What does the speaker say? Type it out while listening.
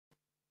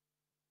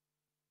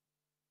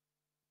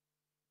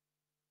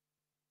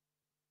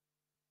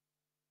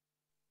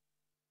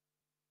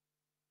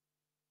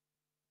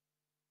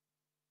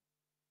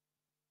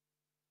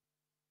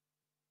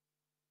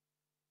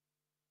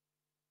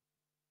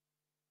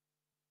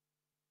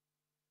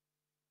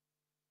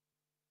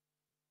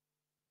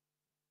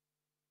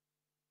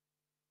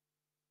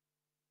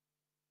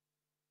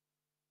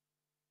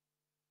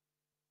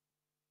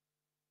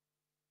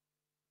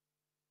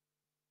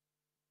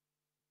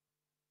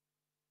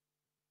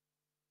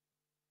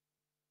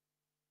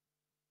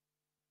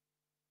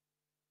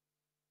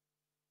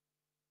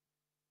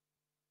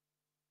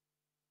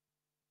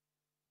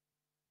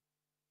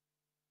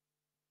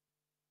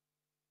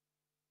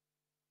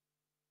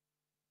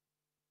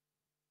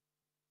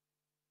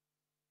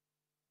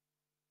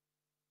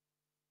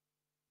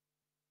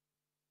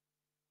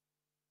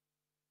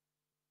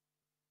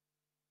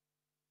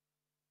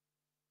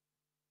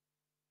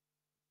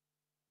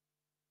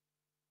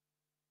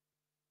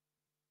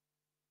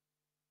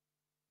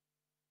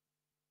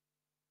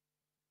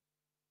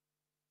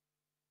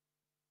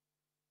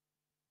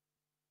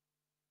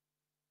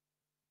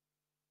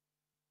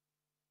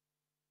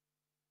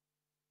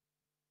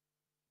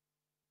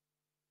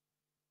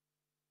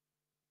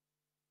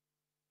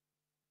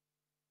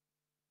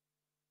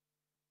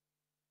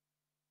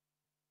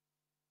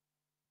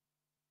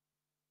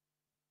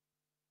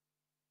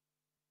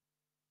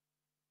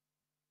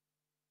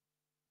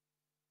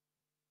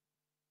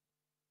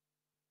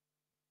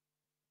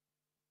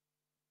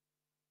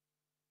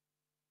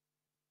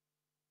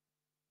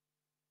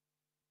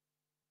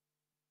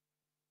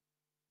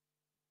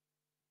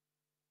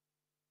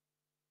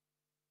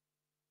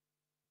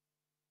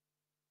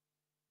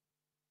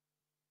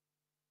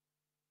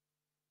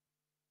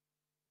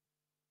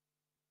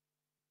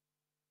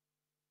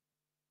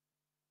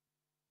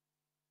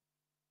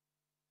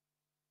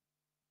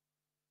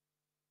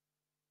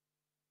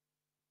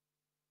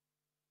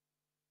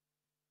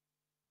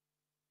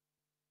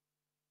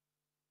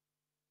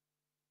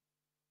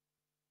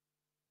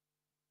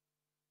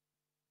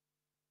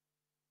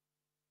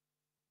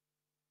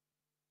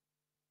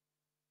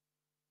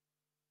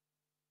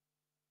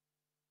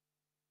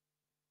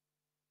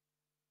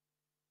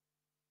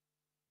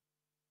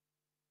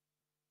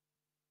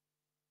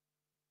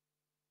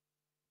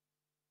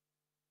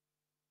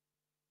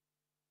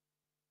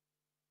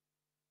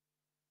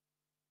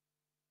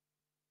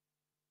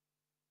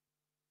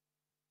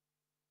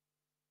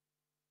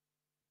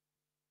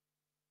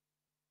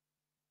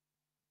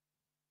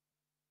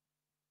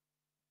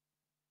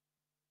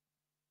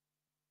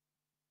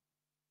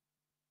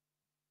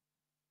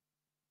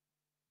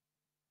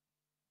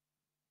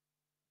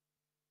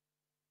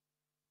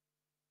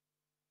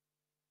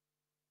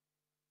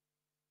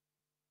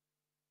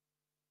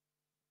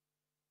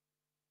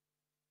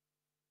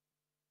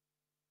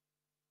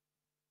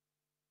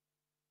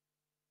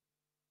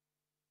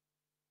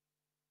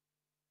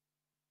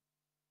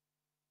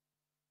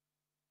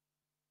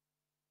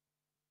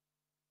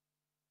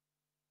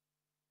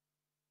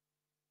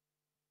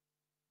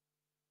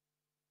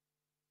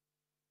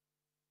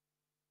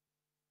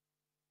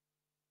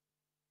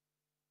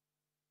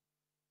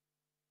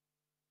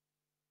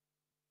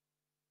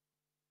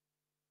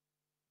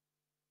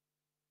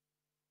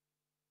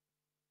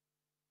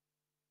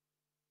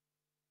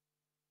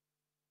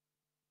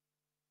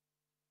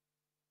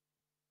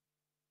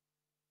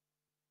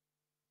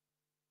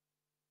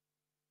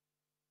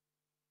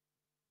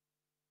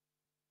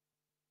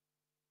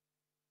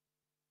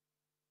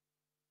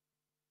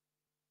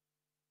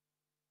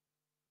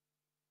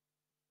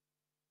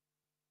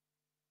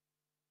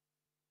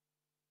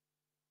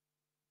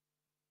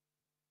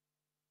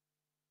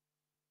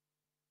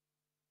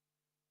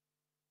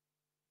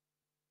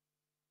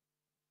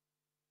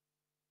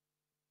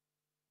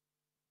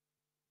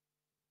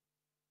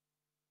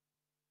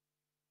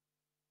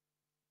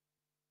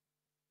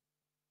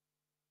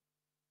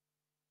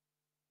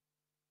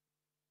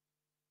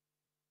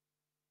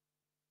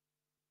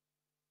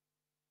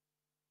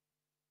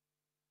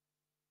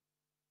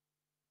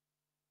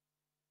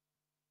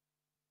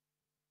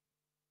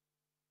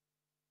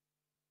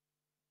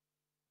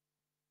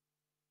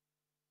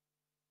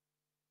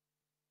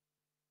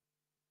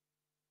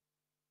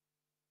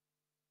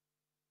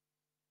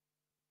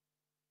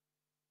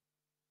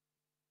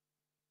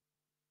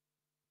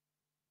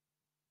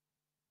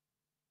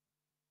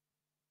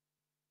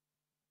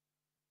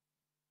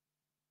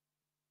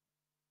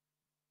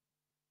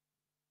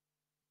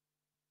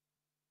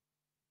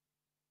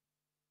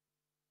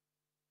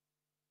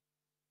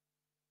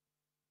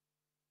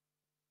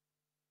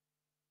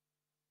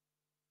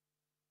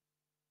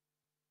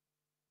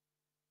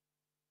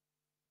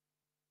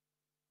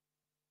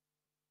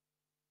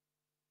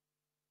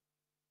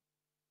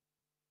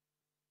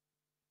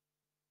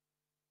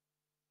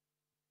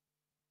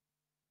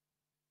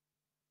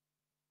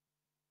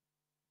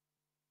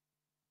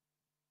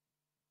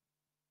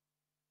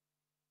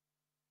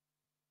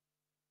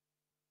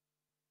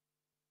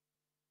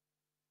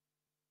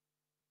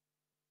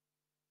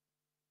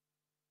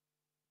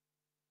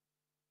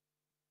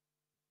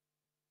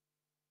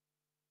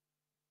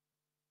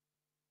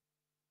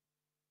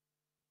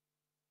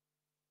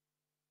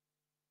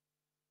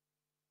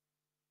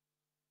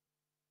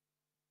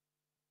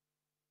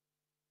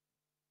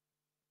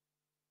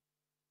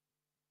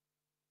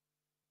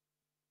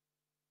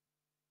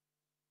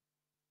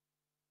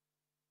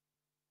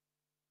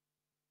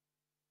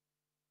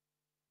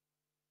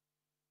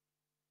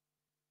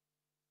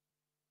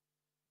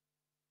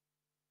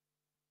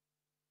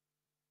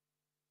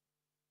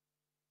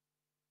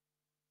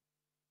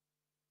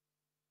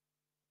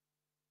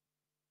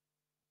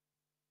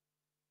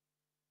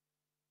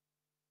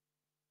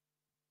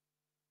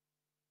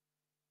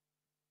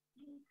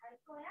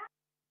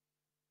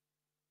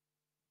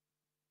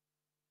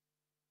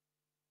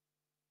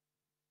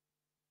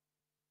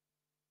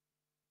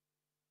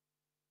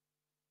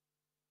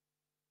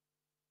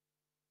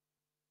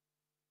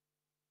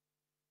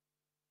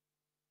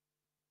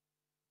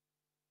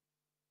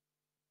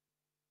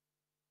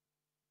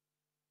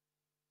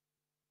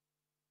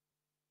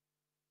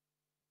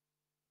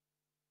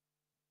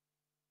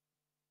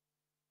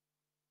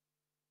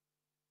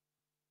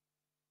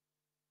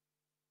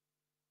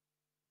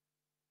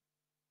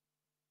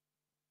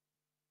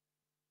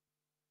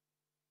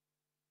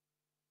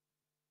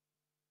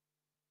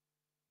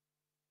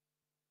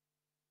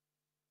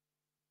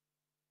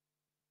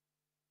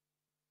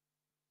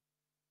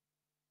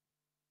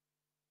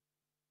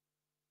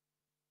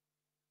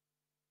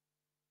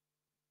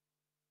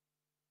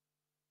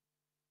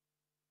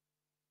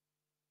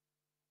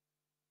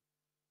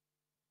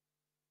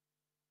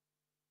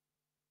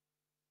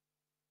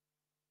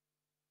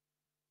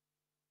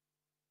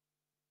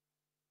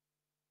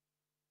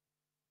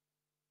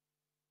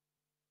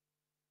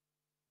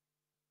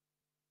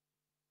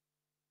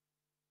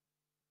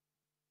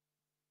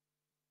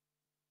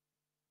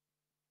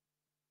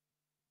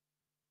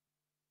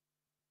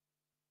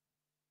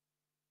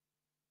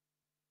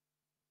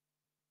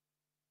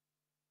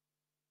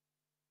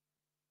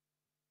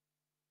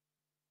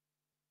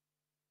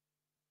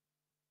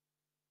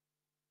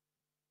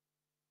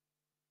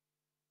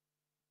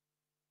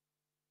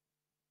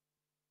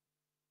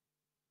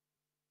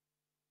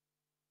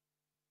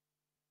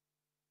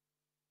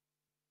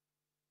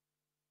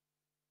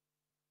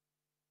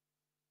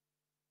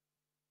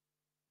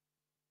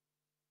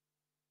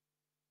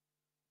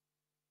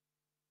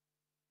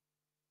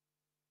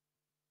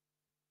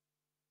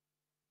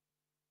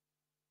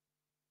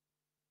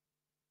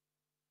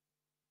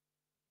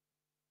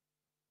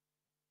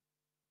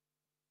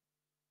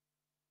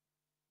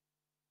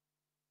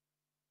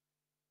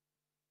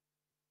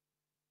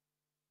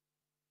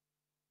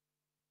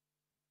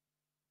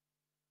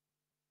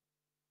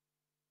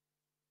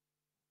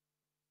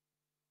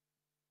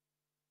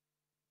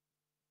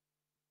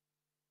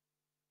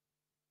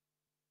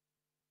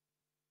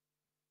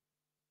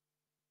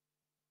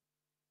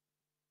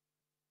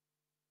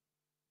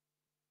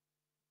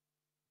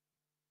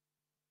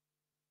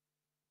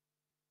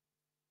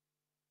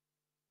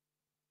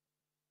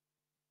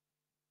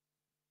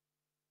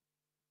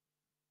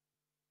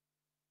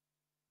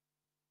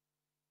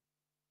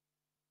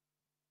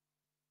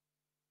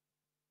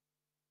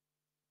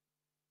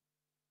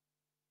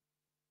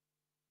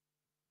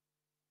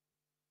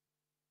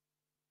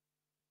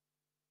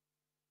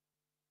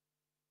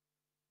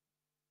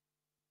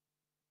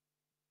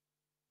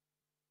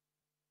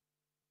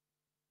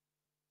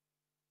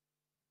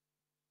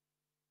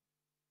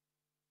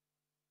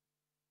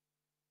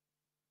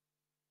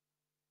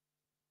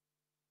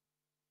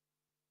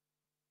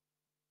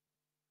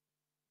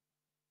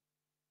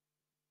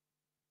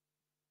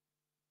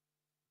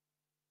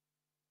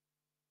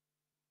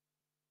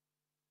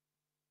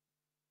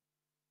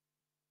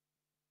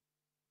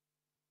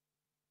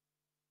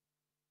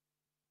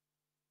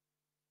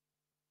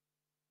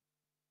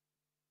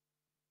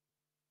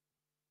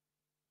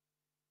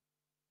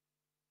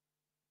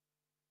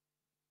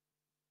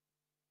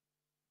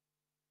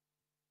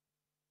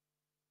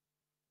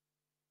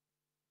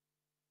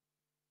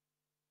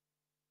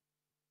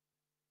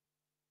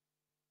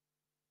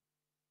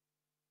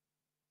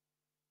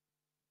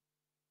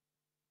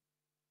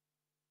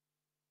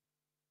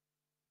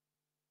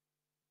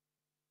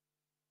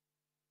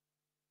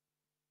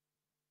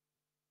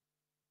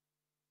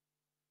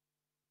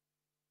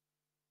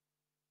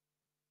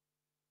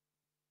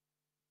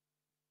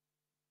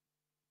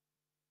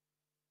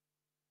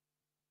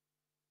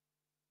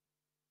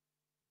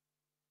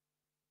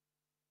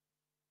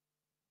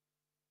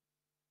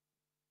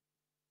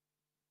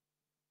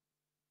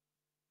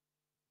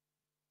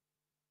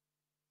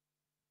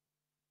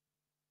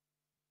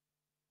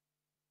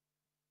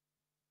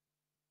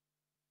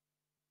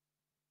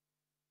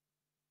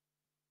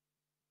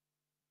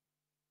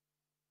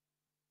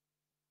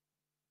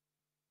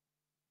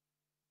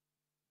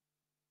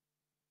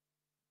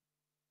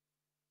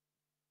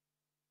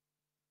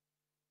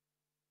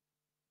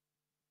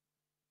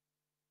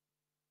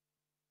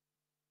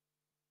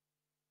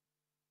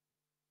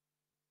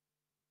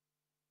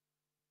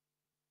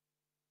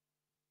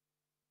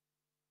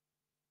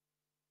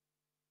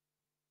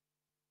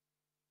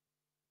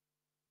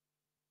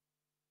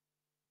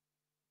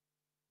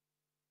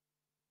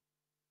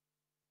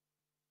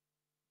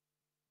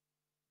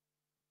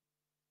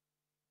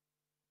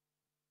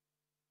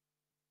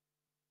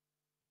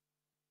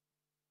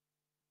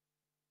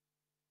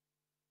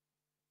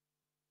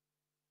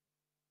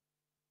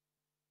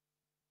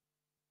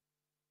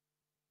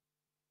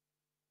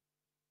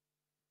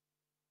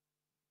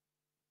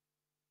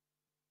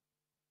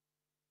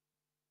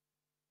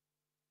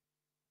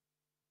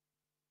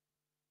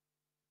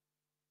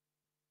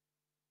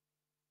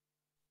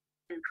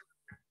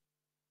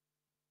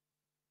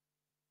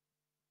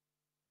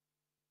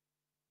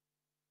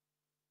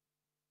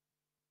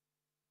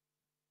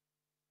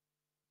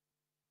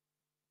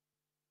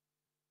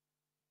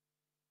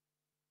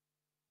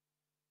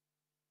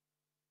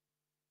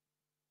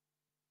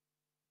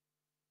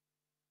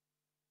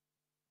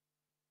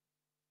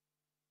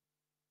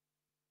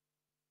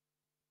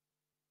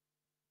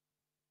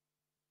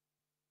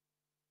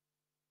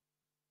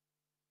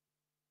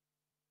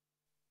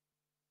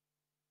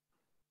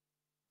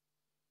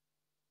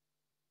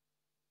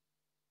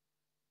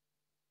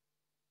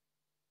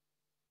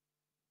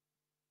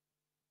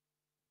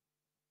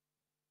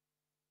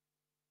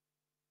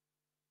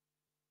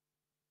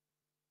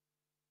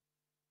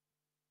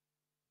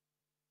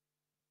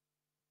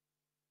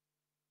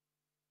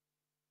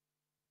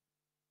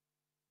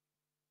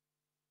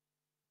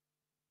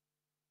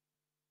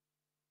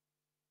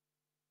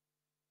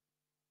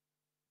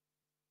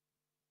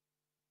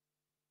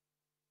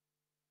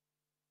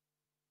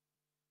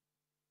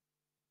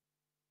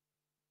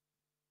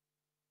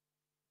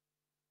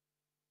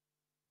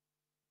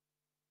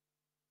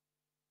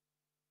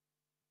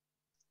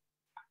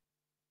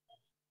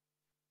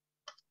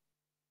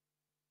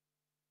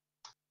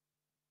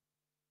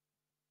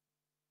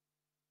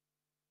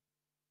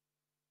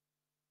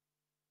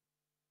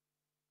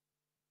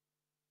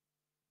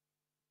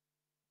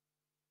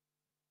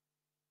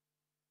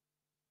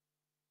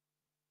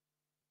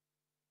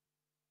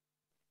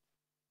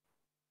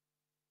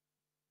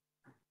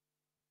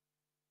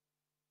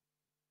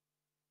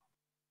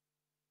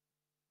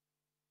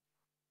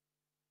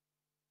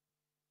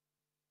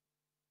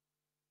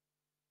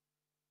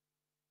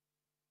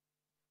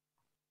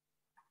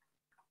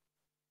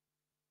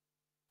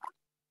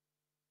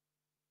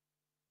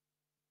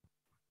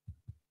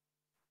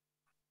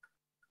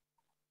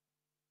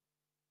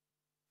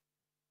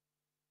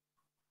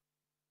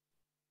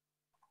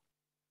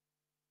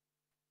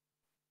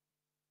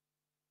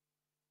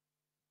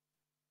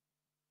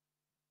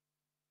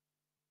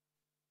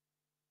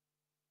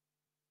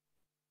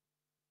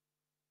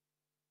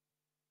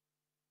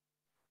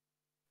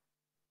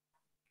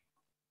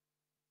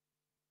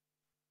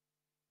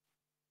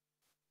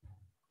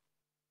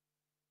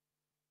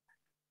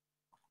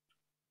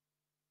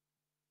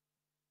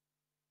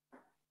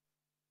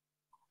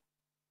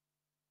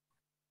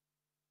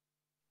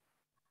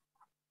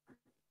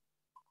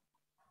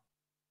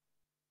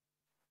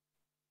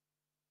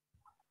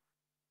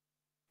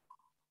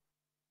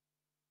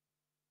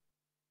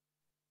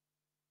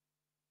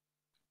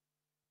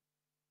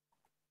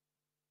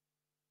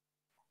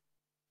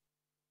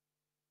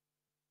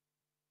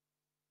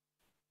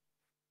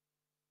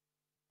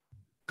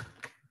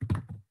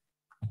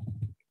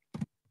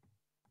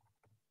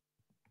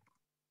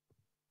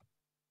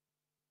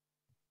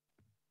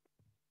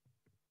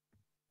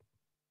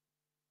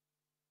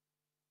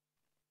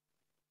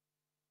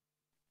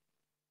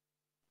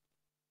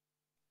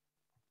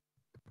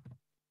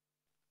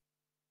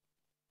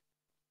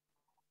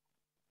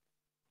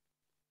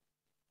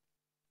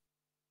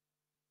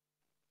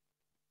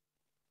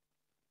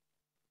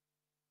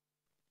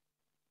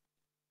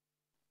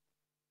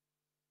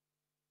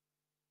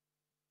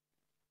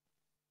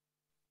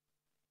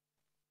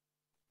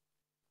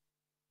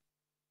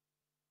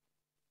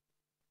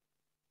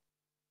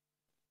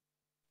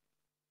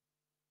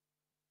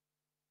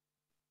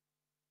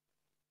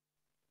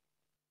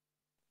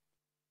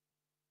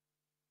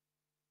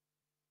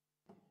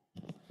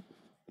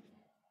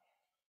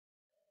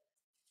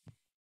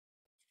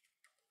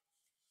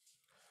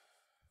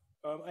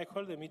I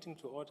call the meeting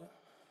to order.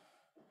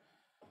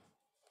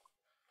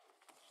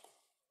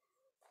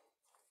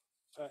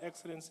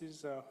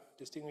 Excellencies,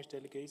 distinguished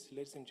delegates,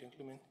 ladies and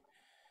gentlemen,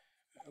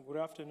 good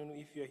afternoon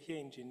if you are here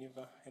in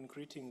Geneva, and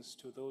greetings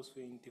to those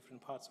who are in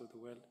different parts of the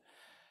world.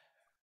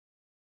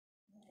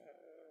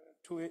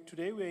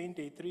 Today we are in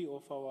day 3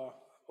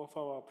 of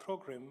our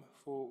program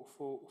for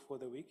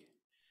the week,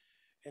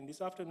 and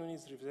this afternoon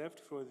is reserved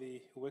for the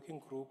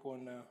working group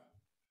on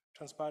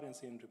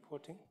transparency and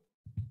reporting.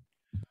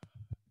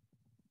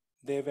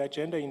 They have an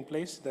agenda in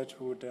place that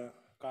would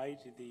guide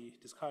the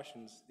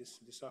discussions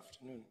this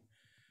afternoon.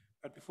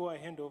 But before I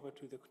hand over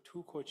to the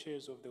 2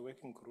 co-chairs of the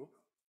working group,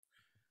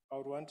 I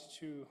would want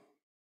to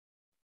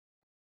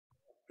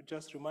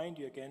just remind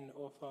you again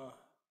of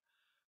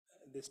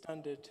the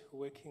standard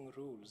working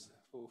rules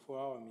for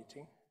our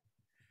meeting.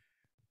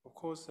 Of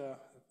course,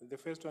 the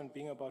first one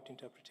being about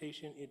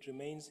interpretation, it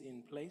remains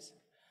in place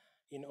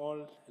in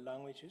all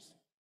languages.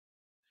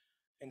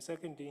 And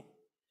secondly,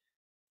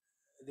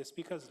 the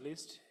speakers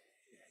list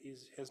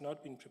has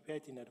not been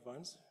prepared in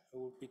advance.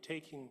 We'll be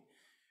taking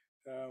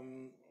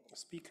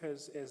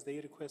speakers as they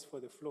request for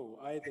the floor,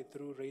 either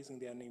through raising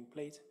their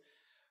nameplate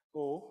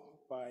or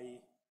by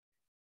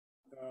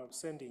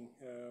sending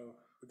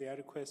their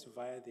request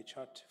via the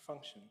chat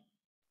function.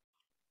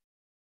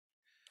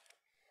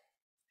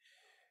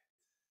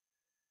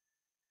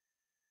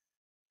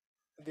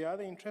 The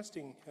other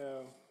interesting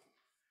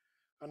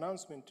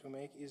announcement to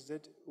make is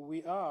that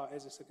we are,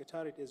 as a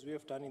secretariat, as we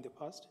have done in the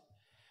past,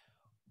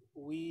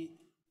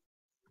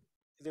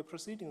 the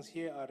proceedings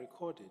here are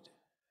recorded.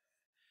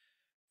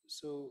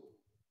 So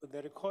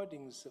the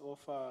recordings of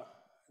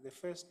the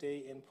first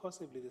day and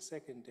possibly the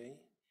second day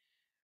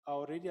are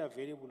already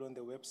available on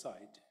the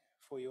website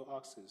for your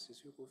access.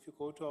 If you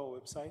go to our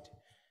website,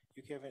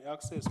 you can have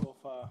access of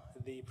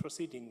the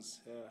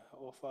proceedings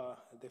of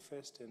the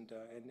first and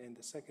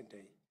the second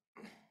day.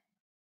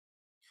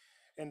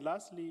 And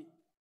lastly,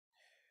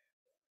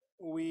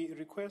 we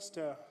request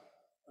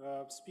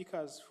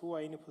speakers who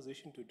are in a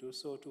position to do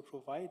so to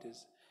provide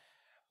us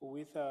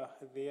with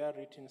their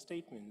written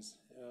statements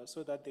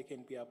so that they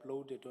can be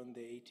uploaded on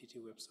the ATT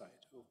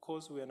website. Of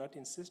course, we are not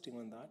insisting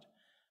on that,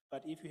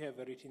 but if you have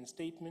a written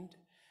statement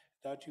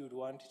that you would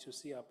want to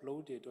see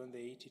uploaded on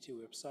the ATT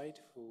website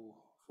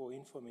for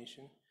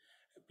information,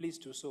 please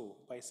do so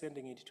by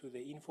sending it to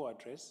the info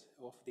address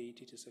of the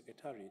ATT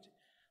Secretariat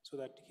so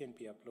that it can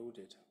be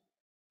uploaded.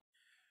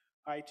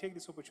 I take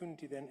this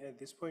opportunity then at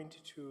this point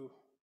to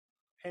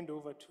hand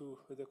over to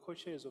the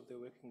co-chairs of the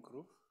working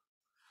group.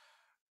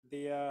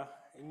 They are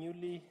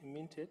newly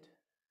minted.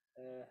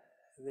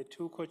 The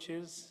 2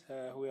 co-chairs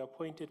were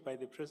appointed by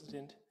the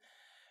President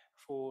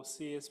for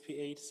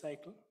CSP8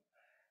 cycle.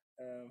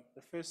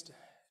 The first,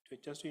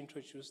 just to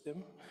introduce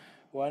them,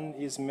 one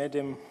is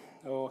Madam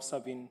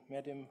Sabine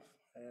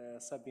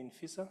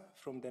Visser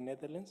from the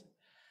Netherlands,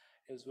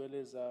 as well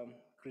as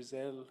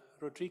Grisel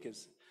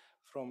Rodriguez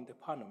from the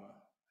Panama.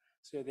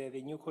 So they're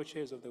the new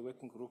co-chairs of the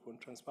working group on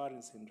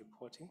transparency and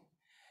reporting.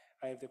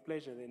 I have the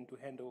pleasure then to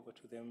hand over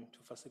to them to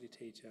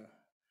facilitate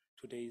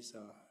today's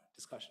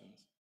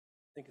discussions.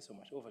 Thank you so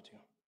much. Over to you.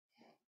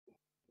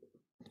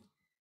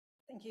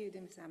 Thank you,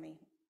 Dimsami.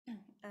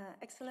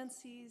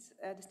 Excellencies,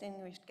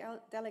 distinguished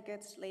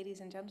delegates, ladies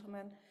and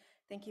gentlemen,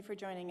 thank you for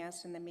joining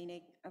us in the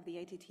meeting of the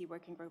ATT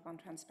Working Group on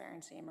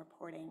Transparency and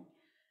Reporting.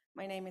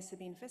 My name is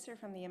Sabine Visser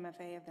from the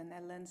MFA of the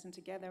Netherlands, and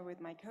together with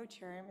my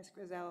co-chair, Ms.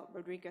 Grisel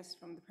Rodriguez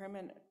from the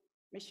Permanent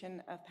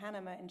Mission of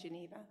Panama in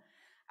Geneva,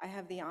 I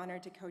have the honor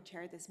to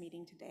co-chair this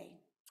meeting today.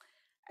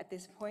 At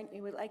this point, we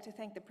would like to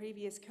thank the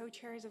previous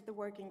co-chairs of the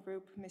working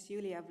group, Ms.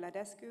 Julia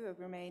Vladescu of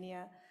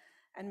Romania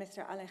and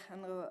Mr.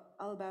 Alejandro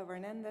Alba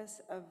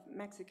Fernandez of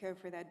Mexico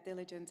for their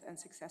diligent and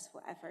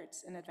successful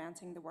efforts in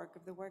advancing the work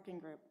of the working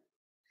group.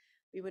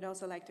 We would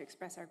also like to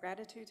express our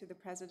gratitude to the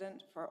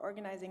President for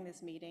organizing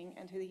this meeting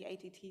and to the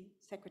ATT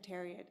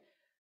Secretariat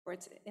for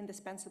its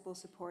indispensable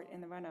support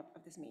in the run-up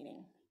of this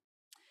meeting.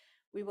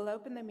 We will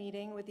open the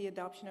meeting with the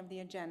adoption of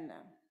the agenda.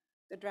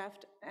 The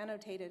draft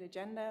annotated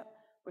agenda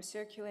was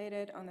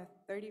circulated on the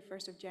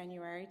 31st of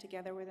January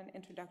together with an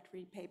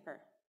introductory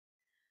paper.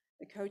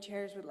 The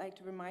co-chairs would like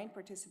to remind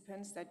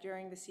participants that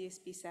during the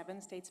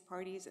CSP7, states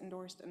parties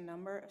endorsed a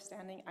number of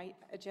standing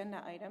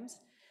agenda items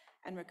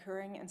and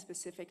recurring and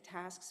specific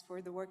tasks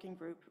for the working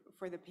group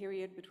for the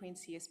period between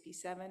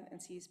CSP7 and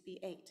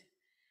CSP8.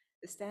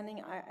 The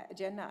standing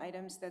agenda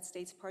items that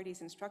states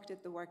parties instructed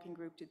the working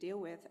group to deal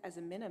with as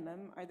a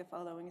minimum are the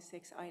following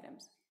 6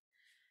 items.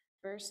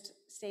 First,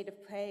 state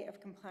of play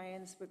of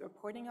compliance with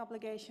reporting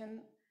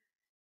obligation.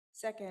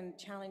 Second,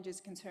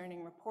 challenges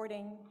concerning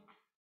reporting.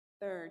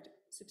 Third,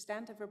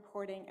 substantive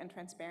reporting and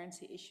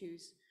transparency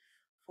issues.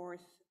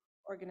 Fourth,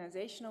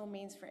 organizational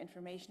means for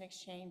information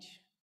exchange.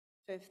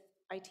 Fifth,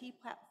 IT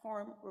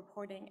platform,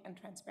 reporting and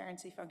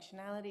transparency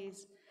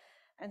functionalities.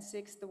 And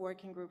 6, the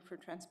Working Group for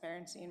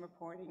Transparency and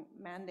Reporting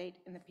mandate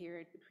in the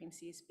period between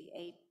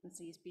CSP8 and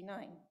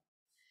CSP9.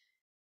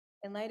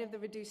 In light of the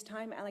reduced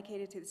time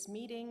allocated to this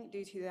meeting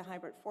due to the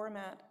hybrid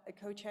format, the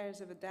co-chairs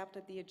have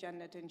adapted the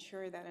agenda to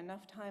ensure that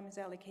enough time is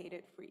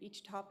allocated for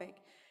each topic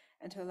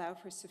and to allow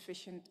for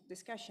sufficient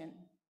discussion.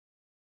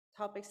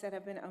 Topics that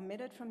have been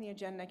omitted from the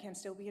agenda can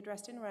still be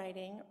addressed in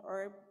writing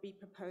or be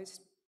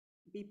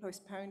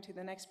postponed to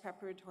the next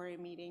preparatory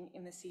meeting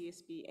in the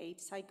CSP8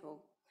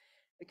 cycle.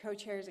 The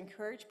co-chairs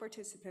encourage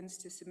participants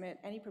to submit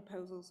any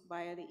proposals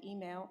via the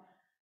email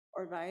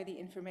or via the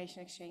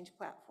information exchange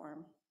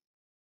platform.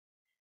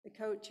 The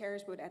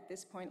co-chairs would at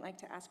this point like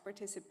to ask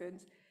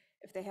participants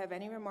if they have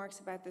any remarks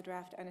about the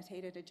draft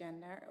annotated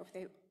agenda,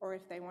 or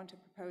if they want to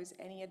propose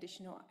any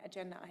additional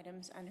agenda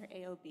items under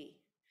AOB.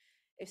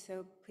 If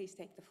so, please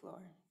take the floor.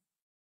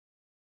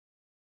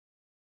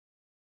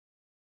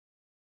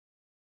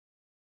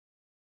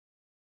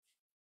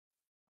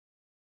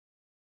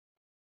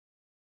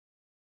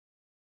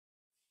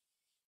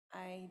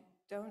 I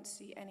don't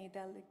see any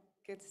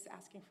delegates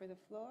asking for the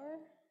floor.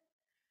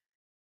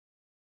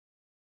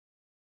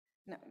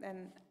 No,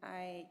 then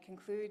I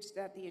conclude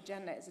that the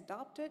agenda is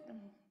adopted.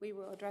 We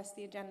will address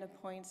the agenda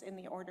points in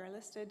the order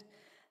listed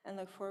and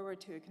look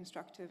forward to a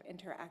constructive,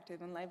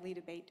 interactive, and lively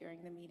debate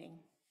during the meeting.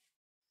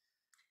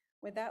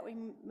 With that, we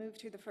move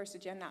to the first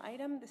agenda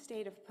item, the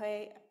state of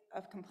play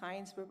of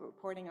compliance with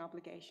reporting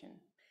obligation.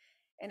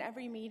 In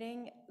every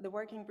meeting, the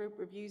working group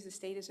reviews the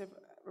status of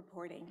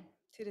reporting.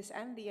 To this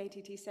end, the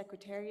ATT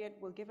Secretariat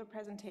will give a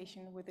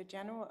presentation with a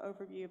general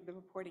overview of the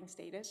reporting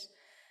status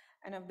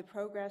and of the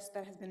progress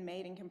that has been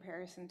made in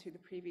comparison to the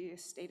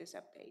previous status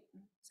update.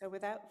 So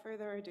without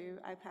further ado,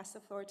 I pass the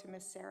floor to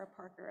Ms. Sarah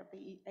Parker of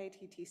the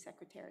ATT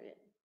Secretariat.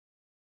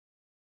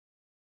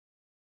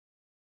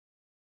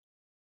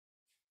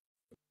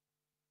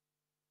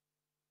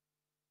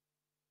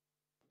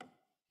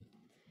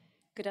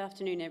 Good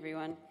afternoon,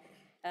 everyone.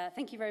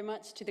 Thank you very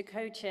much to the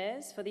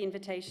co-chairs for the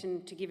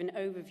invitation to give an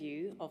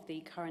overview of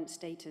the current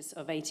status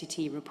of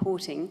ATT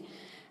reporting.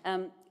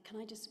 Can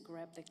I just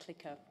grab the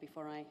clicker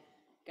before I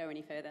go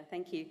any further?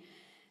 Thank you.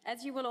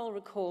 As you will all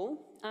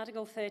recall,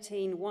 Article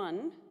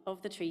 13.1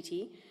 of the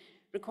treaty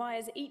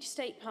requires each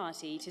state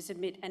party to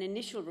submit an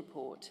initial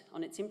report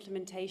on its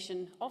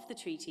implementation of the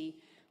treaty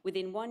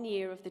within 1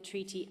 year of the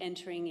treaty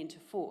entering into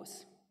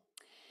force.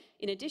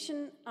 In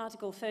addition,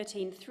 Article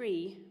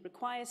 13.3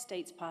 requires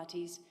states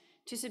parties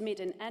to submit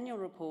an annual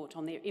report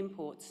on their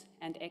imports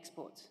and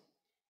exports.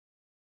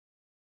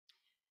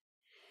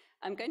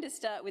 I'm going to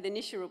start with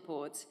initial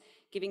reports,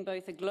 giving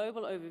both a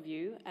global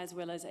overview as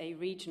well as a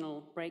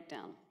regional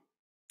breakdown.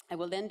 I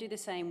will then do the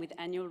same with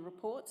annual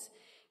reports,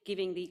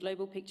 giving the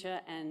global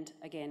picture and,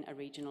 again, a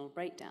regional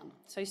breakdown.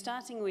 So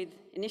starting with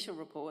initial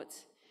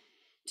reports,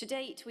 to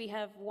date, we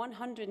have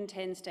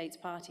 110 states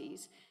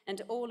parties,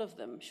 and all of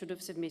them should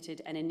have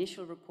submitted an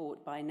initial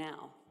report by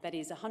now. That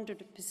is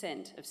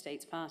 100% of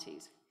states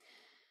parties.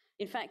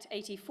 In fact,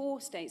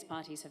 84 states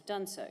parties have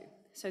done so.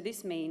 So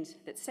this means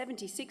that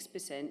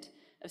 76%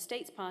 of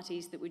states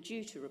parties that were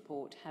due to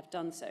report have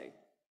done so.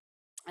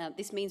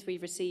 This means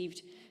we've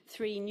received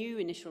 3 new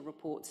initial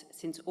reports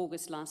since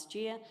August last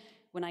year,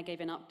 when I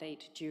gave an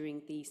update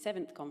during the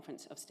 7th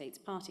Conference of States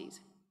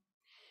Parties.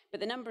 But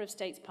the number of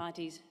states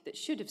parties that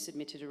should have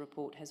submitted a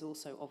report has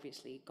also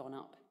obviously gone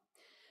up.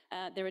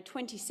 There are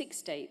 26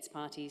 states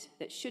parties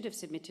that should have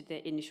submitted their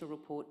initial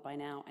report by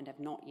now and have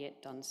not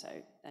yet done so.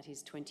 That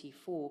is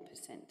 24%.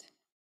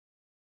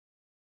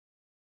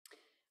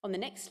 On the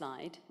next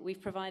slide,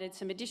 we've provided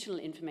some additional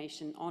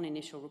information on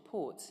initial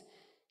reports.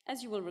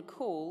 As you will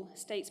recall,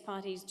 states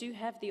parties do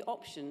have the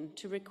option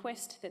to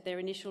request that their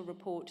initial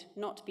report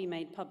not be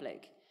made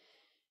public.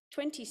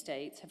 20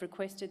 states have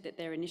requested that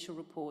their initial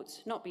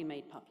reports not be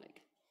made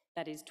public.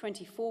 That is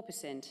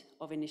 24%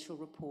 of initial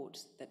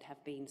reports that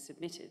have been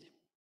submitted.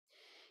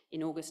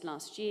 In August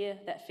last year,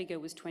 that figure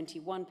was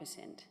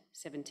 21%.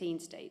 17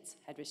 states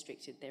had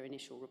restricted their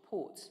initial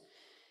reports.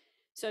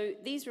 So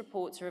these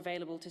reports are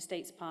available to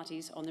states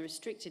parties on the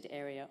restricted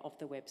area of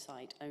the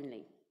website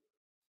only.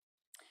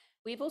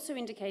 We've also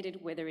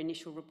indicated whether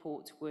initial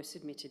reports were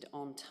submitted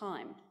on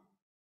time.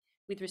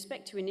 With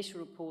respect to initial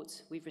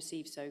reports we've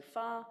received so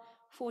far,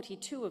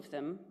 42 of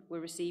them were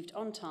received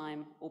on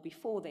time or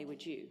before they were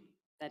due.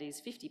 That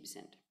is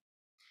 50%.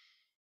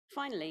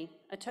 Finally,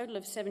 a total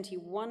of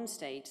 71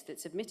 states that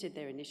submitted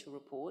their initial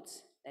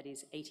reports, that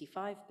is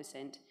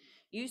 85%,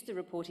 used the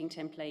reporting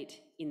template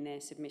in their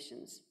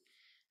submissions.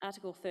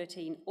 Article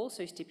 13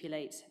 also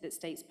stipulates that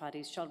states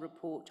parties shall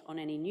report on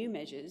any new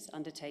measures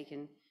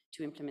undertaken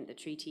to implement the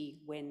treaty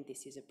when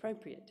this is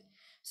appropriate.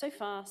 So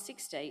far,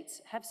 6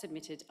 states have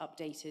submitted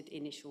updated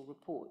initial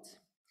reports.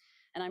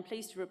 And I'm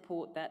pleased to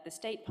report that the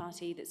state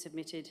party that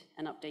submitted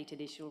an updated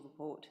initial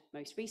report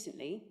most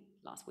recently,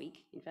 last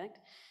week in fact,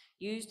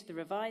 used the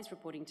revised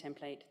reporting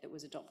template that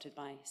was adopted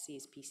by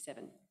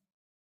CSP7.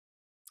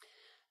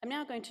 I'm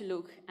now going to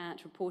look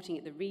at reporting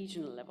at the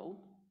regional level.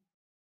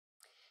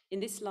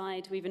 In this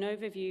slide, we have an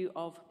overview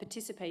of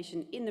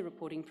participation in the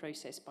reporting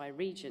process by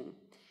region.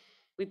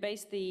 We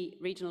based the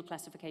regional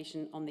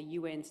classification on the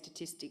UN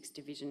Statistics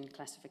Division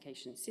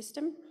classification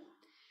system.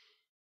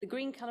 The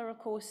green colour, of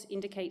course,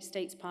 indicates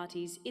states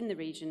parties in the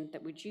region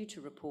that were due to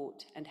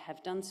report and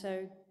have done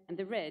so, and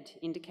the red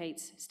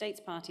indicates states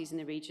parties in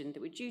the region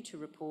that were due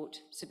to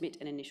submit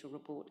an initial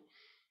report,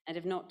 and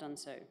have not done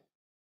so.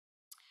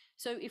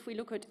 So if we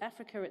look at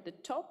Africa at the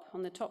top,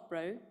 on the top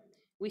row,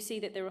 we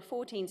see that there are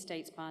 14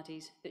 states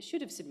parties that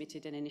should have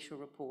submitted an initial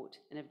report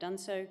and have done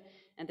so,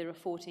 and there are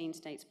 14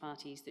 states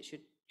parties that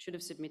should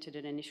have submitted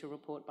an initial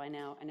report by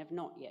now and have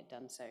not yet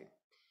done so.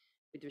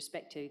 With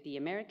respect to the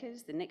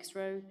Americas, the next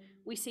row,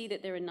 we see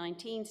that there are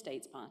 19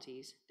 states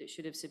parties that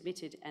should have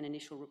submitted an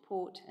initial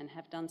report and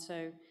have done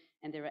so,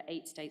 and there are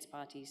 8 states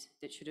parties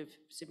that should have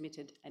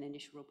submitted an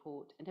initial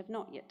report and have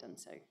not yet done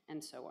so,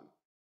 and so on.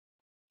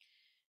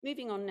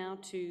 Moving on now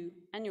to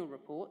annual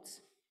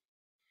reports.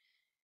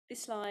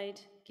 This slide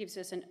gives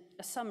us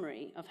a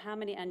summary of how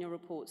many annual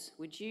reports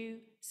were due,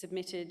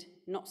 submitted,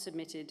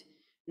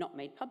 not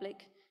made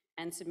public,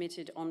 and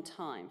submitted on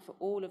time for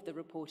all of the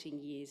reporting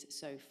years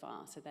so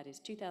far. So that is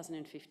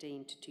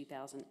 2015 to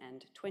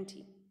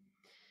 2020.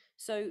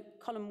 So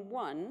column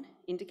 1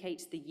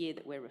 indicates the year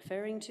that we're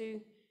referring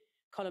to.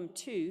 Column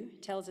 2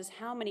 tells us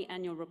how many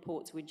annual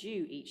reports were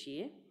due each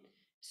year.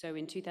 So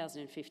in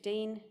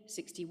 2015,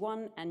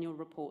 61 annual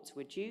reports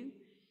were due.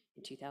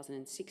 In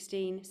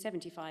 2016,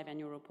 75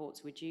 annual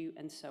reports were due,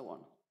 and so on.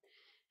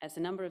 As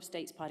the number of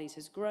states parties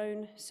has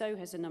grown, so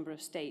has the number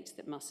of states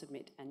that must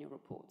submit annual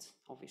reports,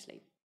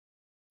 obviously.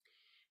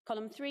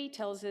 Column 3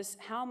 tells us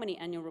how many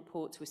annual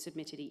reports were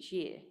submitted each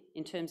year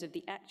in terms of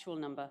the actual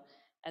number,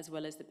 as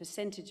well as the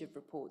percentage of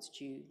reports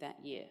due that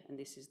year, and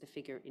this is the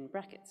figure in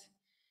brackets.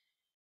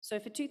 So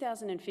for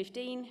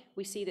 2015,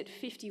 we see that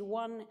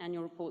 51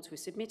 annual reports were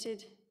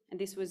submitted, and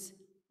this was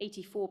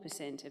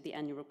 84% of the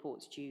annual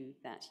reports due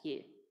that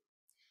year.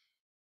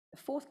 The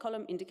fourth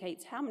column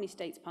indicates how many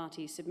states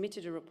parties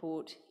submitted a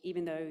report,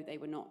 even though they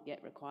were not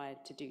yet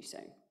required to do so.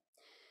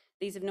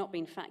 These have not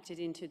been factored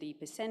into the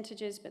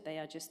percentages, but they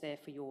are just there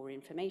for your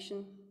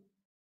information.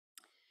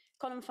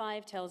 Column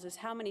 5 tells us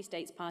how many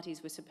states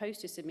parties were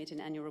supposed to submit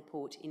an annual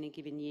report in a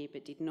given year,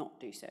 but did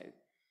not do so.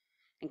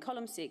 And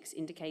column 6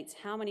 indicates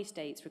how many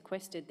states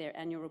requested their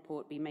annual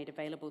report be made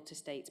available to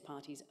states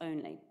parties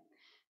only.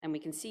 And we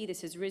can see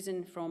this has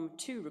risen from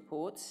 2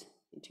 reports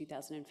in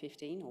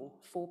 2015, or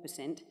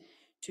 4%,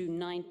 to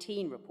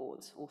 19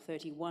 reports, or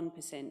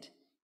 31%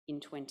 in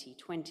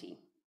 2020.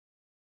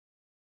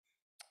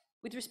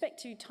 With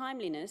respect to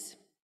timeliness,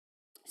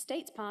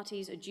 states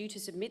parties are due to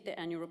submit their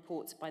annual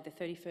reports by the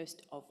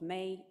 31st of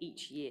May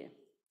each year.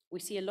 We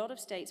see a lot of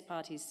states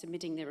parties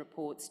submitting their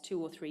reports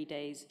 2 or 3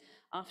 days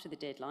after the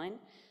deadline,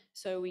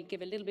 so we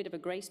give a little bit of a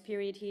grace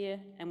period here,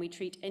 and we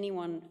treat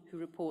anyone who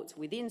reports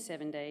within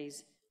 7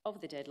 days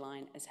of the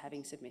deadline as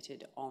having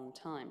submitted on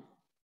time.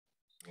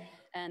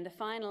 And the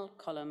final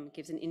column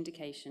gives an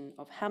indication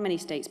of how many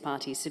states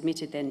parties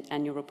submitted their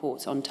annual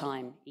reports on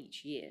time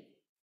each year.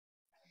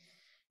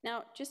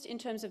 Now, just in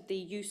terms of the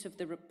use of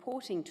the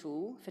reporting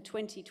tool, for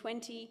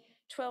 2020,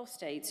 12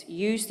 states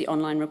used the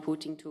online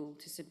reporting tool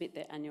to submit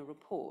their annual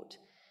report.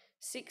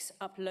 6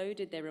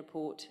 uploaded their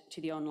report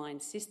to the online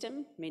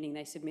system, meaning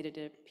they submitted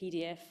a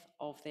PDF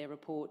of their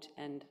report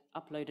and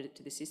uploaded it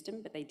to the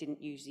system, but they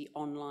didn't use the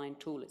online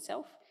tool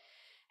itself.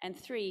 And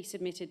 3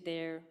 submitted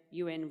their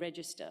UN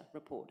Register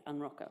report,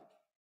 UNROCA.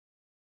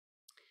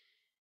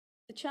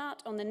 The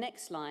chart on the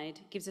next slide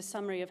gives a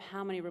summary of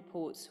how many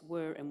reports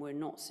were and were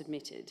not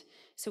submitted.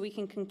 So we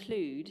can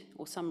conclude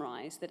or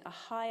summarize that a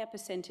higher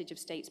percentage of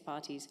states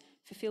parties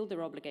fulfilled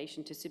their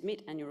obligation to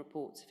submit annual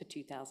reports for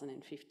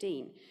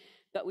 2015.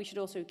 But we should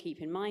also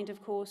keep in mind,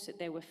 of course, that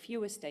there were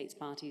fewer states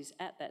parties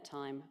at that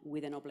time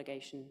with an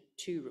obligation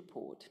to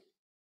report.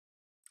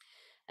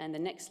 And the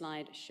next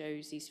slide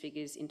shows these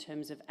figures in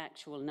terms of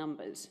actual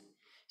numbers.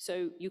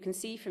 So you can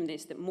see from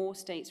this that more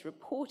states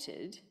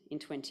reported in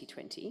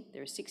 2020,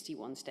 there are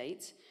 61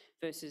 states,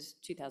 versus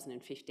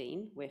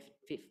 2015, where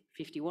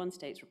 51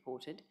 states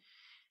reported.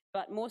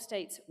 But more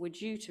states were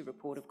due to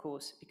report, of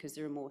course, because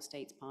there are more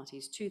states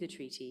parties to the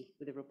treaty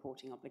with a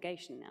reporting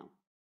obligation now.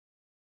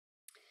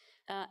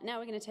 Now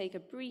we're going to take a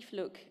brief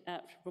look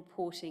at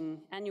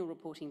annual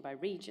reporting by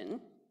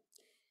region.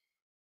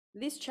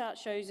 This chart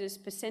shows us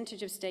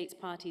percentage of states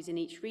parties in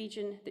each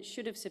region that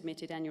should have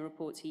submitted annual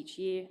reports each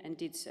year and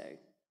did so,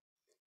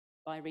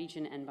 by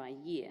region and by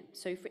year.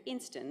 So for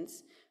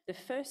instance, the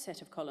first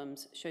set of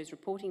columns shows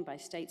reporting by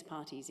states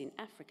parties in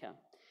Africa.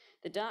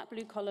 The dark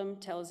blue column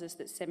tells us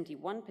that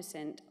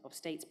 71% of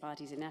states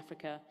parties in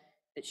Africa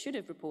that should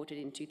have reported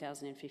in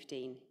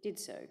 2015 did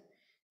so.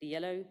 The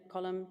yellow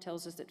column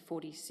tells us that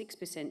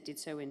 46% did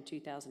so in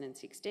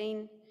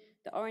 2016.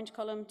 The orange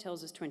column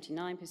tells us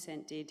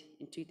 29% did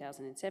in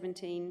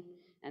 2017,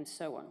 and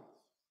so on.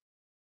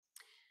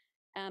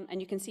 And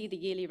you can see the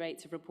yearly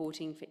rates of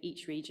reporting for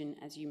each region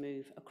as you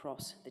move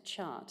across the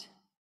chart.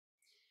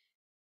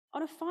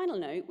 On a final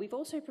note, we've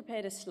also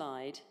prepared a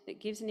slide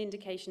that gives an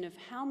indication of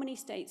how many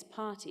states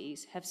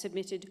parties have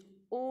submitted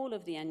all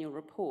of the annual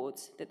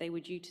reports that they were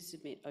due to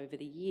submit over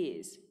the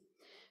years.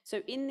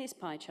 So in this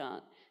pie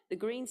chart, the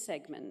green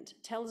segment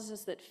tells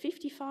us that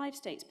 55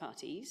 states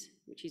parties,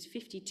 which is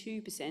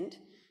 52%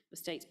 of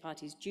states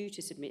parties due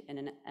to submit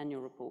an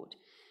annual report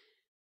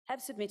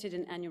have submitted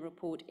an annual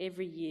report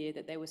every year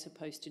that they were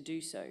supposed to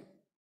do so.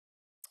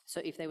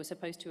 So if they were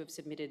supposed to have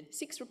submitted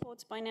 6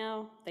 reports by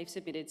now, they've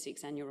submitted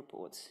 6 annual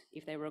reports.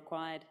 If they were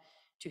required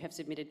to have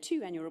submitted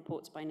 2 annual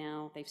reports by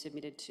now, they've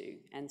submitted 2,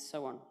 and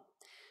so on.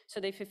 So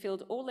they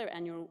fulfilled all their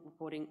annual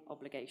reporting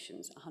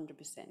obligations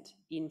 100%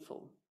 in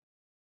full.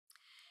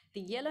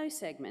 The yellow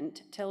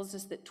segment tells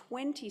us that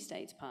 20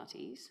 states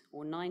parties,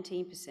 or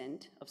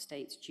 19% of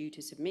states due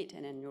to submit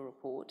an annual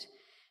report,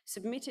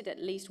 submitted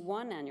at least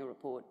 1 annual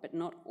report, but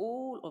not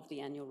all of the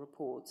annual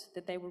reports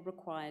that they were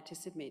required to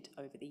submit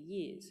over the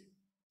years.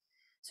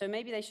 So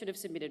maybe they should have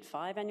submitted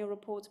 5 annual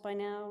reports by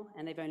now,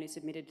 and they've only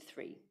submitted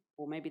 3.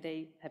 Or maybe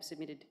they have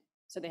submitted,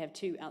 so they have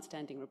 2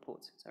 outstanding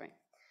reports, sorry.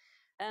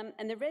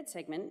 And the red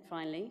segment,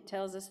 finally,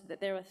 tells us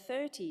that there are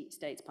 30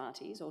 states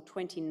parties, or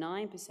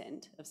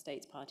 29% of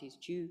states parties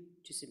due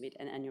to submit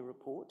an annual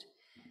report,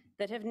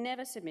 that have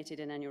never submitted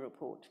an annual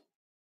report.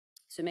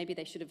 So maybe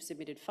they should have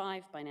submitted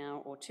 5 by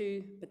now, or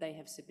 2, but they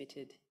have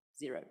submitted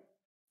 0.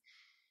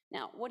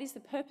 Now, what is the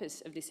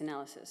purpose of this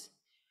analysis?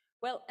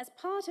 Well, as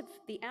part of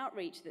the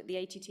outreach that the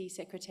ATT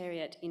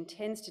Secretariat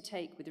intends to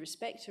take with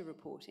respect to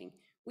reporting,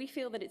 we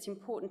feel that it's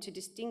important to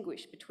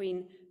distinguish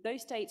between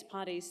those states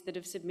parties that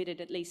have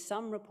submitted at least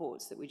some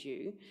reports that were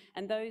due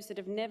and those that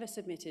have never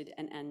submitted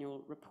an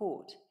annual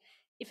report.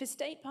 If a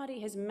state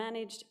party has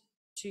managed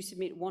to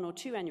submit 1 or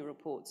 2 annual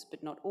reports,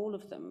 but not all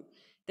of them,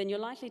 then you're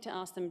likely to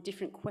ask them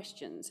different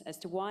questions as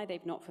to why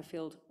they've not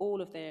fulfilled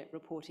all of their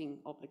reporting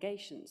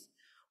obligations.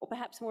 Or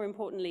perhaps more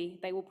importantly,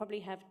 they will probably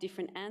have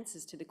different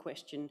answers to the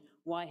question,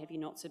 why have you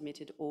not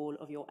submitted all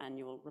of your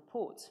annual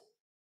reports?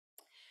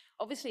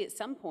 Obviously, at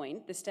some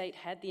point, the state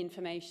had the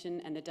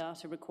information and the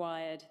data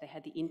required, they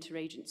had the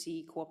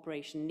interagency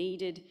cooperation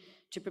needed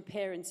to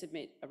prepare and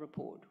submit a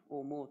report,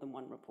 or more than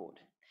 1 report.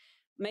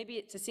 Maybe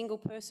it's a single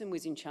person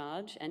was in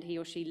charge and he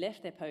or she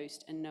left their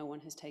post and no one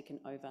has taken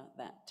over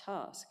that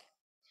task.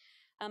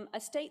 A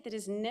state that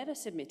has never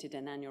submitted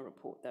an annual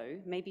report,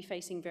 though, may be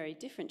facing very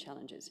different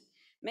challenges.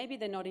 Maybe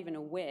they're not even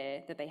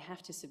aware that they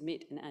have to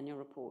submit an annual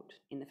report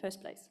in the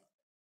first place.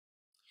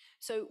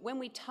 So when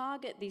we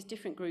target these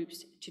different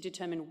groups to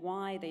determine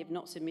why they have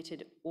not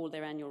submitted all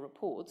their annual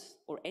reports,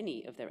 or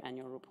any of their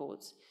annual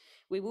reports,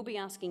 we will be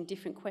asking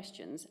different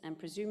questions and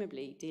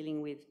presumably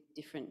dealing with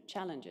different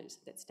challenges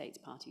that states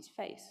parties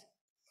face.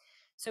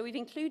 So we've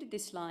included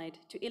this slide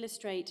to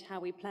illustrate how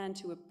we plan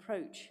to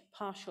approach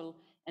partial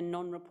and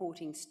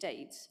non-reporting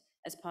states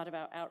as part of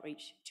our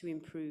outreach to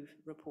improve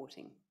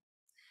reporting.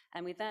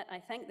 And with that, I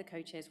thank the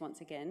co-chairs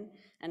once again.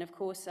 And of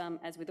course,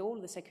 as with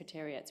all the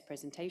Secretariat's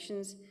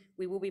presentations,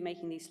 we will be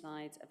making these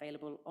slides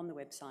available on the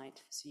website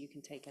so you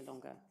can take a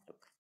longer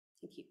look.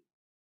 Thank you.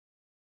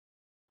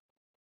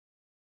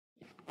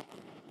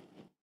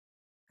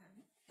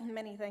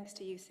 Many thanks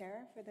to you,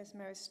 Sarah, for this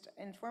most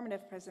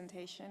informative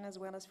presentation, as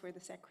well as for the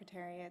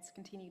Secretariat's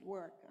continued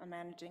work on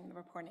managing the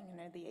reporting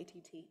under the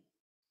ATT.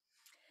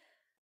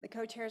 The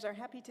co-chairs are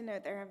happy to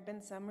note there have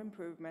been some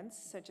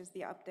improvements, such as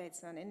the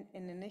updates on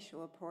in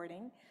initial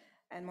reporting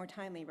and more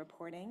timely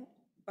reporting,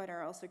 but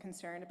are also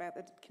concerned about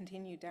the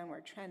continued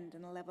downward trend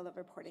in the level of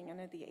reporting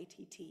under the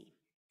ATT.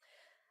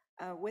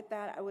 With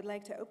that, I would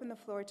like to open the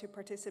floor to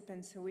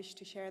participants who wish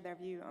to share their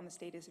view on the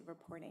status of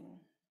reporting.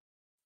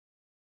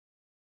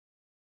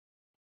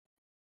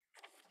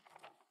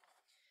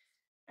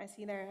 I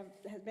see there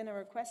has been a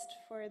request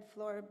for the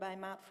floor by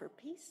Matt for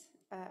Peace.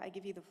 I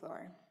give you the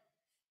floor.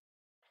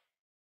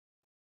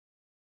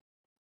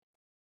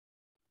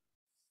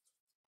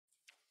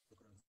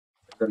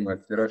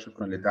 المؤثرة.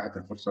 شكرا لإتاحة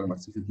الفرصة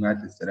لمؤسسة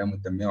جمعية السلام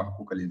والتنمية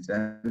وحقوق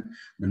الإنسان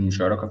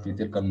بالمشاركة في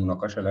تلك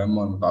المناقشة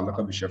الهامة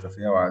والمتعلقة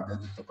بالشفافية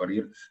وإعداد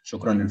التقارير.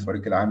 شكرا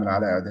للفريق العامل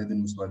على إعداد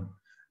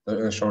المسودة.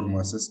 تشعر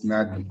مؤسسة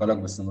جمعية بالقلق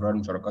باستمرار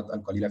المشاركات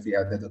القليلة في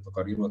إعداد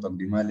التقارير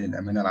وتقديمها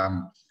للأمانة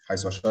العامة،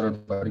 حيث أشار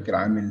الفريق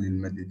العامل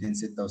للمادتين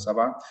 6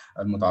 و7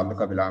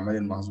 المتعلقة بالأعمال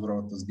المحظورة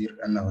والتصدير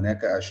أن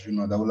هناك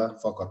 20 دولة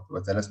فقط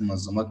و3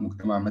 منظمات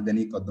مجتمع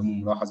مدني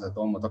قدموا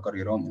ملاحظاتهم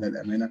وتقاريرهم إلى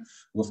الأمانة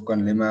وفقا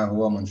لما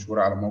هو منشور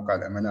على موقع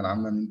الأمانة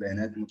العامة من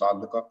بيانات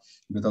متعلقة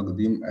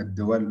بتقديم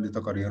الدول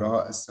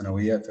لتقاريرها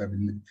السنوية،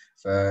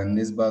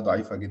 فالنسبة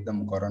ضعيفة جدا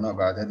مقارنة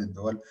بأعداد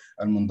الدول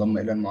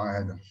المنضمة إلى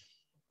المعاهدة،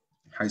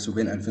 حيث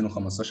بين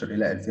 2015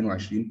 إلى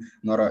 2020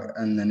 نرى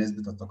أن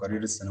نسبة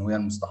التقارير السنوية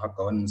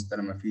المستحقة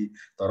والمستلمة في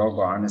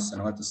تراجع عن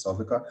السنوات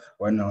السابقة،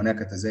 وأن هناك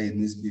تزايد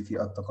نسبي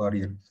في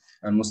التقارير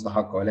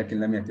المستحقة ولكن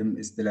لم يتم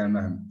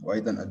استلامها.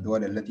 وأيضا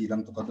الدول التي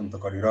لم تقدم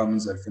تقاريرها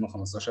منذ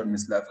 2015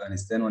 مثل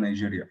أفغانستان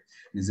ونيجيريا.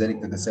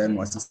 لذلك تتساءل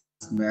مؤسسة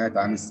جمعية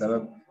عن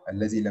السبب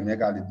الذي لم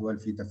يجعل الدول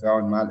في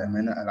تفاعل مع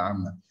الأمانة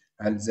العامة.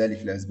 هل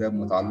ذلك لأسباب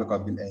متعلقة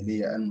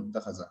بالآلية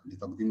المتخذة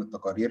لتقديم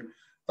التقارير؟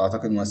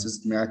 تعتقد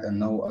مؤسسة جمعية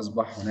أنه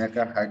أصبح هناك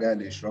حاجة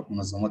لإشراك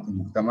منظمات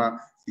المجتمع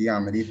في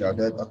عملية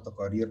إعداد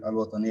التقارير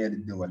الوطنية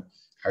للدول،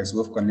 حيث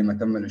وفقا لما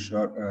تم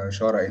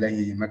الإشارة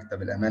إليه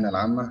مكتب الأمانة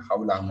العامة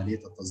حول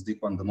عملية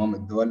التصديق وانضمام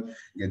الدول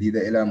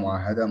جديدة إلى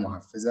معاهدة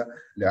محفزة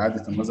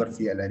لإعادة النظر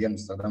في الآلية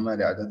المستخدمة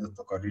لإعداد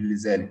التقارير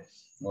لذلك.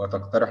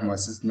 وتقترح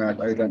مؤسسة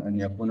ناعد أيضا أن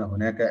يكون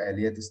هناك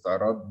آلية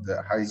استعراض،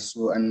 حيث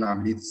أن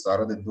عملية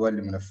استعراض الدول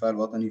لملفها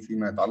الوطني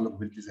فيما يتعلق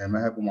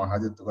بالتزامها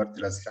بمعاهدة تجارة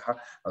الأسلحة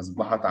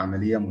أصبحت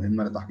عملية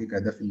مهمة لتحقيق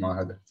أهداف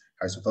المعاهدة،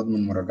 حيث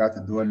تضمن مراجعة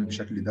الدول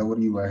بشكل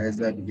دوري،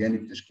 وهذا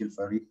بجانب تشكيل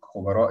فريق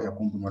خبراء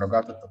يقوم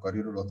بمراجعة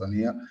التقارير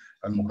الوطنية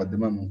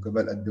المقدمة من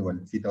قبل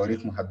الدول في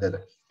تواريخ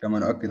محددة. كما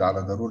نؤكد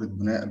على ضرورة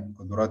بناء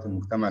قدرات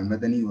المجتمع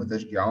المدني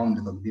وتشجيعهم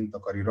لتقديم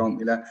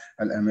تقاريرهم إلى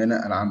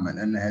الأمانة العامة،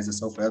 لأن هذا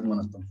سوف يضمن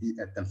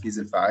التنفيذ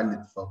الفعال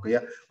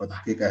للاتفاقية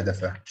وتحقيق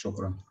أهدافها.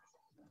 شكرا.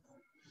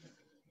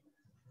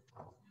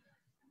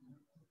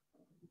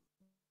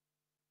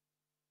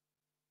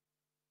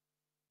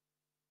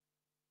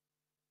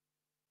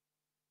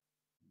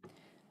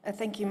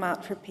 Thank you,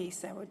 Matt, for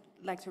peace. I would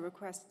like to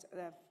request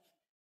the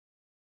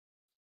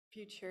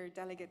future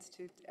delegates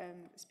to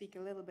speak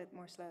a little bit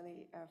more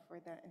slowly for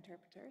the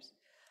interpreters.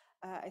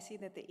 I see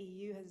that the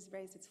EU has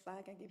raised its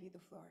flag. I give you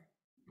the floor.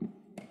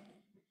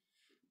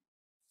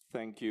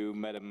 Thank you,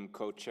 Madam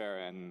Co-Chair,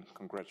 and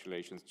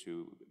congratulations to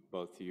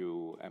both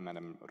you and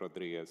Madam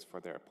Rodriguez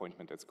for their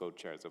appointment as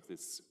co-chairs of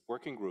this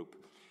working group.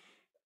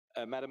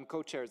 Madam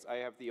Co-Chairs, I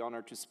have the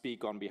honor to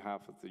speak on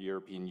behalf of the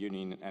European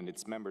Union and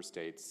its member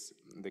states,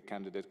 the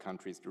candidate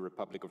countries, the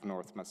Republic of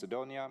North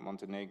Macedonia,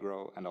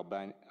 Montenegro, and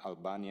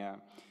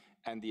Albania,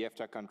 and the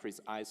EFTA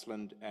countries,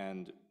 Iceland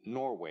and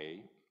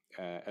Norway,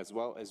 as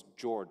well as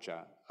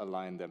Georgia,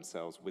 align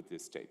themselves with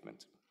this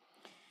statement.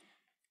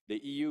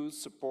 The EU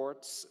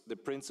supports the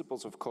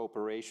principles of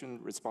cooperation,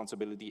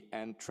 responsibility,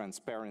 and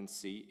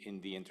transparency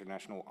in the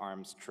international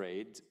arms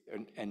trade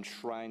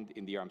enshrined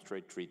in the Arms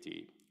Trade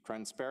Treaty.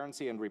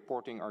 Transparency and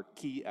reporting are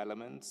key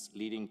elements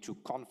leading to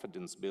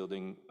confidence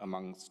building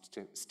amongst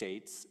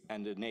states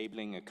and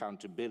enabling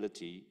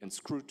accountability and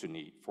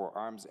scrutiny for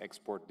arms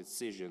export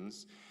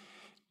decisions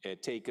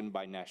taken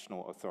by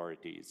national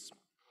authorities.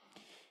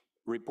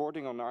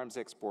 Reporting on arms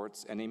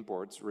exports and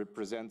imports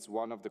represents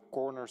one of the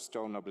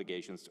cornerstone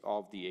obligations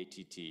of the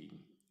ATT.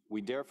 We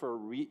therefore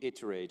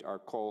reiterate our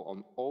call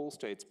on all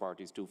states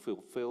parties to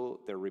fulfill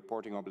their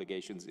reporting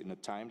obligations in a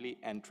timely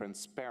and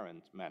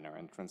transparent manner,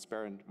 and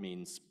transparent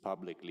means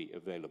publicly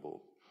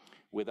available.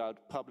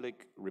 Without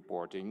public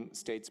reporting,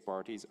 states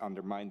parties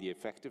undermine the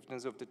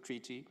effectiveness of the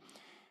treaty,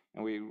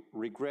 and we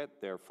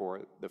regret,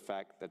 therefore, the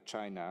fact that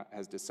China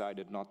has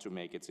decided not to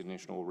make its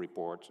initial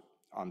report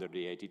under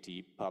the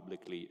ATT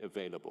publicly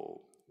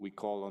available. We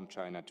call on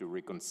China to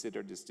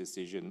reconsider this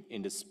decision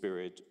in the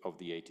spirit of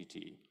the ATT.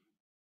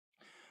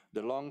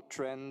 The long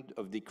trend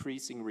of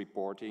decreasing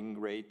reporting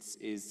rates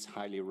is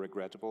highly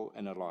regrettable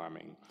and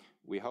alarming.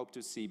 We hope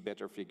to see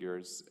better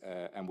figures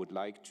and would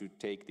like to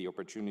take the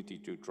opportunity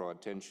to draw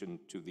attention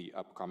to the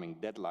upcoming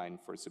deadline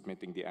for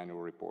submitting the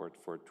annual report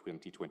for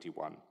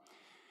 2021.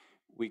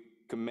 We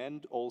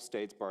commend all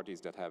states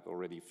parties that have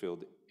already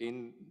filled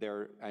in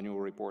their annual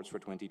reports for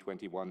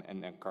 2021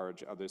 and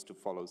encourage others to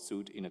follow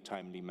suit in a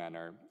timely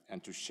manner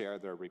and to share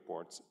their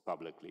reports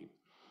publicly.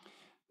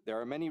 There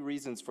are many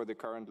reasons for the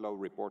current low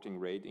reporting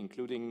rate,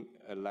 including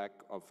a lack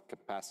of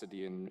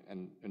capacity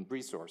and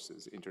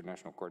resources,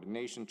 international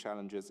coordination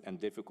challenges, and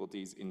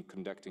difficulties in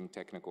conducting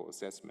technical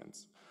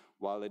assessments.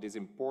 While it is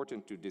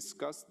important to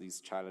discuss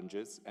these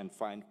challenges and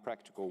find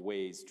practical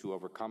ways to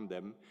overcome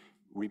them,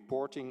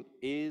 reporting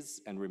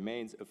is and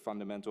remains a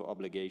fundamental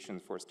obligation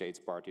for states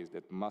parties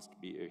that must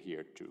be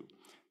adhered to.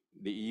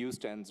 The EU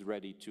stands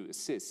ready to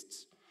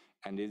assist.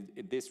 And in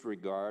this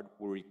regard,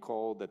 we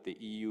recall that the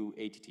EU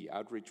ATT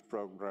outreach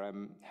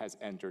program has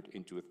entered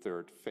into a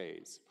third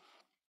phase.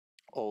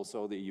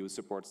 Also, the EU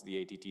supports the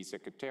ATT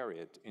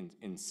Secretariat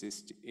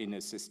in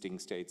assisting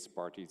states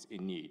parties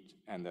in need.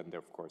 And then,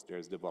 of course,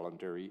 there's the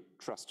voluntary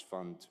trust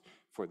fund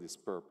for this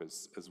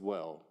purpose as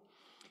well.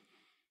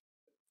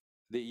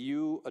 The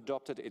EU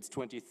adopted its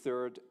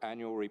 23rd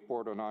annual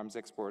report on arms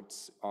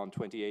exports on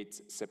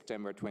 28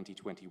 September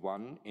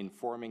 2021,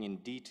 informing in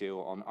detail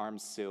on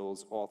arms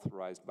sales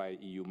authorized by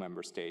EU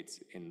member states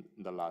in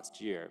the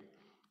last year,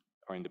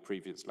 or in the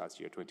previous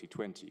last year,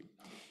 2020.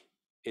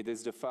 It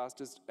is the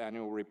fastest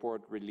annual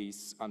report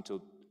release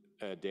until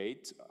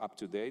up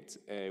to date,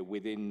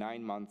 within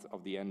 9 months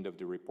of the end of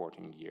the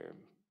reporting year.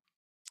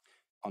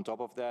 On top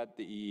of that,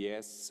 the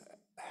EES,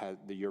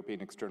 the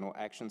European External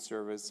Action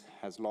Service,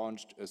 has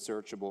launched a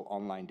searchable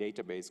online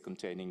database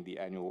containing the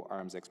annual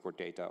arms export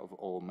data of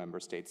all member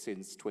states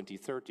since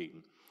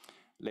 2013.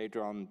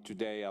 Later on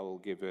today, I will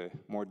give a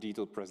more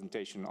detailed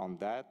presentation on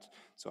that,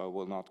 so I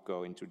will not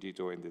go into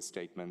detail in this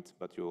statement,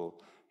 but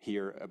you'll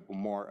hear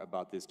more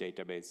about this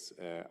database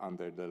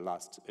under the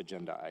last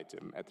agenda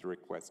item at the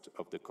request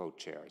of the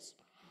co-chairs.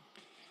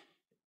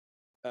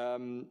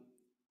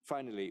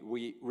 Finally,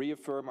 we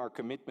reaffirm our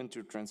commitment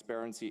to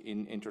transparency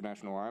in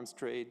international arms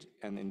trade,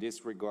 and in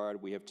this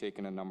regard, we have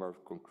taken a number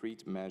of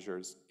concrete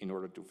measures in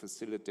order to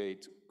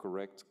facilitate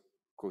correct,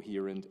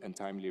 coherent, and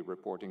timely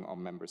reporting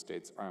on member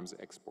states' arms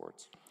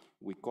exports.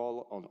 We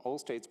call on all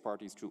states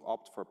parties to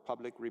opt for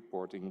public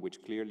reporting,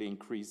 which clearly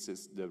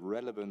increases the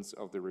relevance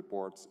of the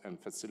reports and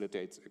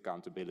facilitates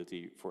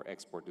accountability for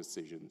export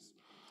decisions.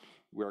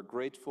 We are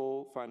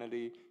grateful,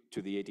 finally,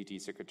 to the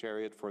ATT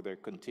Secretariat for their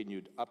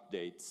continued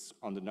updates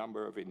on the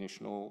number of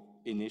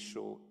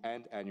initial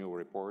and annual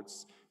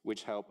reports,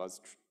 which help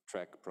us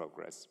track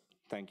progress.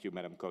 Thank you,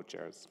 Madam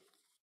Co-Chairs.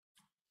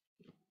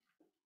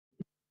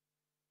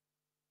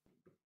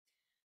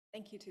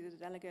 Thank you to the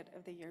delegate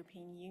of the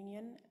European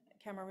Union.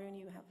 Cameroon,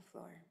 you have the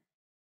floor.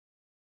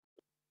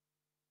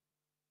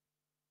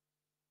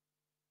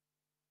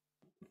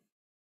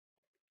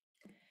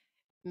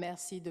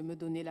 Merci de me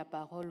donner la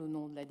parole au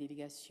nom de la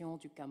délégation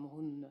du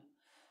Cameroun.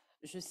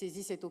 Je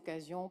saisis cette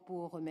occasion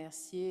pour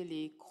remercier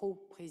les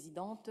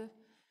co-présidentes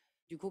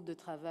du groupe de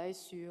travail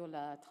sur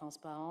la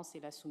transparence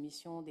et la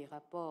soumission des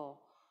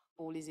rapports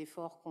pour les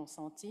efforts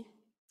consentis.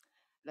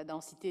 La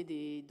densité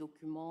des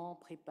documents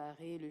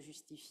préparés le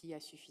justifie à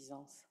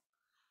suffisance.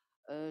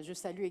 Je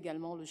salue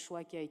également le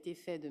choix qui a été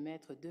fait de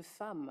mettre 2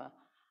 femmes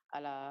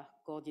à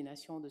la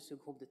coordination de ce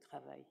groupe de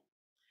travail.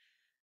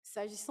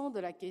 S'agissant de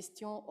la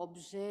question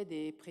objet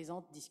des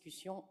présentes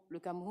discussions, le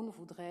Cameroun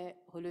voudrait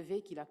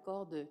relever qu'il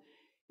accorde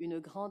une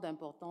grande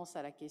importance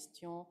à la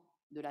question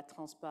de la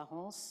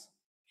transparence.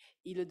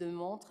 Il le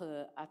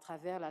démontre à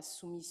travers la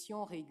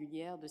soumission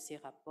régulière de ses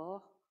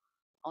rapports.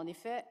 En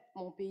effet,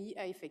 mon pays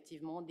a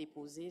effectivement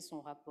déposé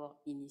son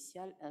rapport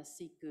initial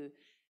ainsi que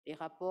les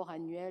rapports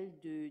annuels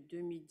de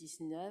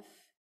 2019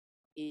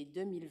 et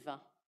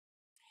 2020.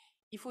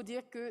 Il faut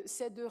dire que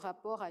ces 2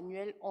 rapports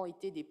annuels ont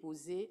été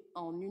déposés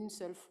en une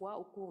seule fois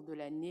au cours de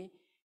l'année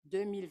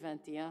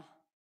 2021.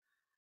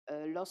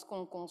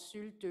 Lorsqu'on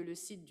consulte le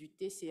site du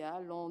TCA,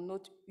 l'on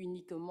note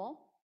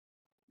uniquement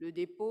le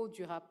dépôt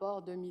du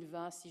rapport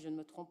 2020, si je ne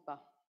me trompe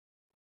pas.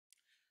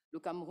 Le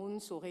Cameroun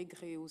saurait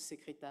gré au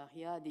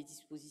secrétariat des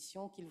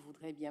dispositions qu'il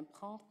voudrait bien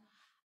prendre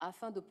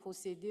afin de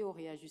procéder au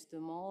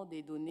réajustement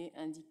des données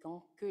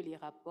indiquant que les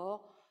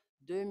rapports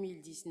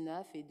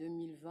 2019 et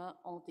 2020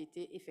 ont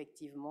été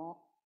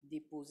effectivement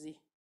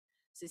déposés.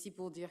 Ceci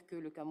pour dire que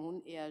le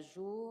Cameroun est à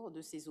jour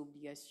de ses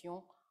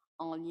obligations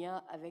en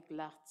lien avec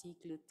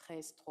l'article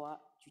 13.3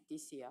 du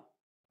TCA.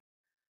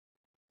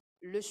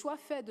 Le choix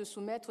fait de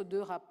soumettre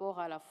 2 rapports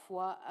à la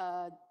fois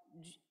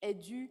est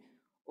dû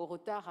au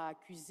retard à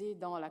accuser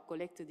dans la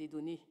collecte des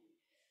données.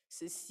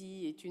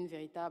 Ceci est une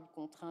véritable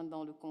contrainte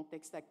dans le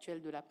contexte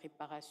actuel de la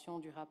préparation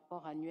du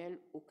rapport annuel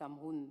au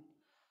Cameroun.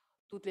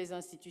 Toutes les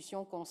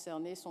institutions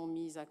concernées sont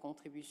mises à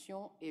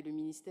contribution et le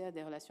ministère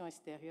des Relations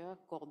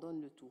extérieures coordonne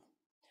le tout.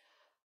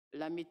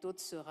 La méthode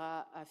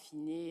sera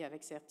affinée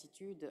avec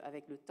certitude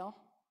avec le temps,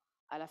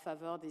 à la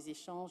faveur des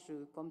échanges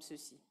comme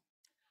ceci.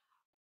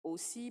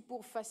 Aussi,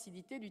 pour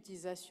faciliter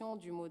l'utilisation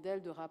du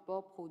modèle de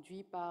rapport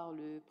produit par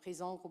le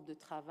présent groupe de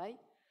travail,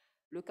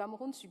 le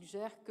Cameroun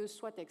suggère que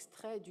soit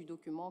extrait du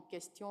document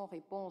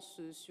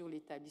questions-réponses sur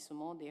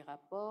l'établissement des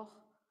rapports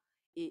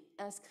et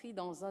inscrit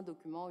dans un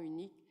document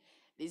unique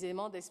les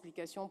éléments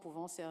d'explication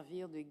pouvant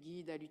servir de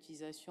guide à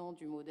l'utilisation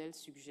du modèle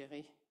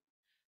suggéré.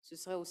 Ce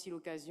serait aussi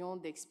l'occasion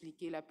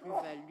d'expliquer la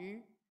plus-value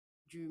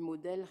du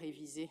modèle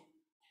révisé.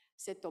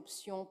 Cette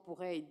option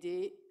pourrait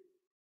aider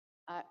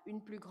à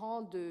une plus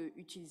grande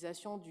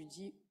utilisation du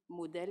dit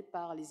modèle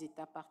par les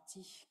États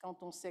parties,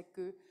 quand on sait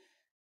que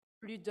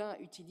plus d'un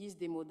utilise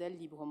des modèles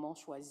librement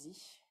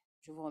choisis.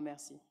 Je vous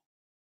remercie.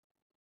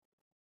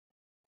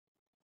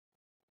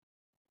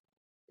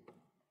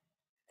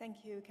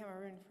 Thank you,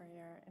 Cameroon, for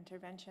your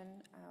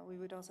intervention. We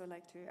would also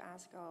like to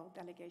ask all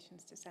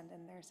delegations to send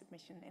in their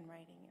submission in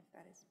writing, if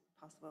that is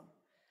possible.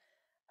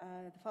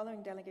 The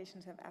following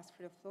delegations have asked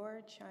for the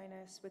floor: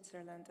 China,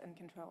 Switzerland, and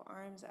Control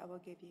Arms. I will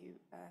give you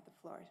the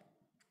floor.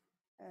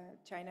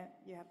 China,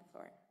 you have the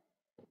floor.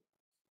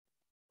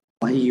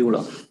 完EU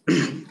了，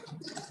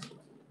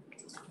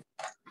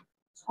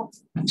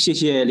谢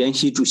谢联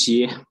席主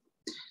席。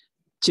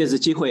借此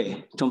机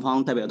会，中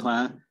方代表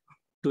团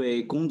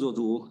对工作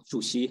组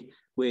主席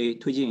为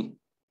推进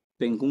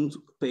本工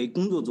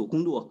作组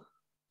工作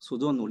所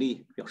做努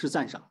力表示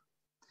赞赏。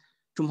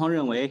中方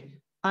认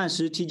为，按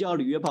时提交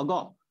履约报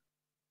告，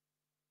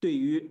对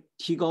于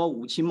提高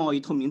武器贸易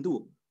透明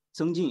度、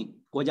增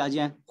进国家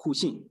间互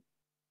信、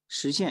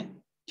实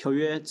现条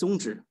约宗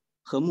旨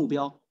和目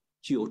标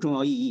具有重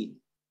要意义。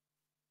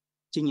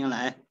近年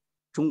来，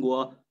中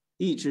国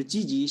一直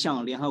积极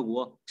向联合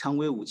国常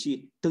规武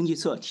器登记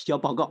册提交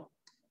报告，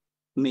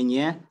每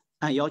年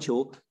按要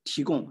求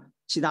提供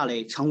7大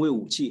类常规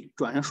武器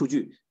转让数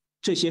据，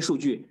这些数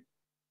据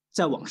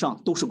在网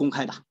上都是公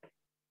开的。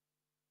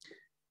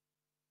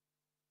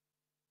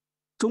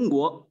中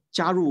国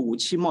加入武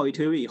器贸易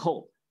条约以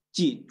后，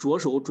即着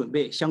手准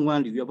备相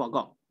关履约报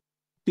告，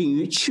并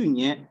于去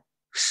年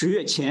10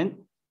月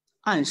前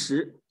按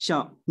时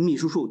向秘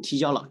书处提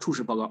交了初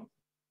始报告。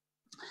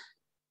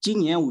今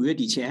年5月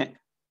底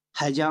前，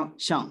还将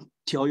向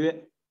条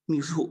约秘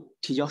书处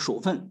提交首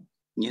份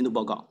年度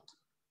报告。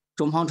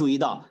中方注意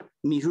到，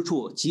秘书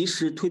处及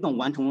时推动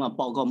完成了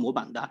报告模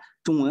板的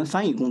中文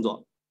翻译工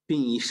作，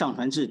并已上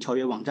传至条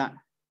约网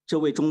站，这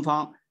为中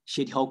方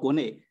协调国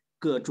内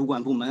各主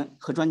管部门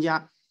和专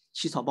家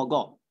起草报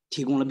告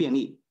提供了便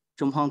利，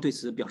中方对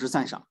此表示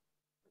赞赏。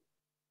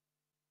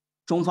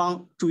中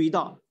方注意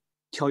到，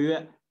条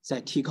约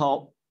在提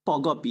高报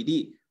告比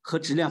例和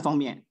质量方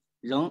面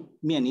仍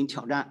面临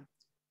挑战，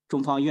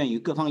中方愿与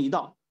各方一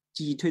道，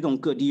积极推动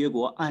各缔约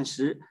国按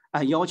时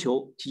按要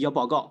求提交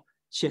报告，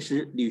切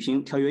实履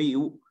行条约义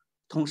务，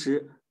同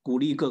时鼓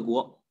励各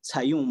国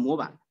采用模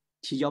板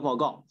提交报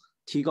告，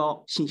提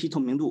高信息透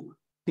明度，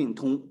并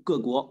同各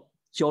国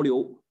交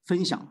流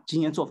分享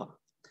经验做法。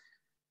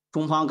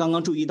中方刚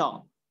刚注意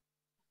到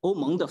欧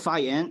盟的发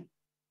言，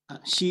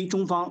希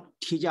中方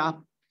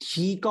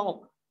提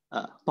高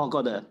报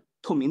告的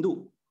透明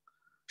度。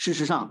事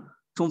实上，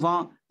中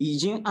方已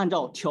经按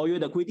照条约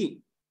的规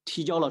定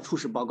提交了初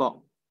始报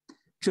告，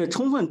这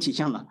充分体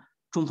现了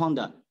中方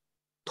的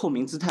透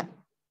明姿态。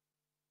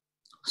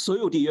所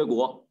有缔约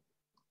国，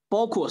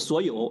包括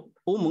所有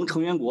欧盟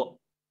成员国，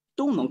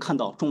都能看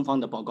到中方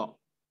的报告。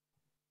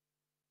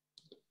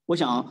我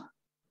想，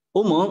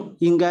欧盟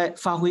应该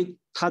发挥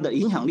它的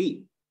影响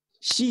力，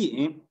吸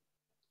引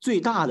最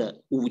大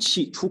的武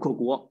器出口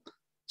国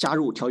加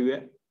入条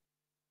约，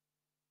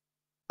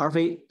而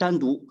非单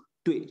独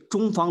对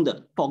中方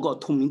的报告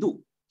透明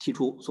度提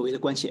出所谓的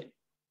关切。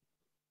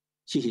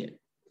谢谢。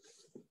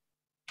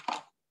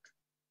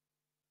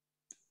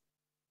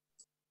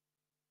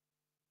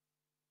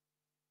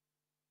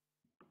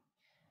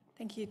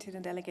Thank you to the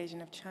delegation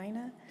of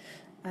China.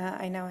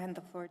 I now hand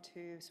the floor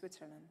to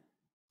Switzerland.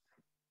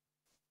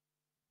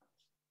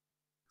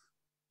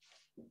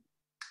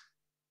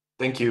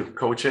 Thank you,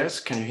 co-chairs.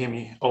 Can you hear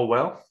me all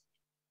well?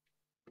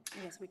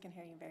 Yes, we can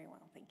hear you very well.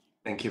 Thank you.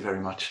 Thank you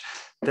very much.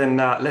 Then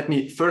let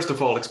me first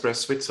of all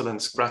express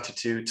Switzerland's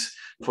gratitude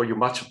for your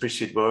much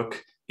appreciated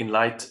work in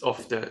light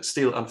of the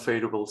still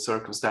unfavorable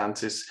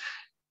circumstances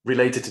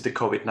related to the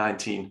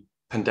COVID-19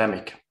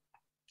 pandemic.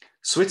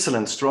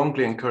 Switzerland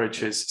strongly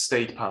encourages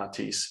state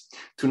parties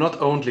to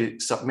not only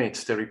submit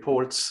their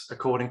reports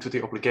according to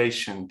the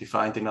obligation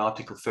defined in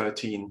Article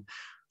 13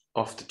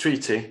 of the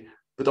treaty,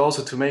 but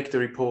also to make the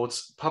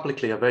reports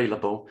publicly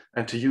available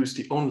and to use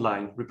the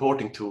online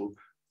reporting tool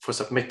for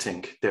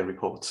submitting their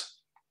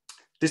reports.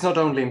 This not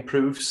only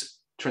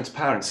improves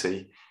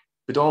transparency,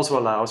 but also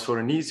allows for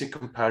an easy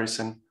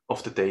comparison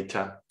of the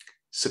data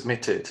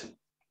submitted.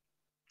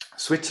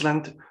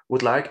 Switzerland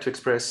would like to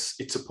express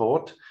its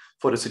support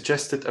for the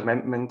suggested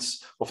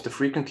amendments of the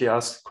frequently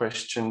asked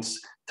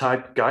questions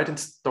type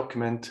guidance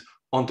document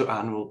on the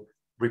annual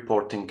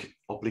reporting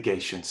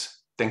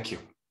obligations. Thank you.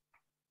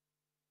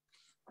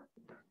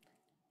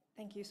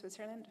 Thank you,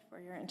 Switzerland, for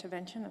your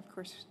intervention, of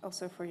course,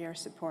 also for your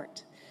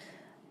support.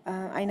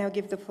 I now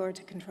give the floor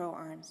to Control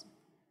Arms.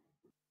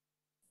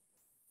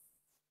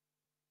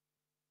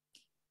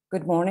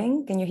 Good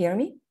morning. Can you hear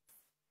me?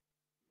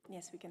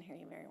 Yes, we can hear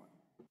you very well.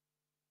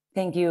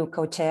 Thank you,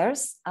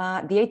 co-chairs.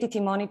 The ATT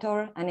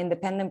Monitor, an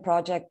independent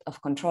project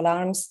of Control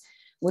Arms,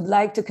 would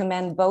like to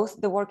commend both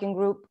the working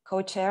group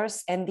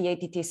co-chairs and the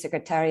ATT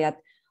Secretariat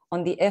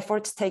on the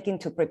efforts taken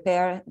to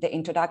prepare the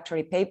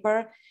introductory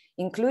paper,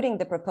 including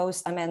the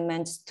proposed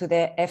amendments to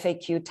the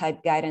FAQ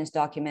type guidance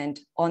document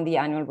on the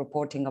annual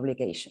reporting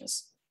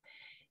obligations.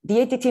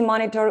 The ATT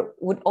Monitor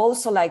would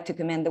also like to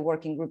commend the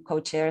working group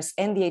co-chairs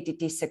and the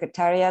ATT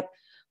Secretariat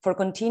for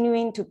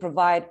continuing to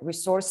provide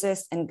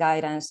resources and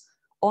guidance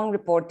on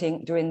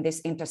reporting during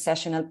this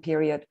intersessional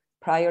period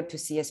prior to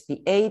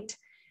CSP8,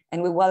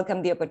 and we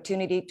welcome the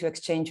opportunity to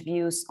exchange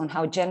views on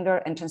how gender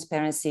and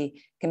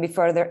transparency can be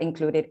further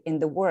included in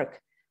the work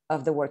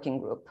of the working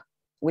group.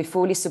 We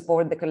fully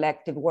support the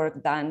collective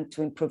work done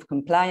to improve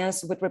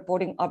compliance with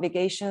reporting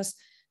obligations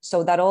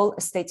so that all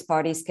states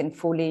parties can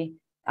fully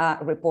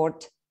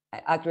report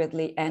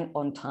accurately and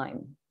on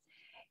time.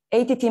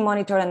 ATT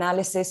Monitor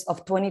analysis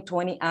of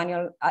 2020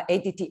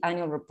 ATT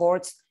annual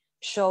reports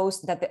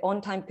shows that the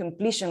on-time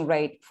completion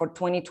rate for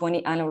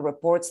 2020 annual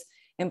reports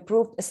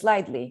improved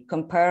slightly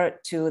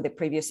compared to the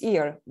previous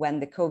year when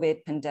the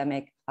COVID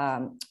pandemic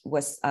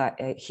was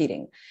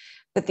hitting.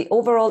 But the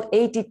overall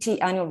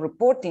ATT annual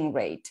reporting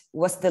rate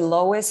was the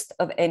lowest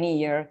of any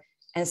year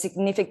and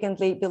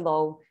significantly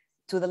below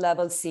to the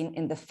level seen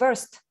in the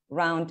first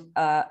round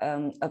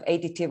of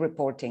ATT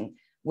reporting,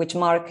 which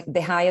marked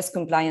the highest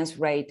compliance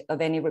rate of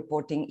any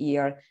reporting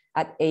year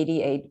at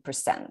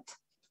 88%.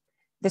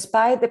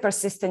 Despite the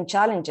persistent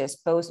challenges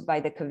posed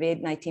by the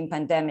COVID-19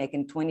 pandemic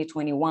in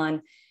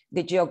 2021,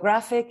 the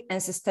geographic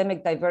and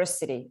systemic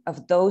diversity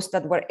of those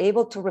that were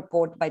able to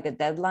report by the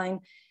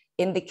deadline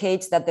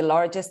indicates that the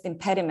largest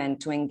impediment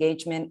to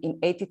engagement in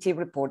ATT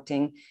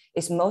reporting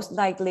is most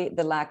likely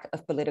the lack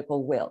of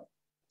political will.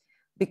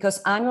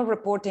 Because annual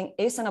reporting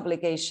is an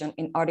obligation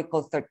in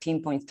Article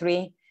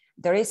 13.3,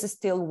 there is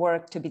still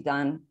work to be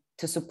done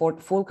to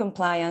support full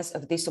compliance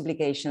of these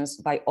obligations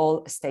by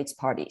all states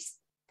parties.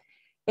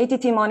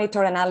 ATT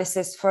Monitor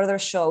analysis further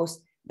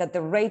shows that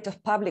the rate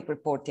of public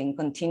reporting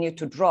continued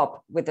to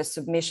drop with the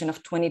submission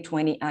of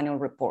 2020 annual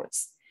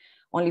reports.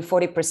 Only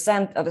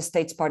 40% of the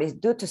states parties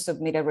due to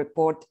submit a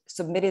report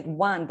submitted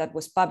one that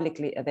was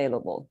publicly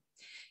available.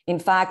 In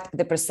fact,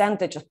 the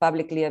percentage of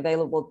publicly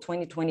available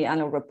 2020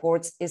 annual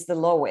reports is the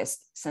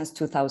lowest since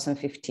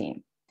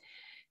 2015.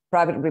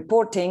 Private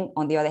reporting,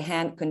 on the other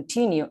hand,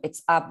 continued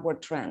its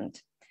upward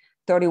trend.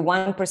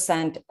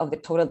 31% of the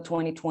total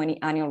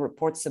 2020 annual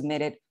reports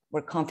submitted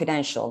were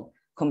confidential,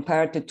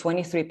 compared to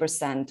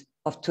 23%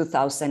 of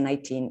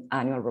 2019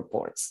 annual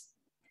reports.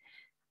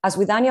 As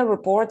with annual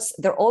reports,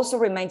 there also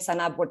remains an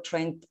upward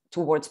trend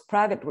towards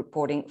private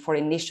reporting for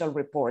initial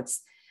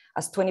reports,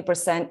 as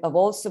 20% of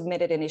all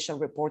submitted initial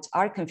reports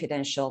are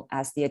confidential,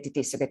 as the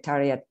ATT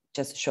Secretariat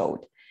just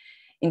showed.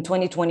 In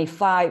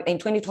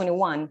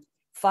 2021,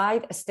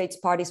 5 states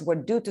parties were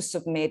due to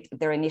submit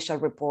their initial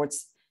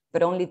reports,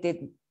 but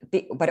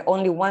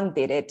only one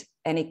did it,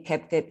 and it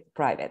kept it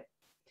private.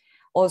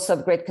 Also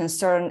of great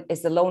concern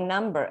is the low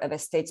number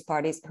of states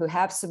parties who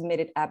have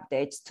submitted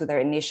updates to their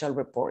initial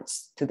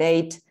reports. To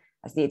date,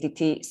 as the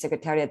ATT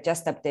Secretariat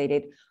just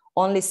updated,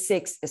 only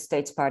 6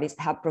 states parties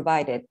have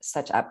provided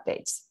such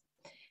updates.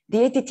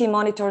 The ATT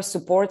Monitor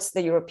supports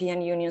the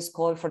European Union's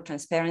call for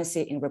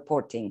transparency in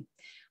reporting.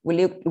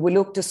 We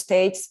look to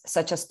states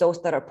such as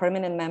those that are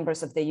permanent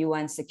members of the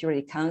UN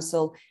Security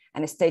Council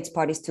and states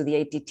parties to the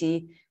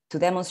ATT to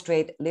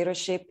demonstrate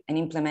leadership in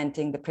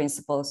implementing the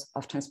principles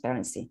of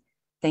transparency.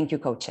 Thank you,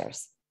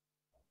 co-chairs.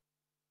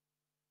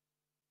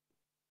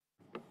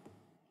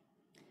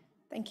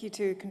 Thank you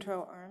to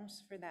Control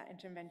Arms for that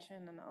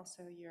intervention and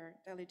also your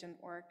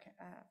diligent work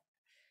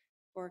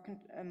for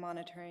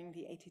monitoring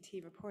the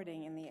ATT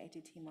reporting in the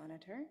ATT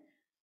Monitor.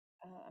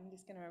 I'm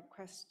just going to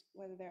request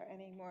whether there are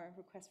any more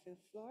requests for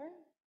the floor.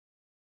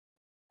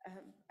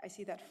 I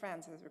see that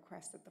France has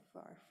requested the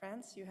floor.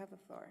 France, you have the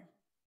floor.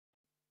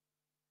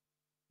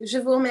 Je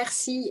vous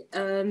remercie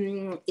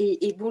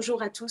et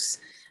bonjour à tous.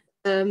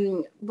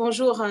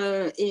 Bonjour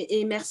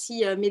et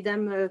merci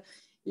mesdames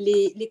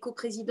les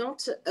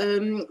coprésidentes.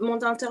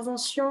 Mon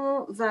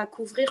intervention va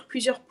couvrir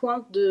plusieurs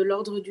points de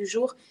l'ordre du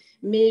jour,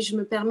 mais je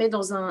me permets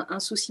dans un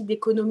souci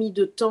d'économie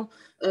de temps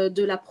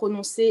de la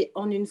prononcer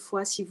en une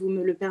fois si vous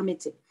me le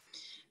permettez.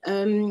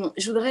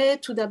 Je voudrais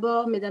tout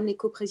d'abord, mesdames les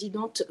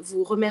coprésidentes,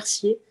 vous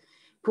remercier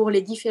pour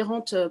les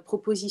différentes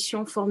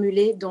propositions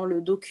formulées dans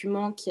le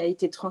document qui a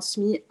été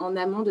transmis en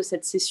amont de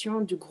cette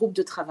session du groupe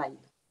de travail.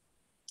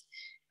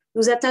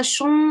 Nous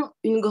attachons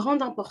une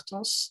grande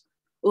importance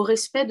au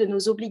respect de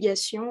nos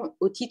obligations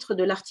au titre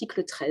de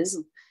l'article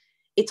 13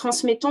 et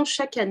transmettons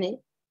chaque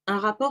année un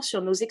rapport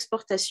sur nos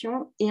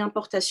exportations et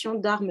importations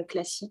d'armes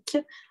classiques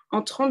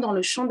entrant dans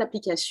le champ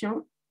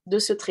d'application de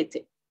ce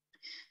traité.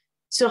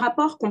 Ce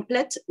rapport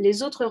complète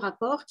les autres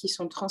rapports qui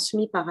sont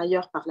transmis par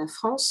ailleurs par la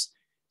France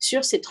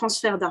sur ces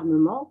transferts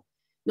d'armement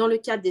dans le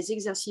cadre des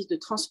exercices de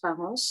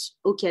transparence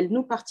auxquels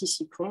nous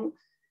participons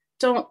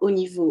tant au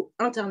niveau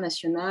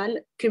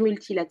international que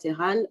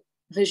multilatéral,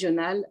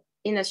 régional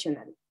et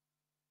national.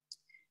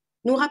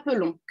 Nous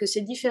rappelons que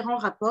ces différents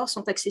rapports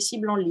sont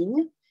accessibles en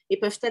ligne et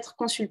peuvent être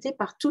consultés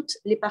par toutes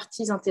les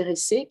parties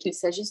intéressées, qu'il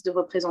s'agisse de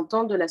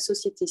représentants de la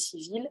société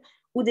civile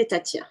ou d'États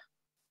tiers.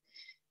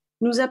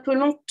 Nous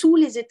appelons tous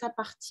les États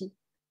parties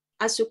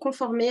à se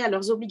conformer à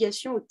leurs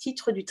obligations au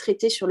titre du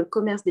traité sur le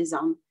commerce des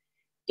armes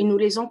et nous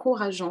les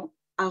encourageons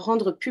à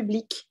rendre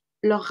publics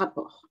leurs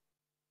rapports.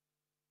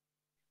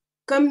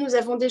 Comme nous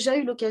avons déjà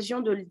eu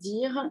l'occasion de le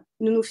dire,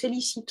 nous nous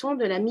félicitons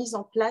de la mise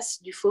en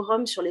place du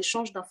Forum sur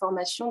l'échange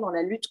d'informations dans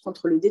la lutte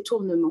contre le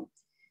détournement,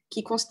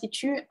 qui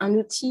constitue un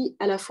outil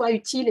à la fois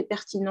utile et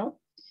pertinent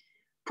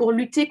pour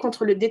lutter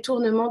contre le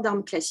détournement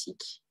d'armes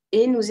classiques.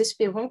 Et nous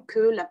espérons que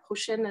la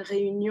prochaine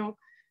réunion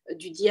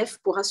du DIEF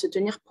pourra se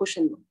tenir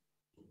prochainement.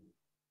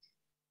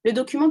 Le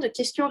document de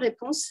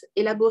questions-réponses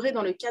élaboré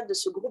dans le cadre de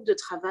ce groupe de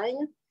travail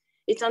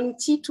est un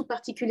outil tout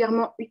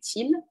particulièrement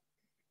utile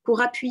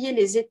pour appuyer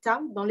les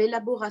États dans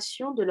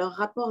l'élaboration de leurs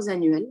rapports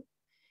annuels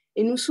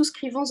et nous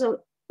souscrivons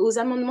aux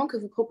amendements que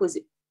vous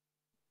proposez.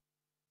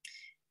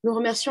 Nous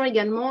remercions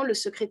également le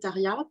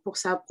secrétariat pour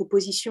sa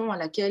proposition à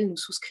laquelle nous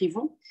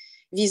souscrivons,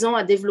 visant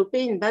à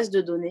développer une base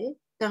de données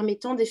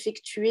permettant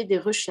d'effectuer des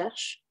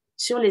recherches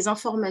sur les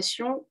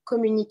informations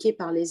communiquées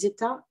par les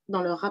États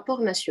dans leurs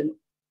rapports nationaux.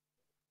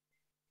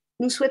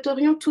 Nous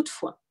souhaiterions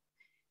toutefois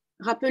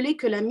rappeler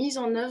que la mise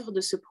en œuvre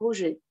de ce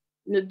projet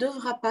ne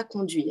devra pas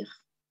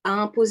conduire à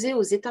imposer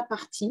aux États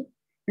parties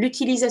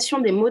l'utilisation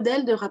des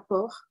modèles de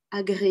rapports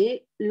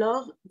agréés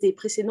lors des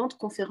précédentes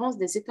conférences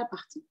des États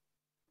parties.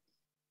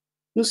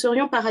 Nous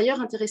serions par ailleurs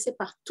intéressés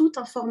par toute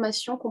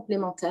information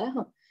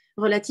complémentaire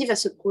relative à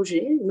ce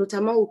projet,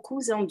 notamment aux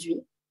coûts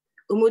induits,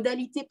 aux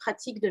modalités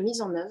pratiques de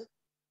mise en œuvre,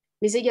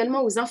 mais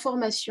également aux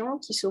informations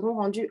qui seront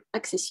rendues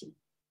accessibles.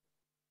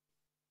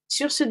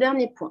 Sur ce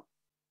dernier point,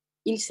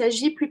 il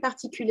s'agit plus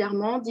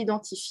particulièrement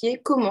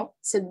d'identifier comment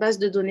cette base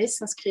de données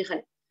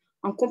s'inscrirait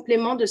en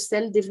complément de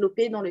celle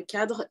développée dans le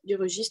cadre du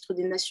registre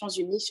des Nations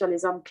Unies sur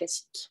les armes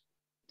classiques.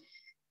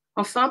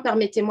 Enfin,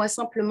 permettez-moi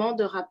simplement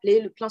de rappeler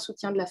le plein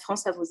soutien de la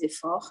France à vos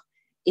efforts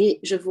et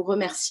je vous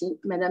remercie,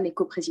 Madame les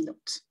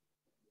coprésidentes.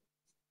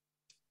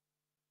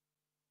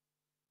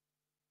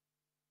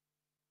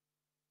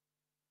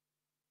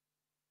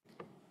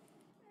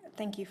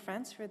 Thank you,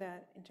 Franz, for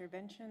that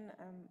intervention.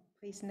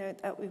 Please note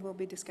that we will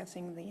be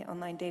discussing the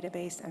online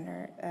database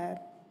under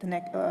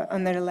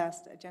under the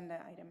last agenda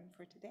item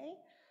for today.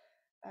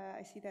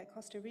 I see that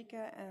Costa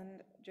Rica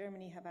and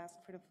Germany have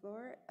asked for the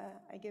floor.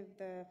 I give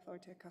the floor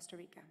to Costa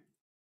Rica.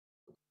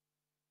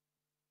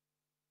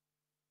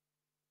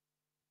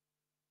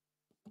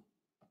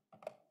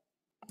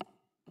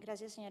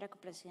 Gracias, señora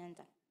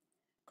copresidenta.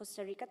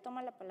 Costa Rica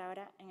toma la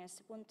palabra en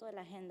este punto de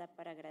la agenda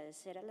para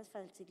agradecer a las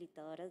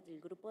facilitadoras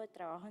del Grupo de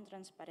Trabajo en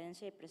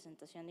Transparencia y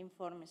Presentación de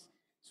Informes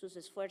sus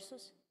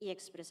esfuerzos y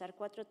expresar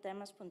 4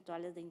 temas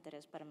puntuales de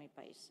interés para mi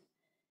país.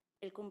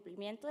 El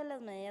cumplimiento de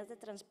las medidas de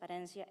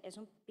transparencia es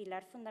un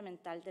pilar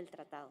fundamental del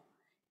tratado.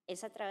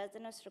 Es a través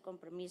de nuestro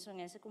compromiso en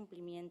ese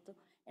cumplimiento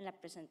en la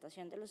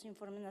presentación de los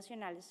informes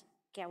nacionales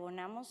que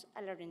abonamos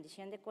a la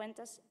rendición de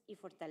cuentas y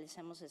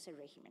fortalecemos ese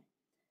régimen.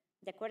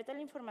 De acuerdo a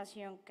la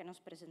información que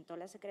nos presentó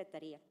la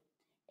Secretaría,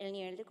 el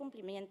nivel de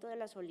cumplimiento de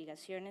las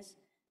obligaciones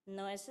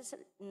no es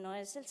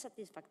el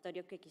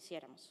satisfactorio que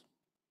quisiéramos.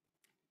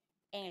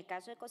 En el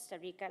caso de Costa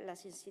Rica,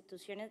 las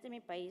instituciones de mi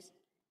país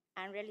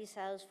han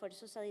realizado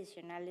esfuerzos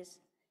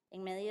adicionales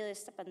en medio de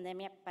esta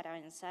pandemia para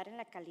avanzar en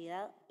la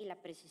calidad y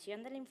la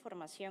precisión de la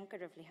información que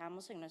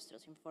reflejamos en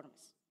nuestros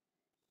informes.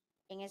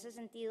 En ese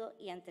sentido,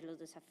 y ante los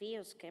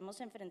desafíos que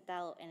hemos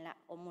enfrentado en la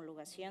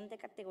homologación de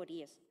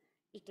categorías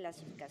y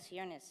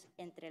clasificaciones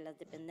entre las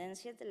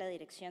dependencias de la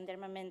Dirección de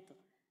Armamento,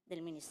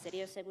 del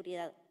Ministerio de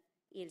Seguridad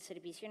y el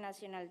Servicio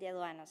Nacional de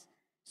Aduanas,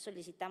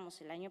 solicitamos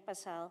el año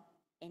pasado,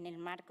 en el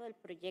marco del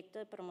proyecto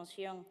de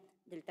promoción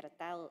del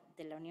Tratado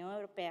de la Unión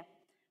Europea,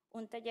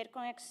 un taller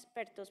con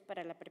expertos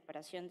para la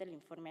preparación del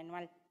informe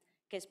anual,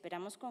 que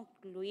esperamos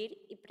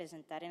concluir y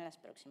presentar en las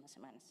próximas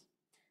semanas.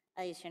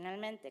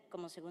 Adicionalmente,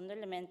 como segundo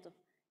elemento,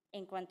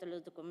 en cuanto a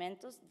los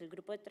documentos del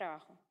grupo de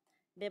trabajo,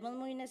 vemos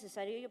muy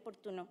necesario y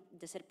oportuno,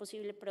 de ser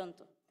posible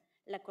pronto,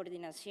 la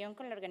coordinación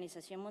con la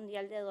Organización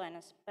Mundial de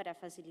Aduanas para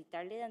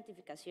facilitar la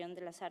identificación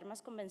de las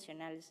armas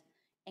convencionales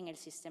en el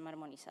sistema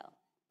armonizado.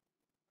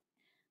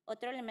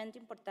 Otro elemento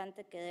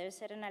importante que debe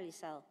ser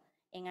analizado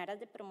en aras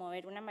de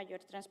promover una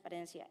mayor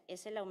transparencia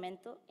es el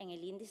aumento en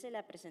el índice de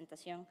la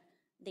presentación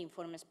de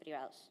informes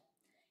privados.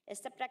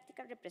 Esta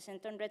práctica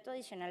representa un reto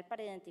adicional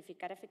para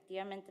identificar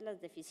efectivamente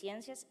las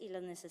deficiencias y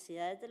las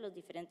necesidades de los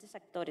diferentes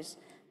actores,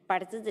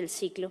 partes del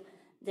ciclo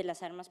de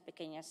las armas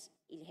pequeñas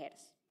y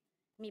ligeras.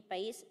 Mi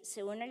país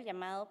se une al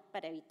llamado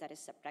para evitar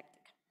esta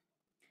práctica.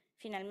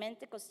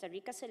 Finalmente, Costa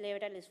Rica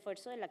celebra el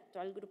esfuerzo del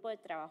actual grupo de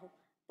trabajo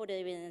por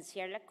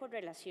evidenciar la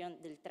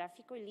correlación del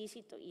tráfico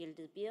ilícito y el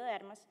desvío de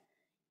armas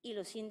y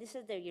los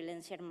índices de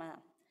violencia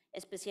armada,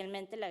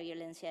 especialmente la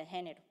violencia de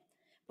género,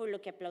 por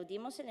lo que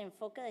aplaudimos el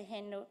enfoque de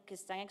género que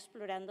están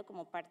explorando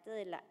como parte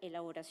de la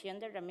elaboración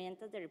de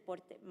herramientas de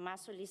reporte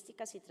más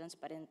holísticas y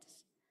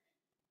transparentes.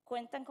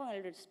 Cuentan con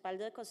el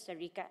respaldo de Costa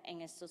Rica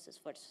en estos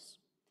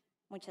esfuerzos.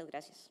 Muchas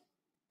gracias.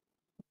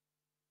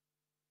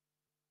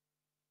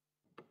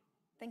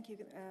 Thank you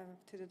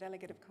to the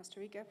delegate of Costa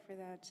Rica for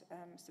that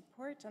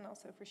support and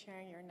also for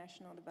sharing your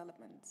national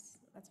developments.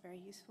 That's very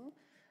useful.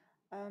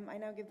 I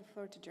now give the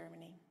floor to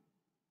Germany.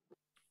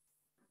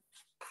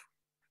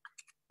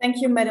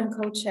 Thank you, Madam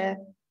Co-Chair.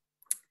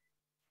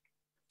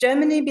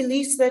 Germany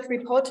believes that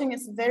reporting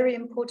is a very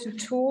important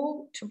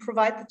tool to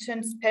provide the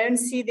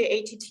transparency the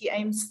ATT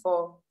aims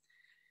for.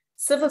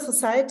 Civil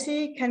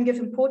society can give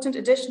important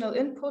additional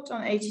input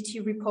on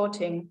ATT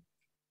reporting.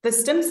 The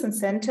Stimson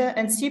Center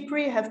and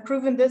CPRI have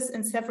proven this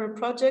in several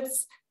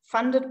projects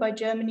funded by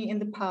Germany in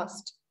the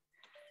past.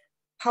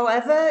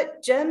 However,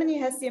 Germany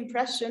has the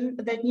impression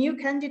that new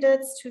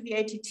candidates to the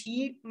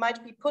ATT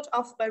might be put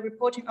off by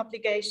reporting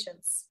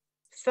obligations.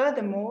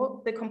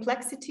 Furthermore, the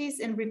complexities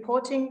in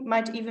reporting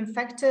might even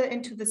factor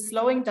into the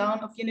slowing down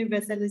of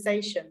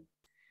universalization.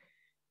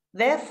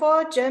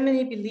 Therefore,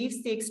 Germany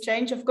believes the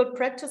exchange of good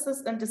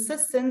practices and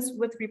assistance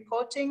with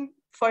reporting,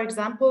 for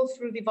example,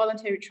 through the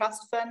Voluntary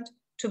Trust Fund,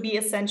 to be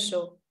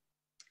essential.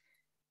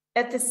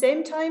 At the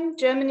same time,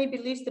 Germany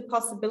believes the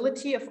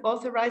possibility of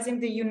authorizing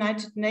the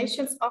United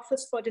Nations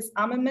Office for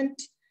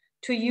Disarmament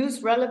to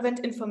use relevant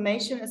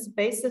information as a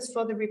basis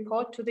for the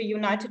report to the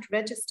United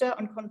Register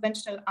on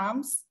Conventional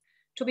Arms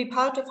to be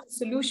part of the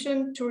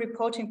solution to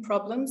reporting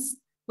problems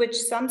which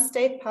some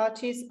state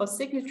parties or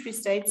signatory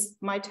states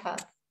might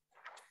have.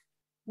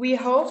 We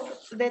hope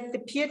that the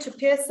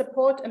peer-to-peer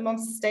support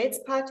amongst states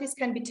parties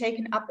can be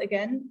taken up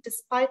again,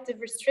 despite the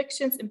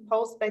restrictions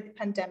imposed by the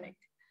pandemic.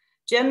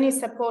 Germany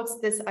supports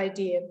this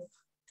idea.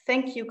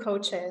 Thank you,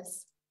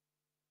 co-chairs.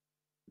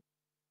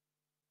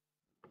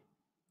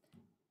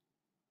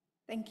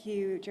 Thank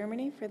you,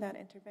 Germany, for that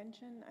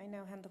intervention. I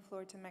now hand the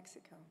floor to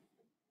Mexico.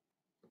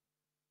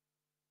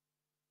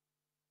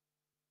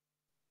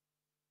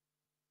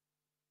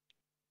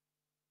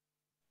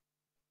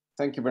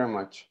 Thank you very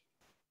much.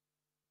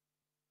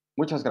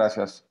 Muchas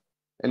gracias.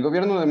 El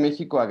Gobierno de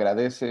México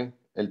agradece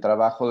el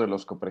trabajo de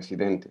los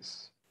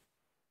copresidentes.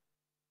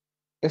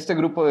 Este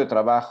grupo de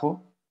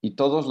trabajo y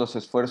todos los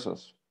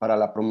esfuerzos para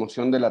la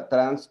promoción de la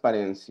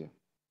transparencia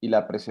y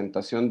la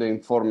presentación de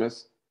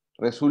informes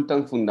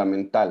resultan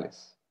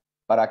fundamentales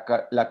para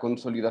la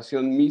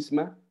consolidación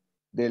misma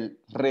del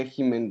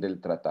régimen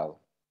del tratado.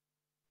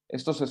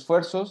 Estos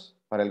esfuerzos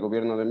para el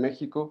Gobierno de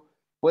México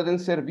pueden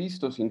ser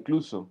vistos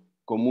incluso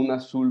como un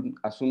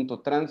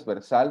asunto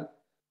transversal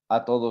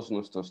a todos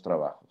nuestros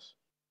trabajos.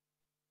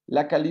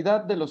 La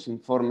calidad de los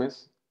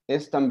informes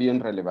es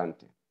también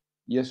relevante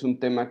y es un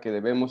tema que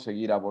debemos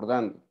seguir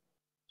abordando,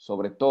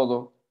 sobre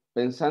todo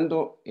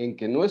pensando en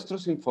que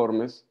nuestros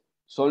informes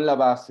son la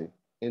base,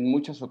 en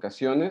muchas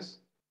ocasiones,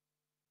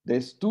 de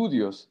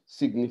estudios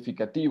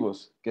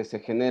significativos que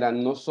se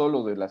generan no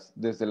solo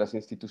desde las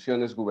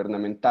instituciones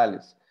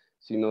gubernamentales,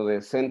 sino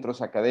de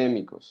centros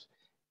académicos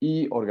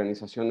y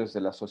organizaciones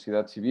de la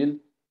sociedad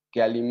civil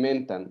que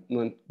alimentan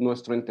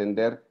nuestro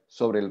entender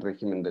sobre el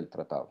régimen del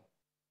tratado.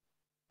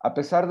 A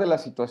pesar de la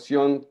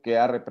situación que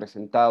ha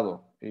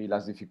representado y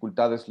las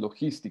dificultades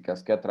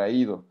logísticas que ha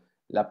traído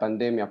la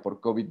pandemia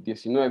por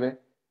COVID-19,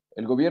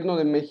 el Gobierno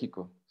de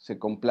México se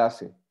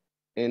complace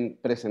en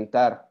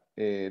presentar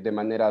de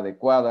manera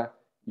adecuada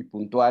y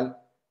puntual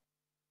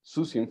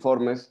sus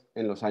informes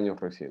en los años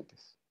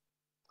recientes.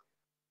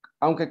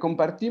 Aunque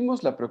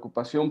compartimos la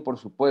preocupación, por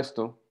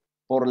supuesto,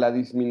 por la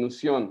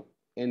disminución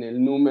en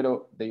el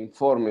número de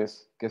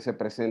informes que se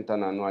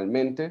presentan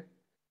anualmente,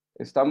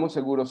 estamos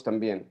seguros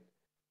también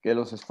que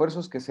los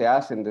esfuerzos que se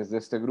hacen desde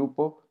este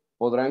grupo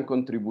podrán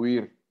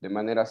contribuir de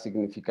manera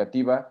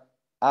significativa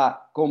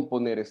a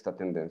componer esta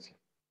tendencia.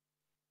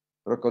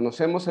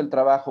 Reconocemos el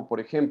trabajo, por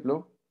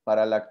ejemplo,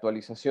 para la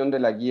actualización de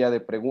la guía de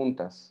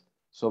preguntas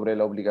sobre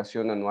la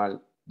obligación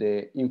anual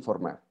de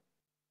informar.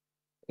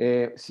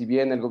 Si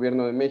bien el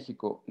Gobierno de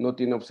México no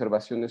tiene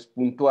observaciones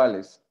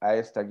puntuales a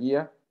esta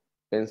guía,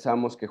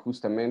 pensamos que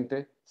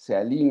justamente se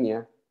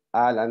alinea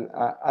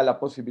a la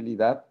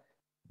posibilidad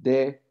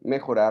de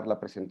mejorar la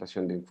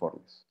presentación de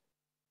informes.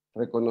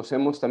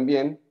 Reconocemos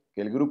también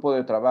que el grupo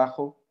de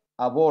trabajo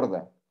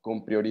aborda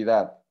con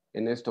prioridad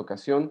en esta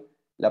ocasión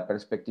la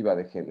perspectiva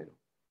de género.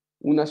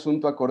 Un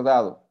asunto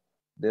acordado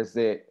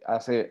desde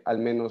hace al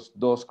menos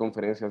 2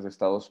 conferencias de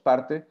Estados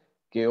parte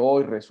que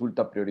hoy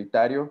resulta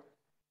prioritario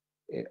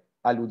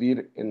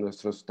aludir en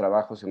nuestros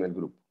trabajos en el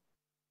grupo.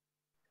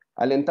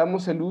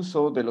 Alentamos el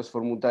uso de los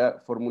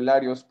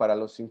formularios para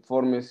los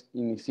informes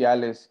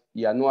iniciales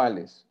y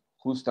anuales,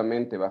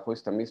 justamente bajo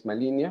esta misma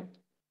línea,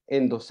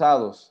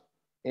 endosados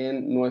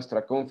en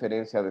nuestra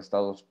conferencia de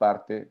Estados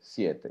parte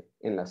 7,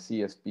 en la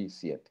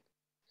CSP8.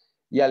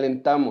 Y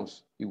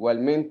alentamos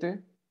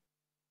igualmente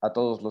a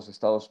todos los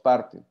Estados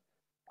parte,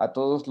 a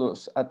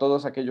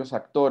todos aquellos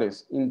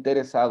actores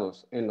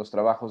interesados en los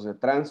trabajos de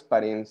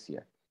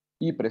transparencia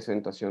y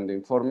presentación de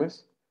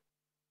informes,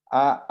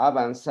 a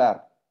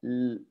avanzar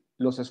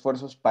los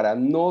esfuerzos para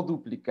no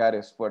duplicar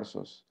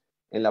esfuerzos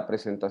en la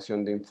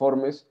presentación de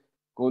informes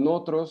con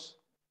otros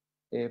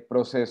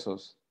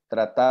procesos,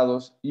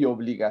 tratados y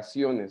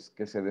obligaciones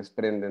que se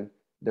desprenden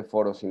de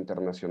foros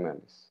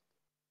internacionales.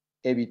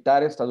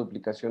 Evitar esta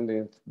duplicación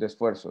de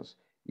esfuerzos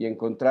y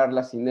encontrar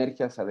las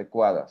sinergias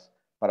adecuadas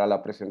para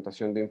la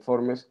presentación de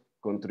informes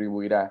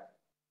contribuirá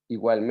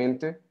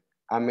igualmente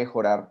a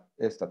mejorar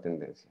esta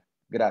tendencia.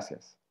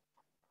 Gracias.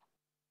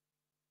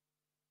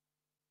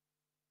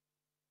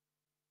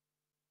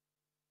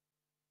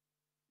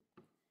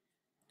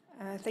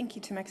 Thank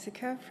you to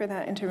Mexico for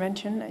that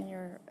intervention and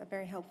your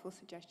very helpful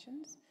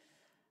suggestions.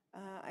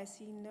 I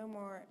see no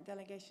more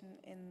delegation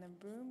in the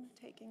room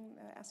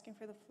asking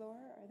for the floor.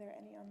 Are there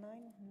any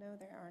online? No,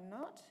 there are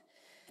not.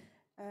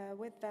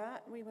 With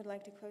that, we would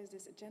like to close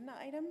this agenda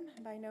item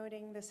by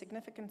noting the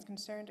significant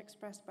concern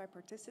expressed by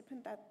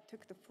participant that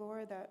took the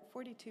floor that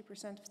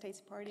 42% of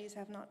states parties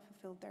have not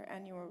fulfilled their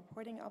annual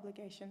reporting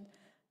obligation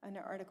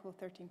under Article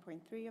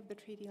 13.3 of the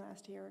treaty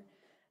last year,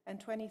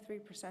 and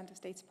 23% of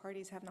states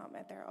parties have not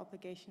met their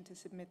obligation to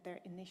submit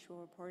their initial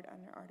report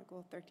under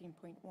Article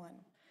 13.1.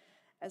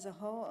 As a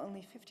whole,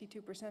 only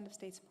 52% of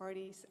states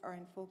parties are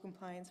in full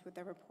compliance with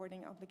their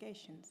reporting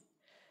obligations.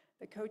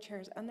 The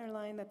co-chairs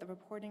underline that the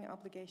reporting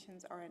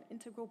obligations are an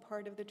integral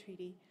part of the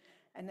treaty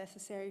and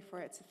necessary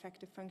for its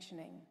effective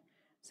functioning.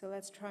 So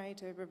let's try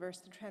to reverse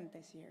the trend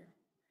this year.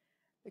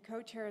 The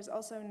co-chairs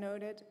also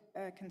noted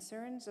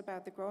concerns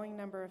about the growing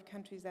number of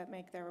countries that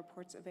make their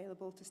reports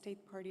available to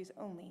state parties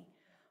only.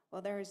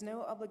 While there is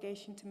no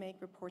obligation to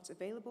make reports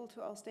available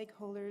to all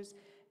stakeholders,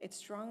 it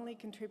strongly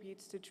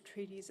contributes to the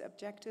treaty's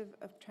objective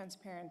of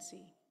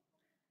transparency.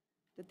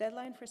 The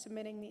deadline for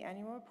submitting the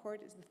annual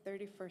report is the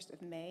 31st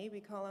of May. We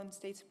call on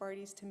states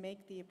parties to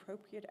make the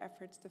appropriate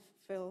efforts to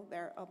fulfill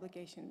their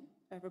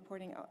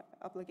reporting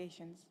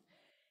obligations.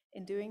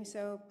 In doing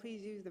so,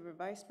 please use the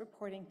revised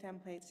reporting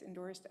templates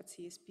endorsed at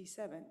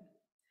CSP7.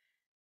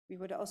 We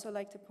would also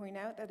like to point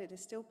out that it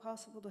is still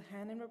possible to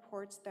hand in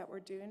reports that were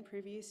due in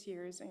previous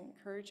years and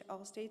encourage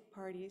all state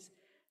parties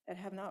that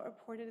have not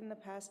reported in the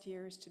past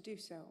years to do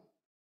so.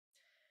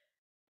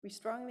 We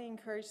strongly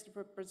encourage the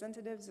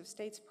representatives of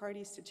states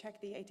parties to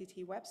check the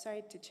ATT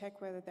website to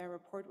check whether their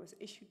report was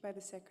issued by the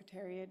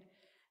Secretariat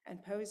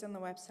and post on the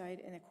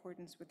website in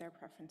accordance with their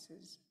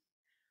preferences.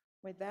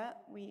 With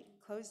that, we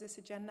close this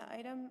agenda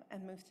item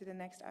and move to the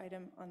next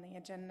item on the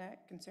agenda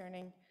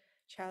concerning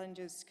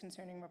challenges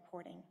concerning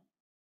reporting.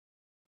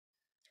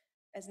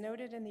 As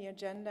noted in the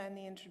agenda and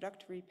the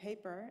introductory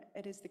paper,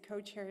 it is the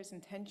co-chair's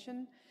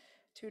intention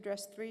to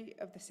address 3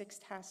 of the 6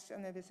 tasks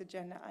under this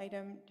agenda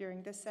item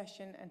during this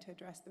session and to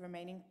address the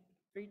remaining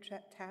 3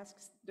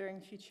 tasks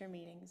during future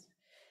meetings.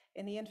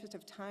 In the interest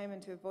of time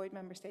and to avoid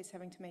member states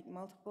having to make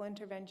multiple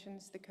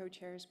interventions, the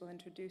co-chairs will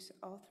introduce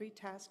all 3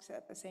 tasks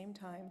at the same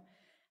time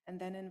and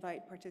then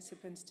invite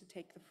participants to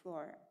take the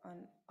floor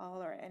on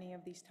all or any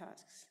of these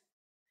tasks.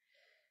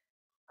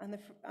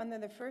 Under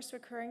the first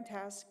recurring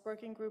task,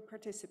 working group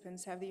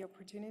participants have the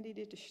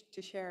opportunity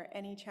to share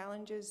any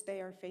challenges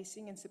they are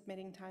facing in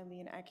submitting timely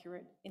and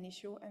accurate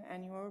initial and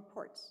annual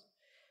reports.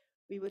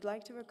 We would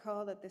like to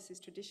recall that this is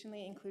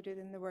traditionally included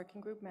in the working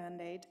group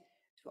mandate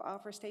to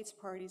offer states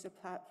parties a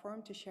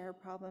platform to share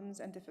problems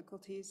and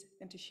difficulties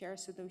and to share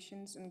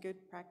solutions and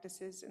good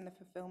practices in the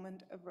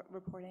fulfillment of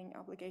reporting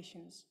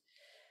obligations.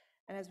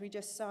 And as we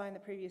just saw in the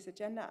previous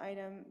agenda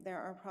item,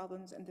 there are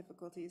problems and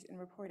difficulties in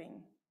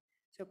reporting.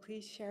 So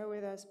please share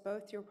with us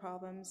both your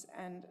problems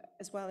and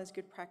as well as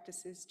good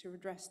practices to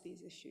address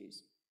these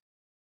issues.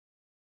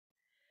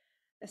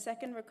 The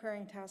second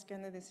recurring task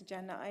under this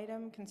agenda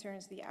item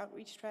concerns the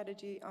outreach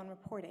strategy on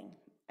reporting.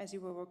 As you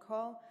will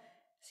recall,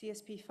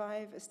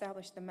 CSP8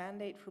 established the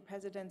mandate for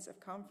presidents of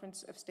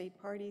Conference of State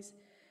Parties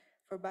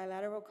for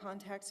bilateral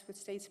contacts with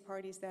states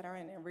parties that are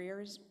in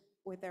arrears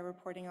with their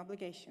reporting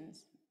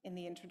obligations. In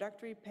the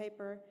introductory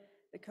paper,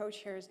 the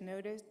co-chairs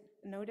noted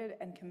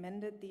and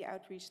commended the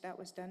outreach that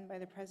was done by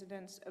the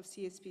presidents of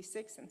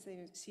CSP6 and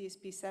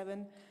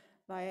CSP7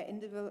 via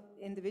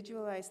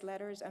individualized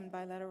letters and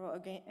bilateral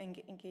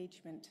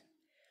engagement.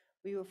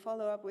 We will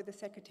follow up with the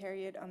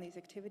Secretariat on these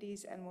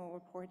activities and will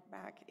report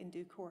back in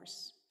due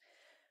course.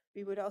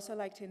 We would also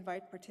like to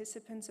invite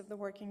participants of the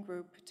working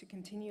group to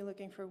continue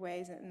looking for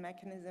ways and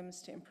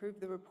mechanisms to improve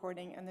the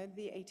reporting under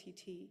the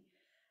ATT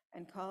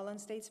and call on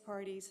states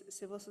parties,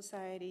 civil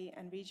society,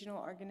 and regional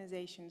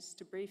organizations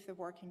to brief the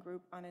working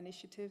group on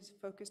initiatives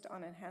focused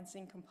on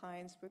enhancing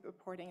compliance with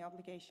reporting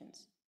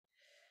obligations.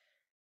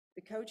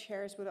 The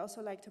co-chairs would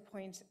also like to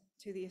point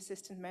to the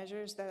assistant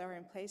measures that are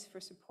in place for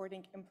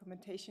supporting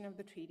implementation of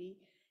the treaty,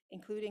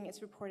 including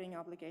its reporting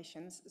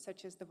obligations,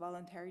 such as the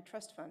Voluntary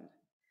Trust Fund.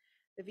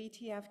 The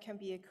VTF can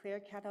be a clear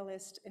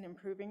catalyst in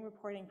improving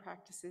reporting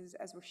practices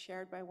as was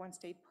shared by one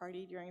state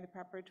party during the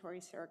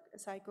preparatory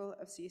cycle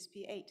of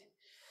CSP8.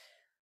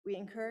 We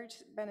encourage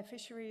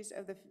beneficiaries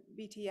of the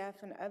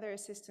VTF and other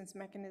assistance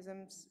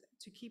mechanisms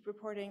to keep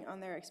reporting on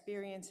their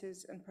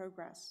experiences and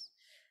progress.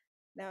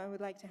 Now I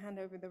would like to hand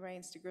over the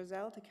reins to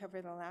Grizel to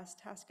cover the last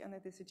task under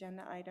this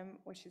agenda item,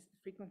 which is the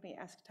frequently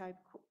asked type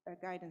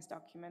guidance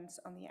documents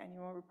on the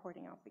annual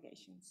reporting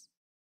obligations.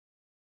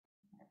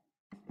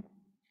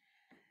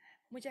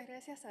 Muchas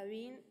gracias,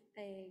 Sabine.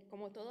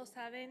 Como todos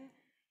saben,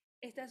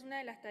 esta es una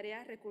de las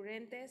tareas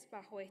recurrentes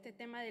bajo este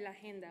tema de la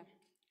agenda.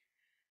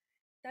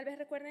 Tal vez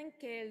recuerden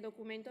que el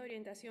documento de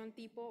orientación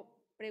tipo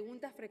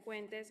Preguntas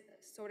frecuentes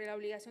sobre la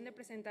obligación de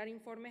presentar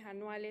informes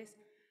anuales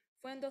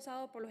fue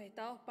endosado por los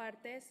Estados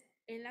partes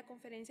en la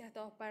Conferencia de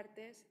Estados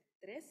partes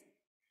 3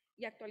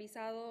 y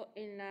actualizado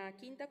en la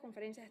 5ª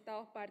Conferencia de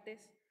Estados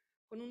partes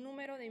con un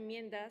número de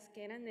enmiendas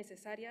que eran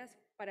necesarias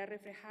para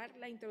reflejar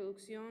la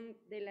introducción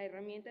de la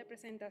herramienta de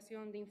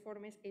presentación de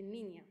informes en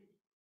línea.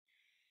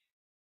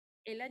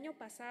 El año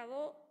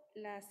pasado,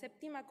 la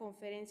 7ª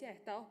Conferencia de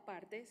Estados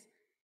partes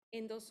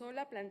endosó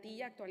la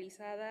plantilla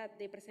actualizada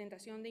de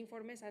presentación de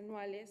informes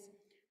anuales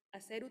a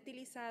ser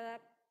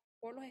utilizada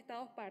por los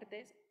Estados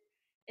partes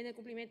en el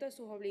cumplimiento de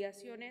sus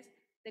obligaciones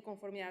de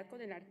conformidad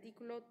con el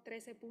artículo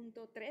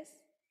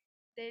 13.3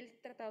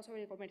 del Tratado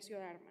sobre el Comercio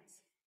de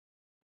Armas.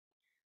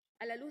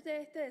 A la luz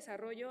de este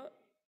desarrollo,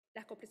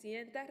 las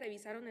copresidentas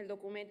revisaron el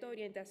documento de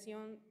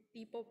orientación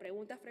tipo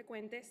Preguntas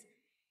frecuentes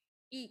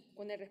y,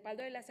 con el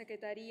respaldo de la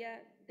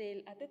Secretaría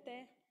del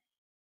ATT,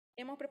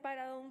 hemos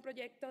preparado un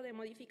proyecto de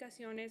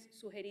modificaciones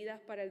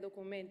sugeridas para el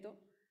documento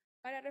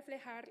para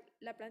reflejar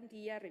la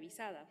plantilla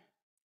revisada.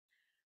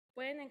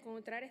 Pueden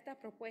encontrar estas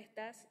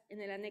propuestas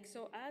en el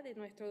anexo A de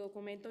nuestro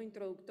documento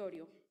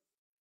introductorio.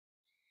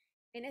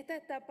 En esta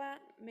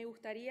etapa me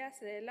gustaría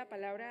ceder la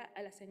palabra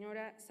a la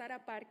señora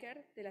Sarah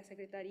Parker de la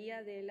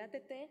Secretaría del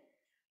ATT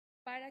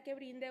para que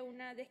brinde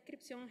una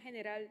descripción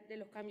general de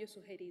los cambios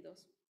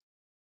sugeridos.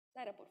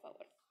 Sara, por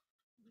favor.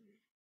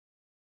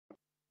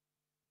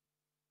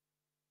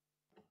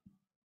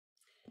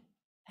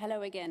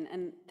 Hello again,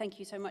 and thank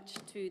you so much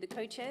to the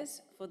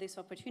co-chairs for this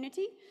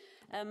opportunity.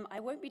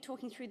 I won't be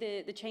talking through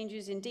the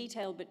changes in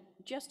detail, but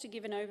just to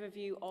give an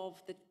overview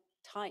of the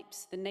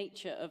types, the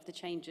nature of the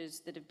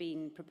changes that have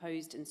been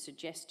proposed and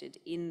suggested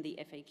in the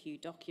FAQ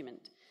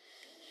document.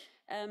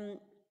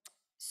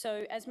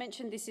 So as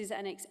mentioned, this is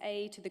Annex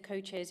A to the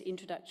co-chair's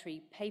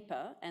introductory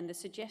paper, and the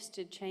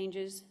suggested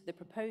changes, the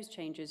proposed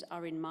changes,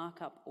 are in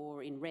markup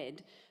or in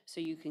red, so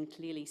you can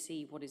clearly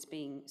see what is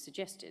being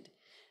suggested.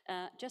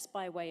 Just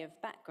by way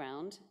of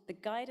background, the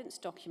guidance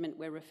document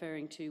we're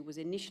referring to was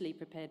initially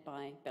prepared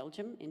by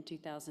Belgium in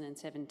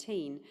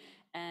 2017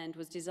 and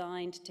was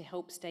designed to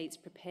help states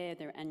prepare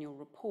their annual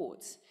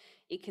reports.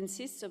 It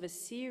consists of a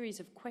series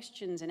of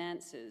questions and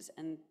answers,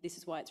 and this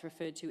is why it's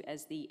referred to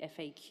as the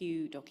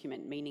FAQ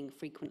document, meaning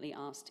frequently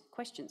asked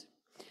questions.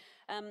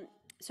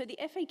 So the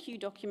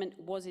FAQ document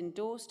was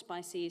endorsed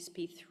by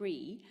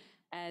CSP3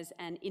 as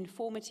an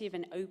informative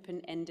and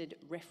open-ended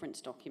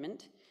reference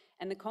document,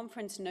 and the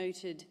conference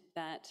noted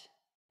that,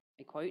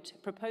 I quote,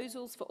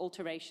 proposals for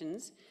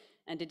alterations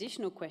and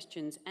additional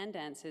questions and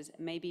answers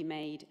may be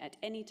made at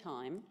any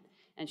time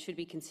and should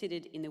be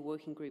considered in the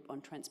working group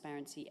on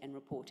transparency and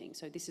reporting.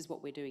 So this is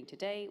what we're doing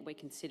today. We're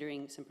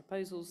considering some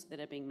proposals that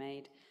are being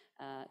made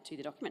to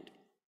the document.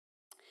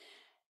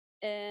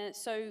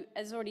 So,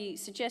 as already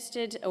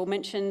suggested or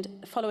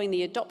mentioned, following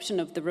the adoption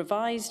of the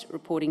revised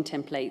reporting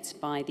templates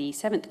by the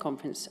 7th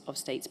Conference of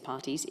States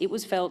Parties, it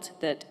was felt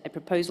that a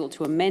proposal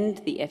to amend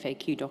the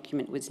FAQ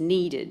document was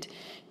needed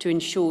to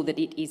ensure that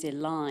it is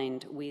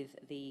aligned with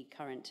the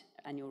current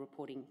annual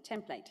reporting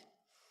template.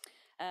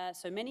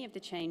 So many of the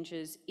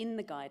changes in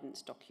the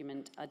guidance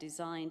document are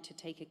designed to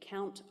take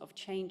account of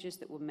changes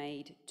that were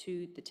made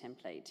to the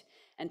template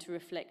and to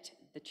reflect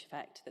the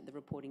fact that the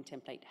reporting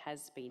template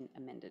has been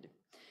amended.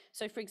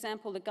 So, for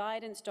example, the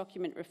guidance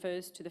document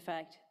refers to the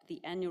fact that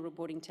the annual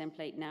reporting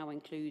template now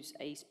includes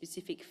a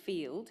specific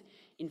field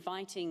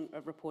inviting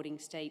a reporting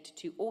state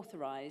to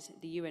authorize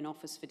the UN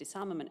Office for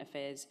Disarmament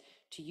Affairs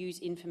to use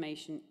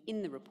information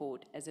in the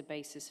report as a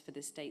basis for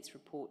the state's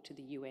report to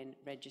the UN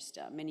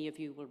Register. Many of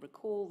you will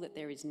recall that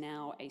there is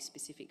now a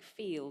specific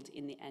field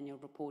in the annual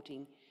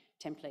reporting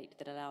template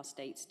that allows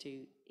states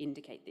to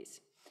indicate this.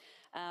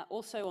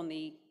 Also on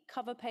the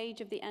cover page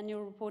of the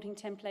annual reporting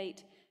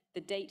template, the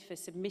date for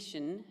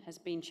submission has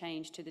been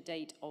changed to the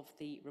date of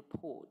the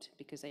report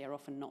because they are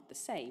often not the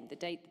same. The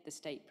date that the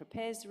state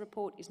prepares the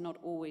report is not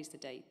always the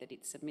date that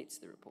it submits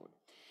the report.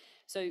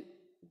 So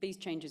these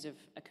changes have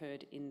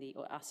occurred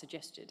or are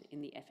suggested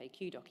in the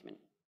FAQ document.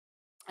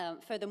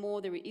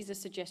 Furthermore, there is a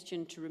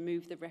suggestion to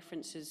remove the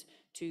references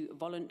to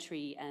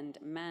voluntary and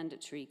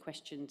mandatory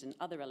questions and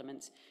other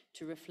elements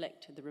to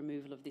reflect the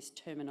removal of this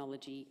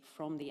terminology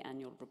from the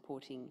annual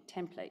reporting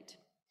template.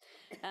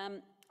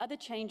 Other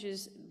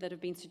changes that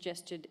have been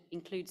suggested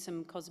include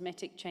some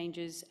cosmetic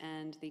changes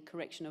and the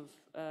correction of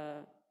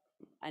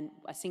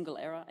a single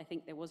error, I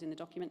think there was in the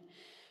document.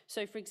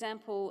 So, for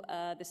example,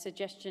 the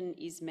suggestion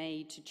is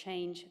made to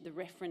change the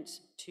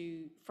reference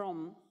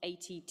from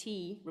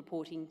ATT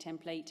reporting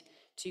template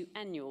to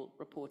annual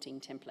reporting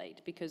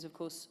template, because, of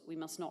course, we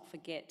must not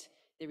forget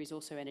there is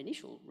also an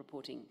initial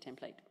reporting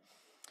template.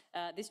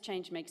 This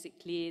change makes it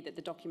clear that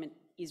the document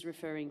is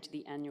referring to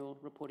the annual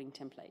reporting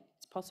template.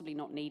 It's possibly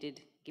not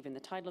needed given the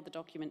title of the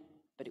document,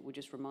 but it will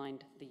just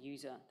remind the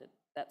user that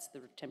that's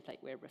the template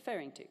we're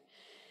referring to.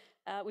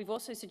 We've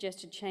also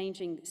suggested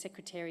changing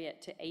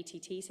Secretariat to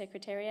ATT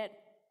Secretariat.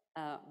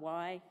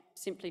 Why?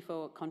 Simply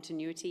for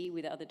continuity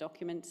with other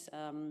documents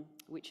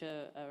which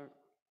are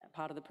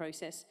part of the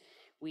process.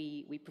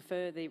 We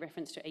prefer the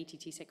reference to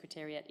ATT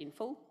Secretariat in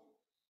full.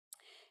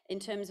 In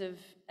terms of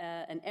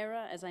an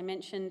error, as I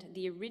mentioned,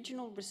 the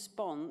original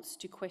response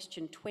to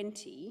question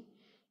 20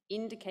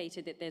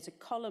 indicated that there's a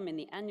column in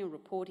the annual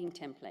reporting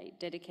template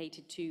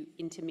dedicated to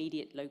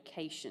intermediate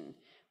location,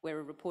 where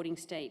a reporting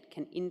state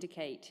can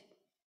indicate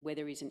where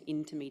there is an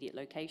intermediate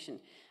location.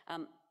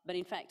 But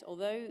in fact,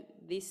 although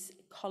this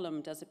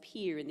column does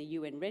appear in the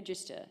UN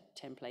Register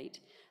template,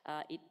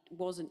 it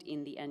wasn't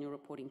in the annual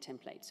reporting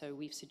template. So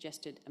we've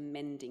suggested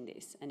amending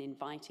this and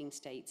inviting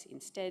states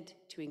instead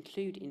to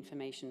include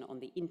information on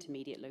the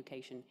intermediate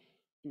location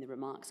in the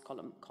remarks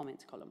column,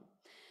 comments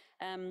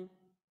column.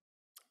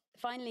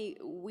 Finally,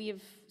 we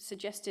have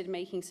suggested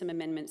making some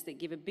amendments that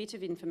give a bit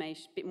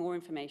more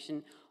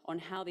information on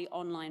how the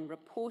online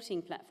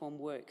reporting platform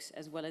works,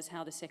 as well as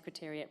how the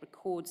Secretariat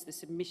records the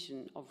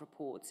submission of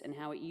reports and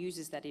how it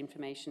uses that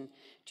information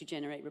to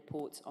generate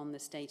reports on the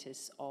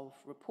status of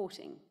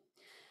reporting.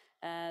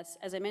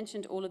 As I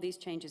mentioned, all of these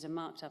changes are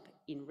marked up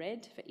in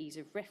red for ease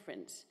of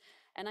reference.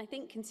 And I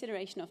think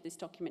consideration of this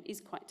document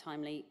is quite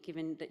timely,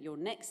 given that your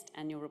next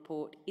annual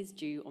report is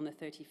due on the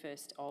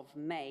 31st of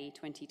May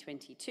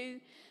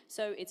 2022.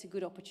 So it's a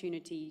good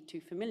opportunity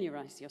to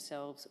familiarize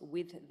yourselves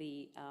with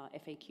the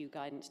FAQ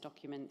guidance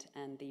document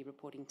and the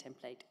reporting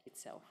template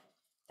itself.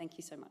 Thank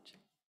you so much.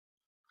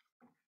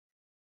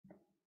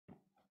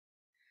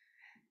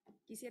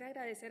 Quisiera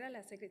agradecer a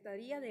la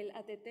Secretaría del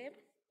ATT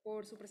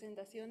por su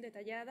presentación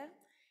detallada.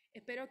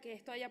 Espero que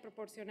esto haya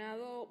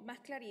proporcionado más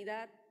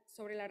claridad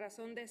sobre la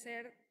razón de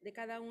ser de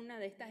cada una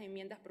de estas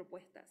enmiendas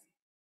propuestas.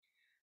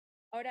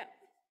 Ahora,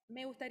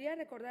 me gustaría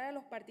recordar a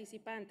los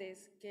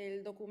participantes que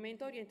el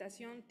documento de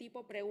orientación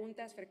tipo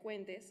preguntas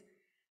frecuentes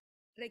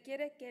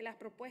requiere que las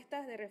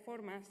propuestas de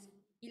reformas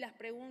y las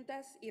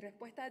preguntas y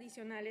respuestas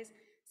adicionales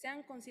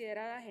sean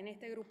consideradas en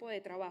este grupo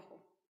de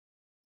trabajo.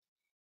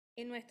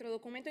 En nuestro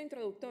documento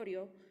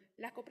introductorio,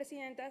 las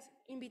copresidentas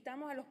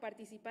invitamos a los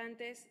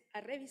participantes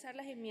a revisar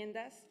las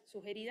enmiendas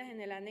sugeridas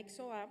en el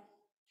anexo A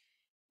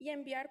y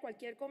enviar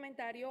cualquier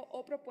comentario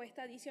o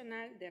propuesta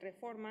adicional de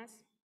reformas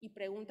y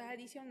preguntas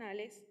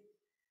adicionales,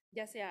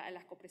 ya sea a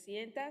las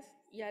copresidentas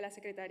y a la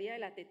Secretaría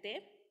del ATT,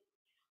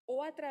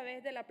 o a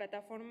través de la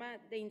plataforma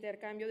de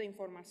intercambio de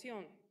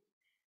información,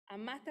 a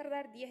más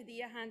tardar 10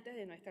 días antes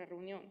de nuestra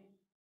reunión.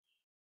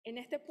 En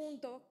este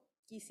punto,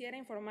 quisiera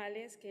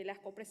informarles que las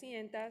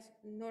copresidentas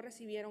no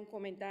recibieron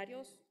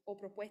comentarios o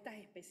propuestas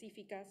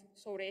específicas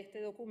sobre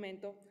este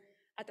documento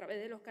a través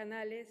de los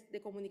canales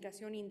de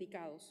comunicación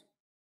indicados.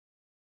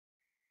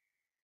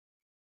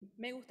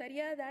 Me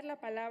gustaría dar la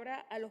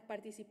palabra a los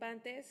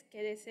participantes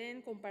que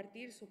deseen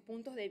compartir sus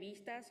puntos de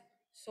vista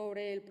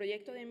sobre el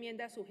proyecto de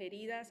enmiendas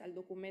sugeridas al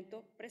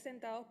documento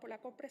presentados por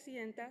las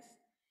copresidentas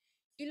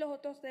y los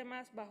otros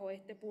temas bajo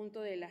este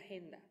punto de la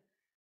agenda.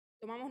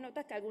 Tomamos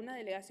nota que algunas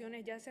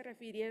delegaciones ya se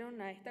refirieron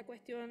a esta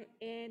cuestión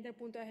en el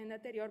punto de agenda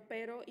anterior,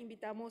 pero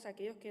invitamos a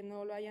aquellos que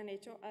no lo hayan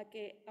hecho a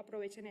que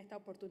aprovechen esta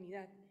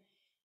oportunidad.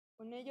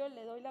 Con ello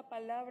le doy la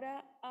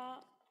palabra a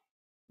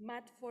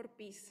Matt for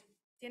Peace.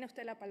 Tiene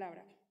usted la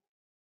palabra.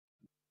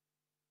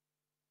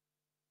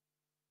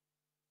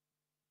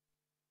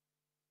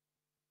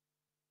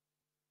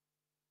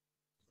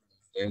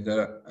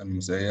 السيدة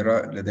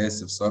المسيرة، لدي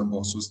استفسار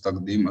بخصوص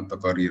تقديم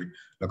التقارير.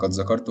 لقد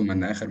ذكرتم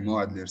أن آخر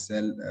موعد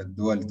لإرسال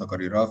الدول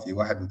تقاريرها في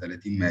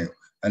 31 مايو.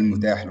 هل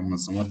متاح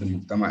لمنظمات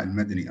المجتمع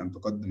المدني أن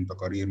تقدم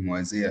تقارير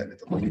موازية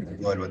لتقارير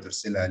الدول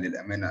وترسلها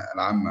للأمانة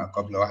العامة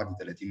قبل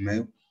 31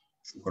 مايو؟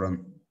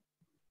 شكراً.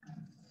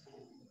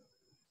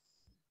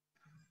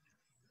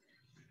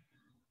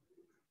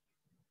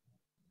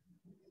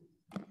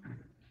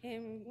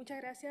 Muchas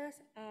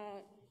gracias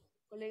a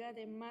colega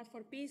de Math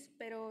for Peace,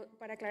 pero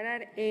para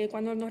aclarar,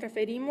 cuando nos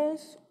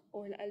referimos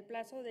al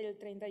plazo del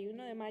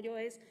 31 de mayo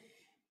es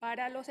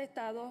para los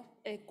estados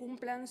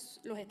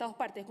los estados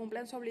partes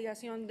cumplan su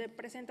obligación de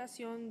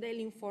presentación del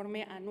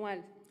informe anual.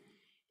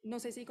 No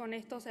sé si con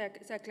esto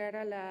se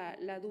aclara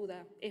la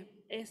duda.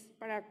 Es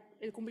para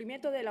el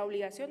cumplimiento de la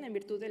obligación en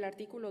virtud del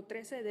artículo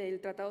 13 del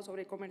Tratado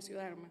sobre Comercio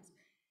de Armas.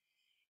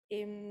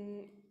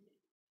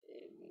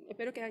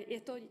 Espero que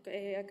esto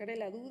aclare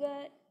la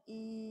duda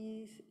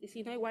y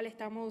si no, igual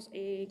estamos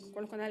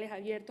con los canales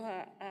abiertos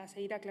a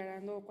seguir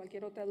aclarando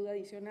cualquier otra duda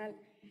adicional.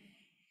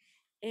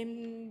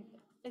 El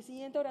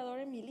siguiente orador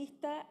en mi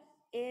lista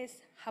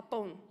es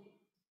Japón.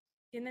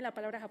 Tiene la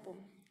palabra Japón.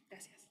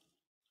 Gracias.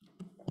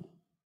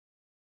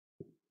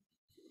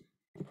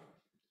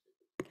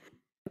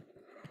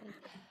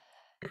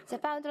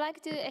 Japan would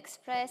like to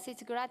express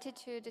its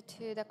gratitude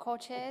to the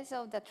co-chairs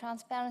of the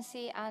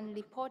Transparency and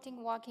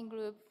Reporting Working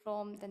Group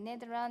from the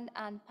Netherlands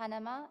and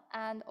Panama,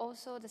 and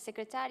also the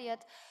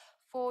Secretariat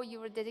for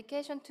your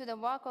dedication to the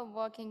work of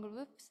working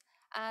groups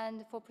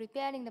and for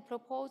preparing the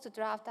proposed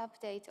draft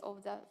update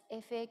of the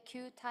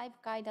FAQ type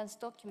guidance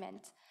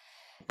document.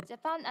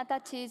 Japan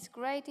attaches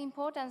great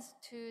importance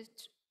to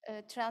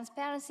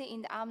transparency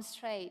in the arms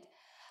trade.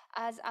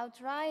 As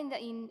outlined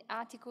in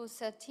Article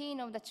 13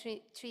 of the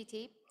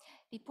treaty,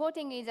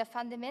 reporting is a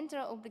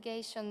fundamental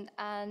obligation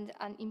and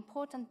an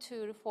important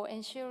tool for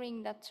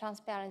ensuring that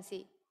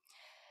transparency.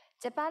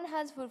 Japan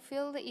has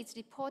fulfilled its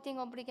reporting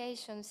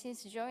obligation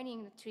since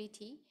joining the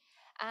treaty,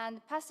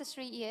 and past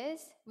 3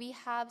 years, we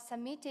have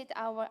submitted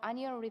our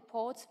annual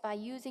reports by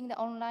using the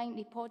online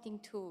reporting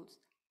tools.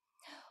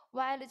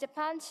 While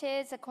Japan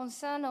shares a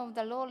concern of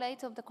the low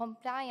rate of the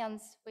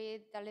compliance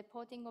with the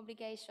reporting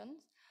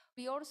obligations,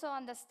 we also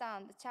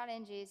understand the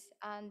challenges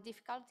and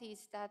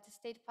difficulties that the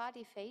state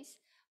party face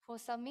for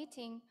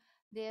submitting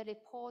their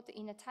report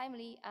in a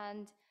timely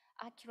and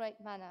accurate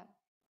manner.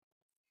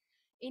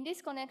 In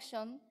this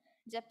connection,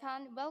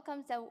 Japan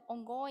welcomes the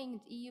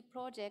ongoing EU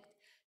project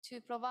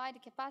to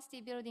provide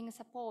capacity building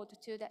support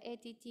to the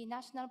ATT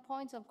national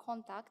points of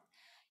contact,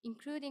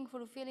 including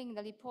fulfilling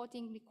the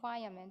reporting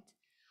requirement.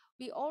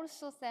 We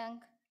also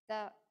thank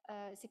the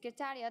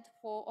Secretariat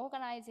for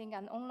organizing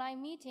an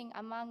online meeting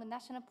among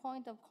national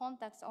point of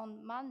contacts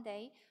on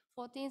Monday,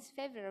 14th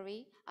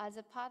February, as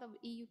a part of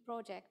EU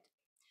project.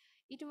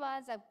 It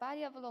was a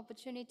valuable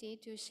opportunity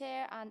to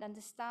share and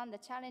understand the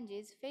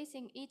challenges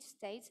facing each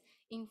state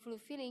in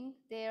fulfilling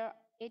their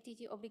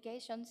ATT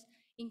obligations,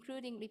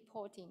 including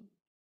reporting.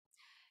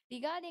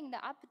 Regarding the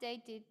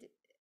updated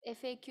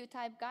FAQ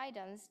type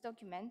guidance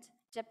document,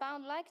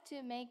 Japan would like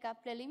to make a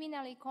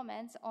preliminary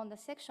comments on the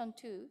section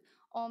 2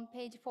 on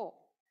page 4.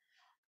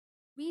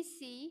 We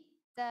see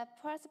the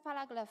first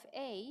paragraph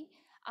A,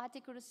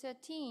 article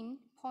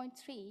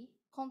 13.3,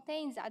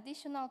 contains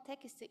additional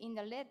text in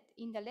the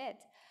lead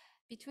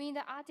between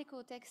the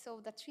article text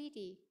of the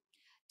treaty.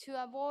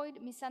 To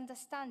avoid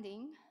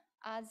misunderstanding,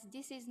 as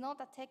this is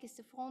not a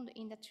text found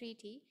in the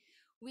treaty,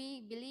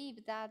 we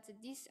believe that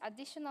this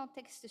additional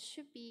text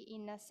should be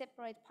in a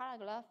separate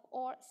paragraph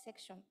or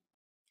section.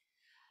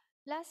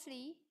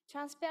 Lastly,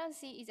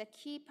 transparency is a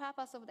key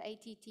purpose of the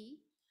ATT,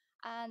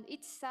 and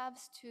it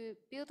serves to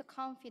build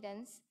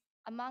confidence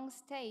among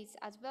states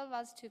as well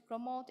as to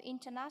promote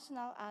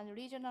international and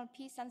regional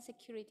peace and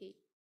security.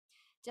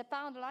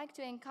 Japan would like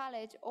to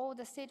encourage all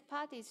the state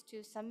parties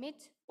to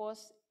submit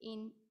both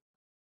in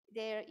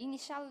their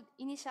initial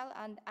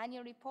and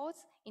annual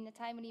reports in a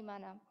timely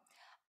manner.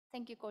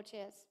 Thank you,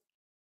 co-chairs.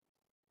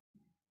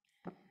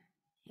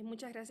 Y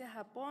muchas gracias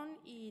Japón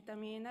y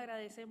también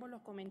agradecemos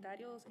los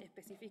comentarios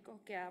específicos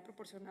que ha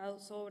proporcionado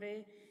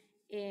sobre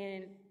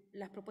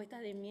las propuestas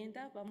de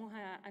enmienda. Vamos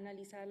a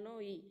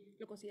analizarlo y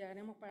lo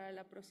consideraremos para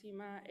la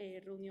próxima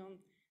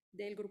reunión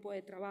del grupo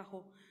de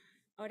trabajo.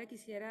 Ahora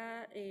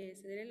quisiera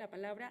cederle la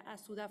palabra a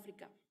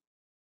Sudáfrica.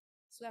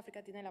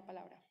 Sudáfrica tiene la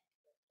palabra.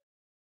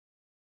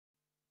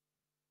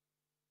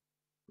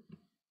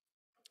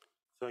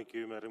 Thank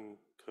you, Madam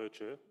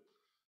Co-Chair.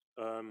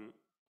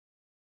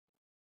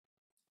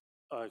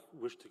 I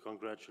wish to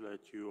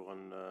congratulate you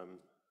on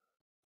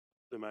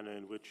the manner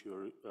in which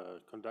you're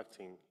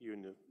conducting, you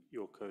and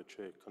your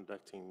co-chair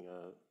conducting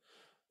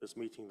this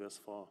meeting thus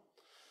far.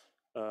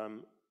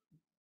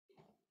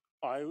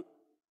 I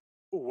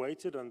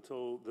waited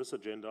until this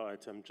agenda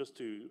item just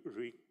to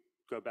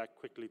go back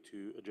quickly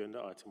to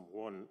agenda item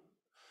 1.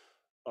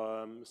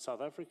 South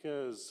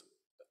Africa's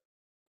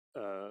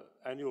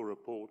annual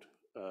report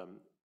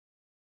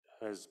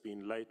has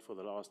been late for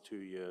the last 2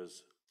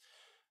 years.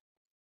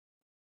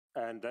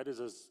 And that is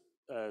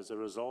as a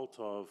result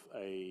of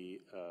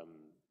an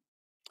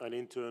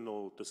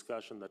internal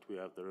discussion that we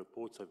have. The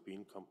reports have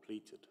been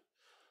completed.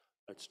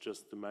 It's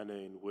just the manner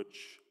in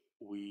which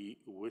we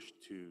wish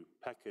to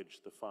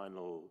package the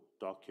final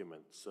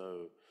document.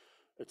 So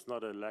it's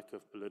not a lack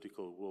of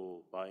political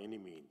will by any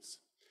means.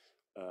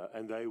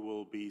 And they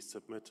will be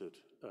submitted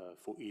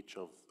for each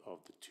of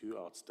the 2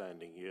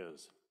 outstanding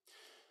years.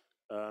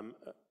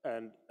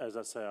 And as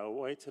I say, I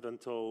waited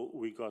until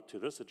we got to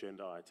this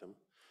agenda item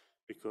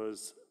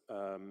because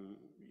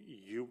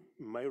you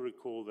may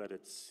recall that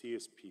at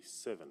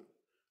CSP7,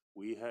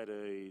 we had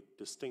a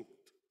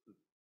distinct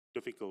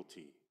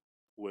difficulty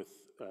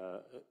with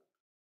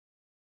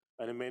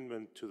an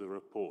amendment to the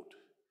report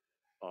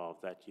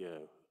of that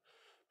year,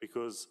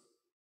 because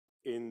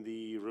in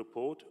the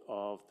report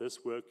of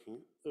this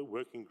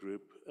working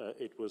group,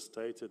 it was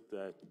stated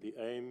that the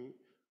aim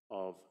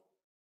of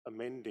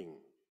amending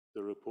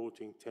the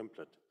reporting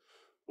template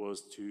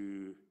was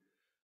to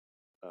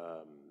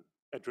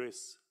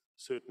address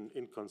certain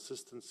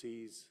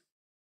inconsistencies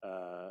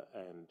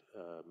and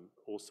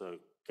also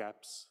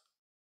gaps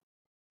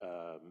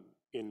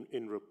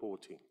in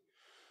reporting.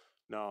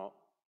 Now,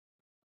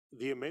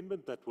 the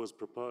amendment that was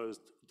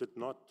proposed did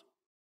not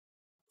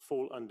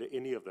fall under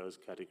any of those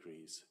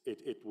categories.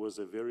 It was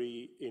a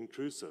very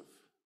intrusive,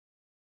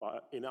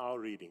 in our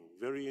reading,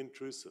 very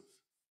intrusive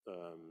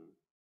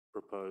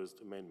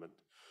proposed amendment,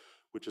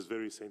 which is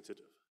very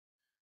sensitive.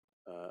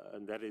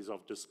 And that is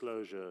of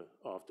disclosure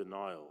of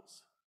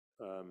denials.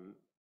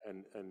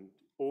 And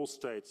all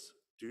states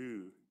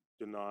do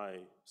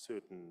deny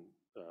certain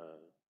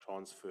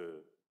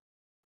transfers.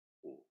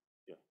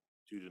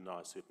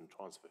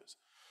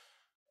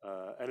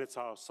 And it's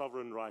our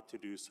sovereign right to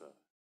do so.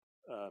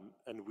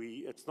 And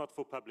it's not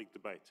for public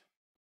debate.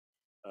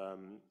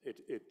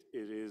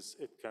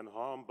 It can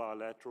harm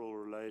bilateral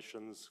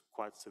relations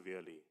quite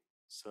severely.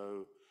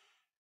 So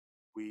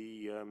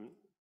we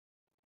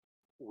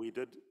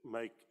did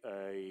make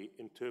an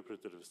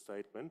interpretative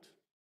statement,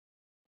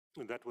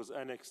 and that was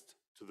annexed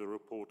to the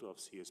report of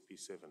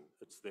CSP7.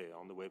 It's there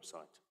on the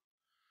website.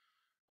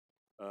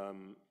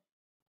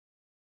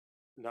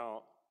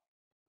 Now,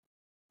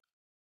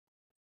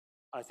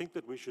 I think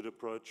that we should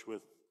approach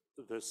with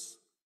this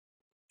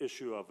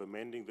issue of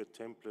amending the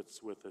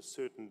templates with a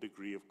certain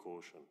degree of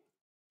caution.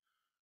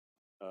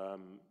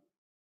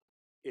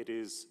 It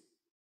is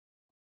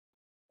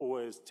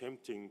always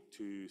tempting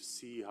to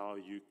see how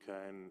you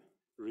can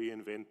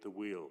reinvent the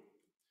wheel.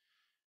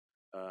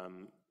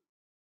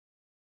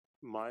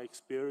 My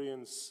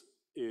experience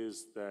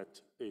is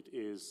that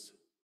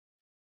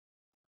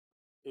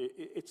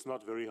it's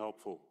not very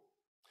helpful.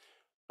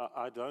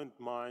 I don't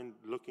mind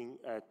looking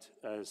at,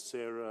 as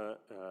Sarah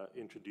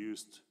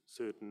introduced,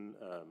 certain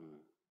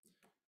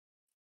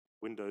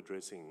window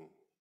dressing,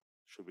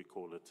 should we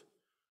call it,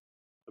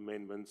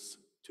 amendments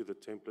to the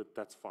template.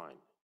 That's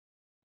fine.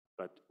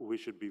 But we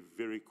should be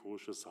very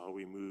cautious how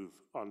we move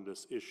on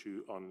this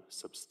issue on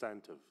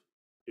substantive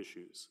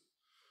issues.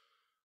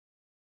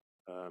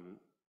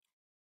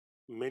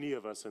 Many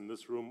of us in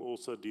this room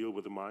also deal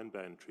with the Mine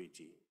Ban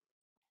Treaty.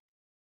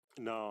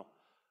 Now,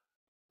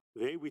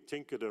 there we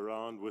tinkered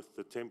around with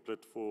the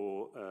template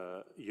for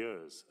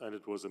years, and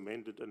it was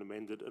amended and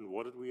amended, and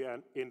what did we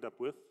end up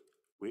with?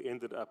 We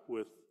ended up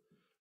with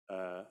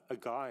a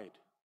guide.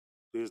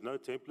 There's no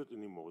template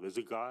anymore, there's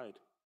a guide.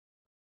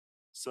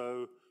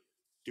 So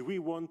do we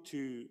want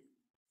to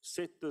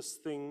set this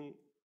thing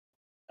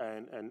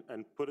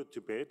and put it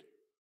to bed?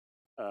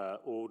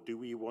 Or do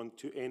we want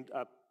to end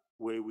up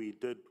where we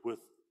did with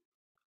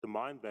the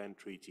Mine Ban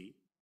Treaty,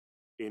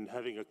 in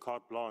having a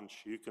carte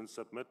blanche, you can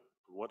submit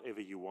whatever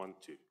you want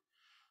to.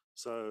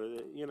 So,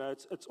 you know,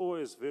 it's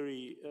always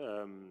very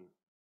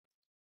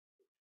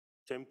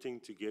tempting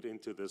to get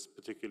into this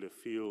particular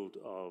field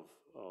of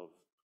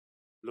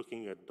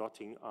looking at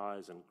dotting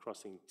I's and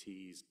crossing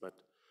T's, but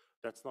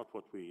that's not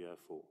what we're here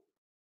for.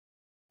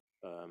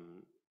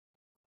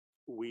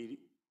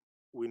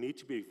 We need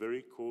to be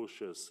very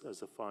cautious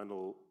as a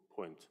final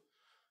point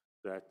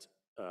that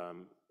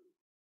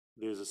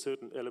there's a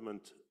certain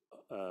element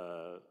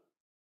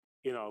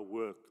in our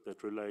work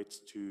that relates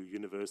to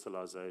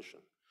universalization.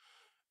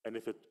 And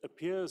if it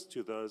appears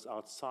to those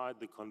outside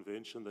the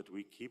convention that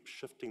we keep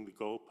shifting the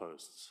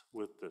goalposts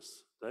with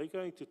this, they're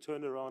going to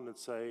turn around and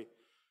say,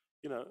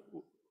 you know,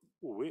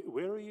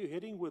 where are you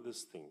heading with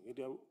this thing? You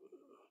know,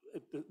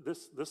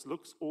 this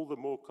looks all the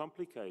more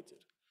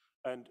complicated.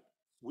 And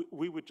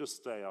we would just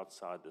stay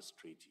outside this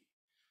treaty.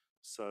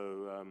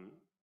 So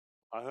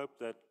I hope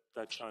that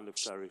that kind of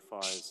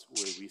clarifies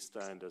where we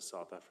stand as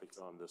South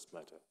Africa on this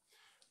matter.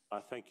 I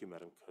thank you,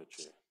 Madam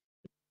Co-Chair.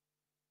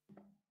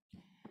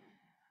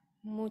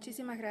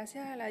 Muchísimas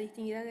gracias a la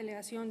distinguida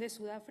delegación de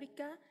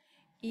Sudáfrica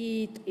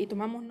y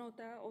tomamos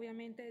nota,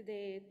 obviamente,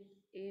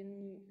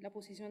 de la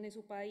posición de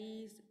su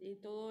país,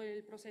 todo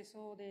el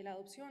proceso de la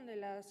adopción de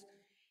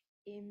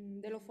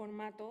los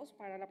formatos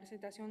para la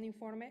presentación de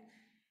informes,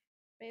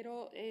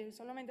 pero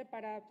solamente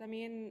para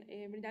también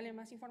brindarle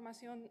más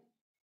información.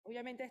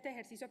 Obviamente este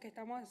ejercicio que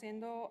estamos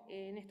haciendo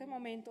en este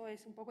momento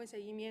es un poco de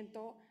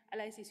seguimiento a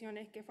las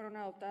decisiones que fueron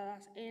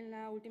adoptadas en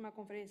la última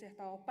conferencia de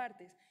Estados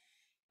partes.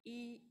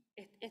 Y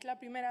es la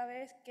primera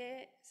vez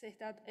que se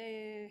está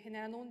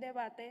generando un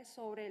debate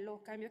sobre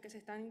los cambios que se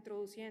están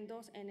introduciendo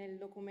en el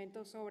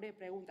documento sobre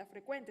preguntas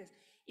frecuentes.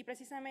 Y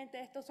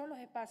precisamente estos son los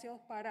espacios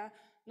para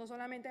no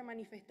solamente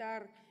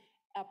manifestar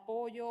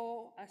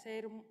apoyo,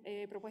 hacer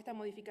propuestas de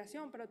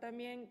modificación, pero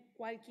también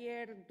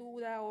cualquier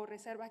duda o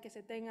reservas que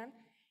se tengan.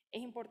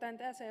 Es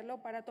importante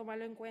hacerlo para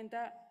tomarlo en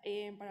cuenta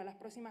para las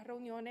próximas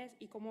reuniones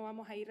y cómo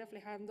vamos a ir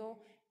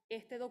reflejando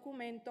este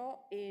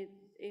documento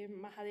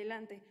más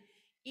adelante.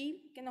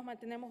 Y que nos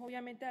mantenemos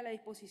obviamente a la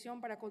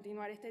disposición para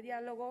continuar este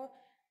diálogo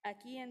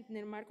aquí en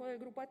el marco del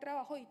grupo de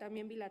trabajo y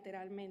también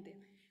bilateralmente.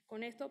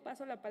 Con esto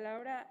paso la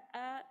palabra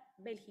a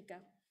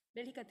Bélgica.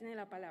 Bélgica tiene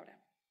la palabra.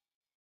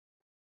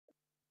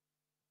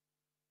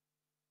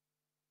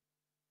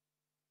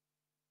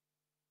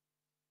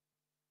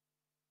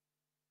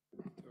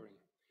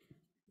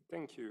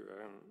 Thank you,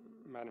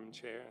 Madam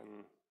Chair,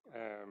 and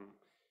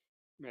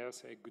may I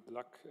say good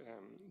luck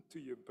to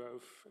you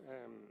both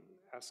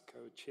as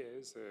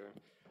co-chairs.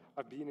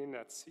 I've been in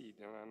that seat,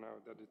 and I know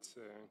that it's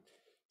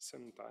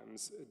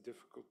sometimes a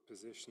difficult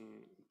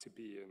position to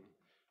be in.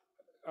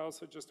 I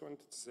also just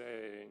wanted to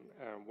say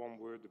one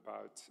word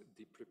about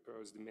the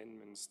proposed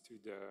amendments to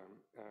the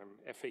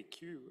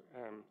FAQ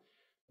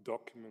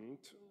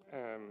document.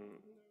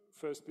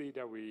 Firstly,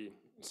 that we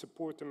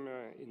support them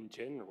in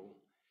general,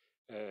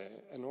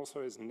 and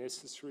also as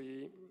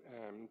necessary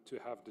to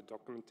have the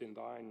document in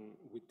line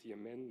with the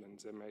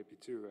amendments, and maybe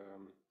to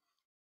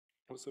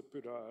also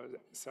put our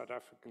South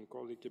African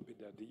colleague a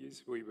bit at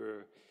ease. We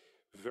were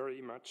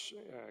very much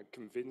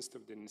convinced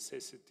of the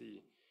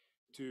necessity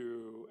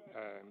to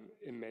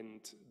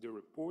amend the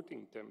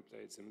reporting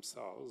templates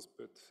themselves,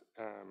 but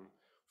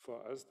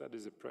for us that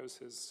is a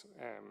process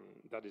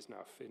that is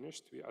now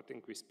finished. I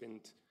think we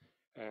spent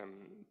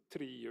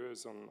 3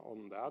 years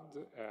on that.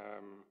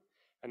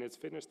 And it's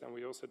finished, and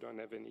we also don't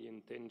have any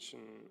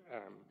intention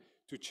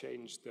to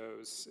change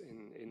those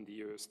in the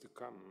years to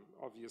come.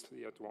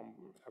 Obviously, at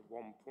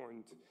one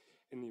point,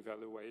 an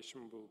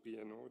evaluation will be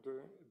in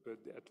order, but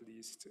at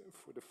least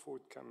for the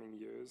forthcoming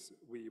years,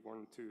 we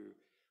want to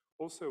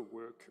also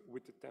work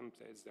with the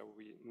templates that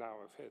we now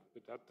have had.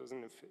 But that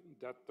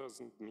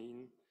doesn't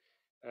mean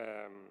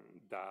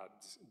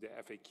that the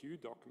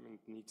FAQ document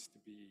needs to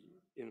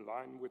be in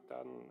line with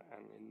that,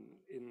 and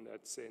in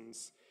that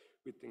sense,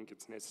 we think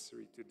it's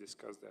necessary to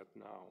discuss that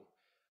now.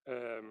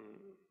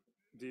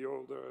 The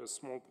other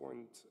small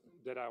point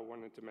that I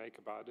wanted to make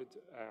about it,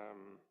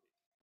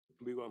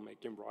 we will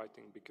make in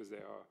writing, because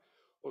there are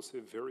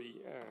also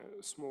very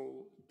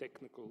small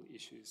technical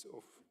issues,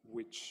 of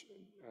which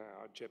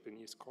our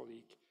Japanese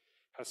colleague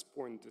has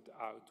pointed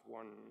out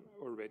one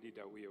already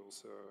that we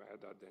also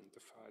had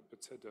identified.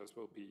 But so those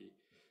will be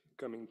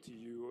coming to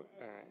you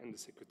and the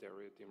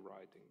Secretariat in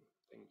writing.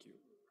 Thank you.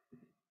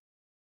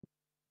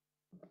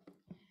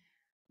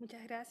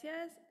 Muchas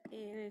gracias.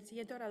 El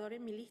siguiente orador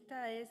en mi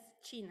lista es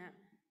China.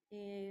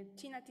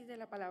 China tiene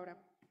la palabra.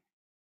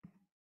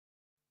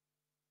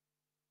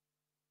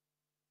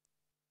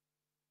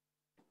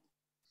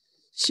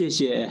 谢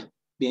谢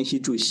联席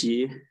主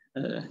席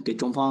给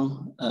中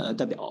方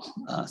代表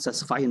再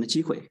次发言的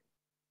机会。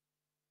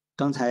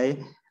刚才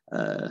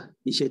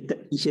一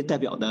些代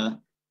表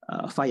的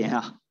发言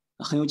啊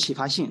很有启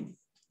发性。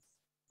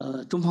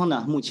中方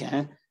呢目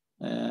前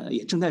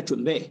也正在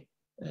准备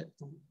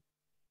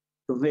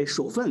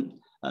首份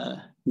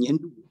年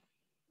度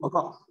报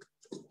告。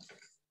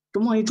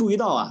中方也注意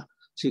到啊，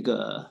这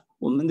个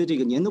我们的这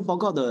个年度报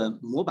告的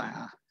模板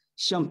啊，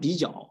相比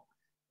较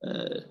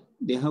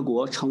联合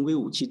国常规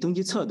武器登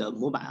记册的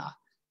模板啊，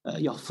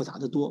要复杂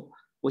得多。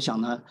我想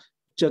呢，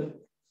这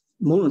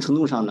某种程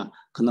度上呢，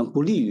可能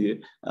不利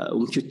于我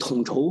们去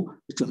统筹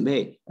准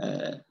备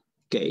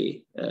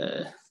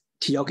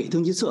提交给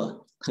登记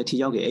册和提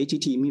交给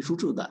ATT 秘书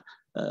处的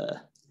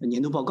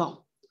年度报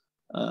告。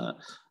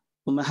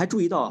我们还注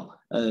意到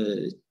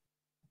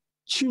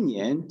去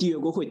年缔约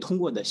国会通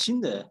过的新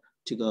的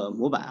这个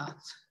模板啊，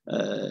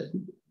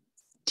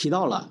提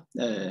到了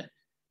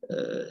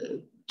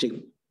这个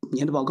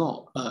年度报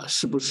告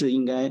是不是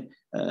应该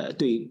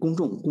对公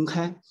众公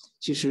开？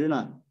其实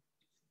呢，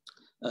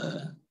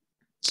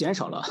减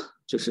少了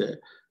就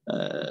是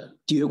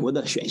缔约国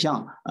的选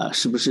项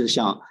是不是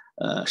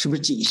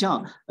仅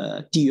向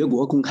缔约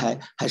国公开，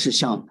还是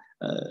向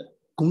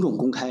公众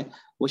公开？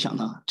我想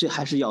呢，这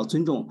还是要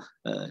尊重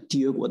缔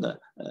约国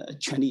的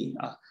权利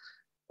啊。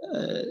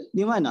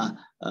另外呢，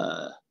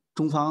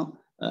中方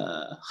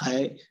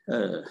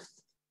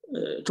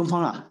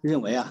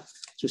认为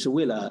就是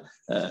为了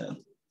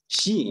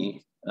吸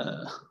引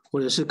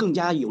或者是更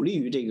加有利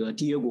于这个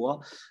缔约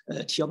国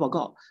提交报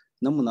告，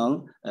能不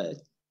能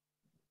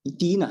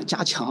第一呢，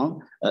加强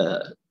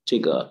这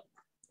个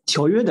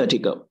条约的这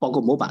个报告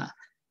模板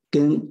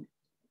跟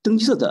登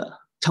记册的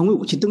常规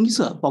武器登记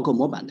册报告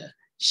模板的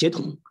协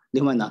同。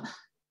另外呢，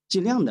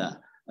尽量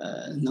的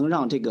能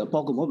让这个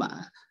报告模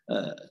板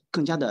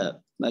更加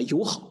的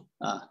友好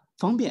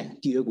方便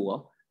缔约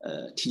国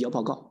提交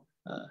报告。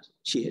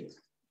谢谢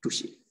主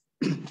席。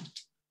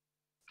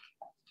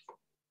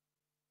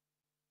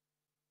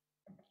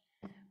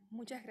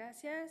Muchas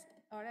gracias.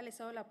 Ahora le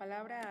cedo la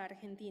palabra a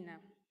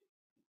Argentina.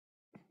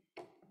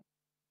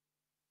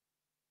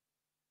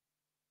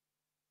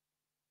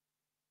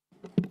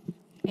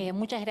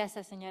 Muchas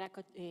gracias, señora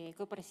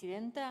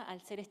copresidenta.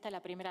 Al ser esta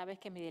la primera vez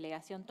que mi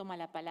delegación toma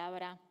la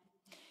palabra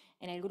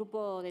en el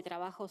grupo de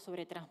trabajo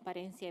sobre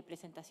transparencia y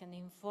presentación de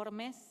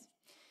informes,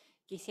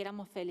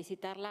 quisiéramos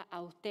felicitarla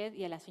a usted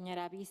y a la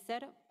señora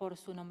Visser por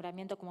su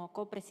nombramiento como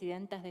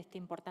copresidentas de este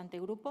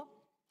importante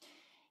grupo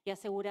y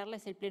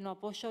asegurarles el pleno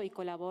apoyo y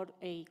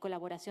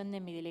colaboración de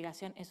mi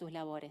delegación en sus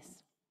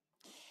labores.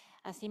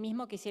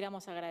 Asimismo,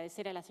 quisiéramos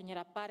agradecer a la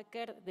señora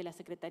Parker de la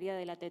Secretaría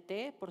de la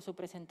ATT por su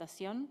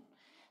presentación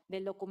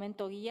del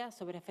documento guía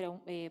sobre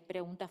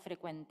preguntas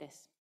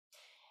frecuentes.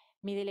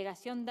 Mi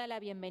delegación da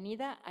la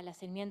bienvenida a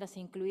las enmiendas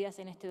incluidas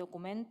en este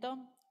documento,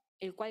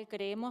 el cual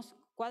creemos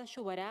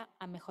coadyuvará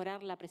a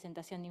mejorar la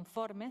presentación de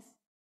informes,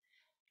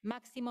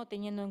 máximo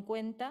teniendo en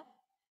cuenta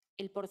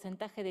el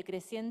porcentaje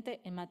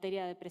decreciente en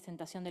materia de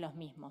presentación de los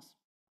mismos.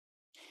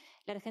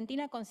 La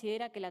Argentina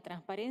considera que la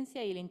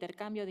transparencia y el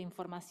intercambio de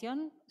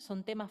información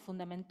son temas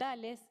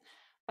fundamentales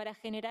para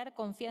generar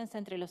confianza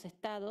entre los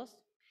estados,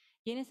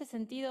 y en ese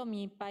sentido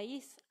mi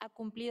país ha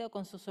cumplido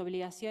con sus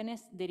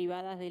obligaciones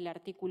derivadas del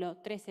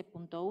artículo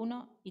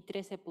 13.1 y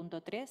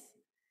 13.3,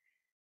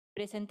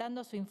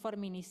 presentando su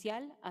informe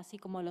inicial, así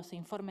como los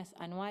informes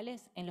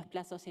anuales en los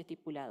plazos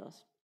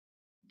estipulados.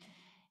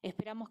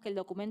 Esperamos que el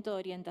documento de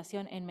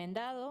orientación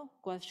enmendado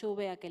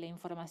coadyuve a que la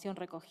información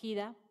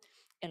recogida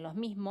en los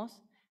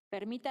mismos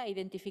permita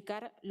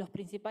identificar los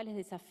principales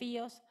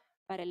desafíos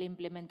para la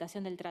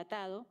implementación del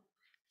tratado,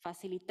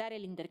 facilitar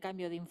el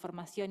intercambio de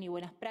información y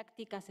buenas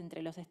prácticas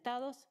entre los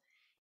estados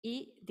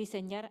y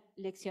diseñar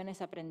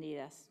lecciones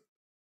aprendidas.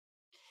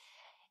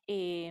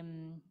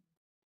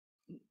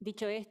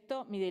 Dicho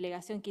esto, mi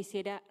delegación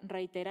quisiera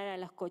reiterar a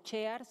las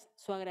co-chairs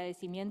su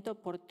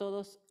agradecimiento por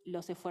todos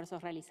los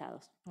esfuerzos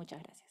realizados.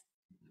 Muchas gracias.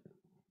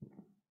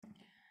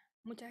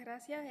 Muchas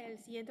gracias. El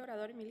siguiente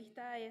orador en mi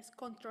lista es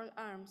Control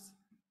Arms.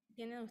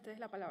 Tienen ustedes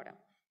la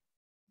palabra.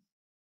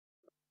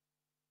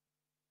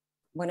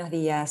 Buenos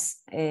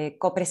días,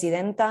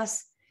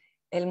 copresidentas.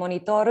 El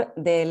monitor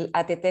del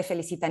ATT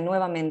felicita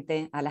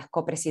nuevamente a las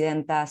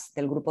copresidentas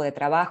del grupo de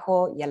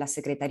trabajo y a la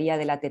Secretaría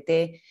del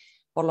ATT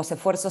por los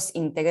esfuerzos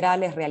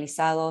integrales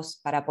realizados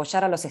para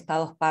apoyar a los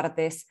Estados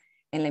partes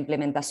en la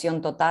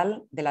implementación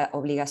total de la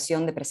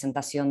obligación de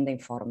presentación de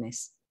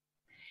informes.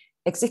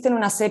 Existen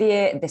una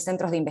serie de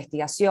centros de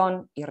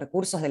investigación y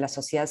recursos de la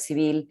sociedad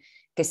civil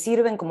que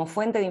sirven como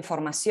fuente de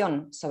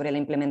información sobre la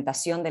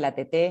implementación del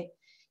ATT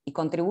y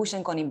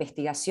contribuyen con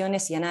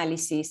investigaciones y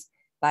análisis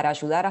para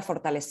ayudar a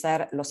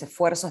fortalecer los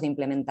esfuerzos de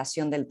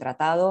implementación del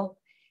tratado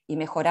y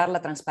mejorar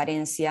la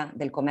transparencia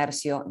del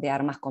comercio de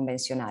armas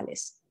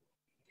convencionales.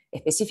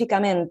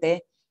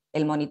 Específicamente,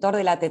 el monitor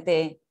del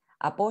ATT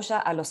apoya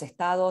a los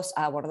estados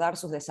a abordar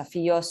sus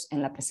desafíos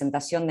en la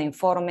presentación de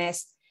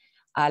informes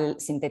al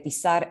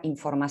sintetizar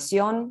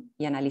información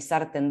y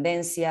analizar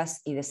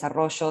tendencias y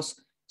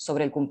desarrollos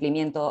sobre el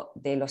cumplimiento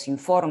de los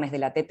informes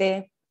del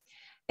ATT,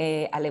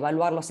 al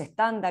evaluar los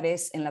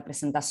estándares en la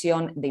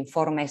presentación de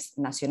informes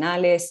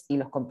nacionales y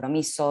los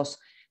compromisos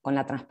con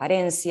la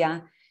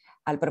transparencia,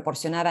 al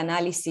proporcionar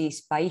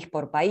análisis país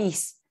por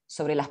país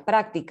sobre las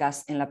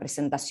prácticas en la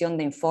presentación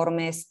de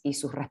informes y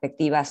sus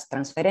respectivas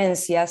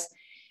transferencias,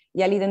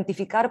 y al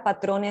identificar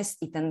patrones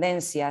y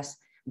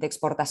tendencias de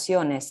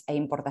exportaciones e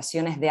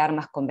importaciones de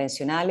armas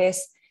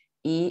convencionales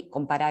y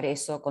comparar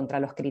eso contra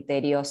los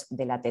criterios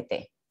del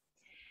ATT.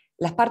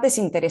 Las partes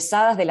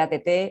interesadas del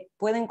ATT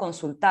pueden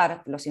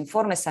consultar los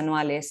informes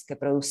anuales que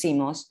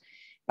producimos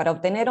para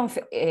obtener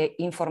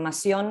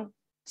información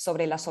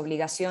sobre las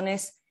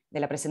obligaciones de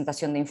la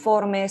presentación de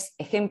informes,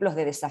 ejemplos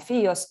de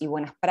desafíos y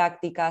buenas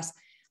prácticas,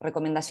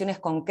 recomendaciones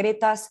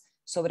concretas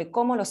sobre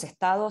cómo los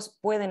estados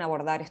pueden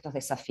abordar estos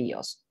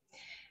desafíos.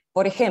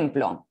 Por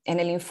ejemplo, en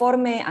el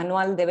informe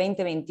anual de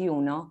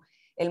 2021,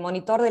 el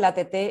monitor del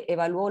ATT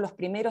evaluó los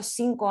primeros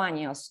 5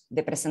 años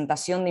de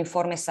presentación de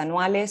informes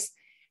anuales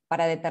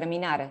para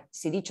determinar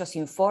si dichos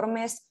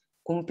informes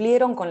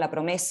cumplieron con la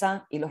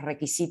promesa y los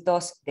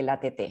requisitos del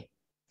ATT.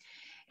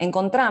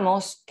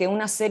 Encontramos que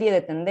una serie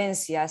de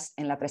tendencias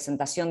en la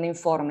presentación de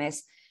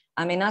informes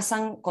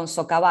amenazan con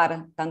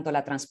socavar tanto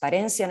la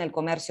transparencia en el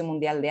comercio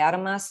mundial de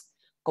armas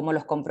como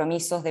los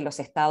compromisos de los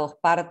Estados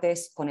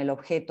partes con el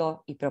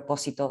objeto y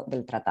propósito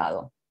del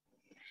tratado.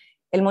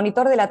 El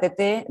monitor del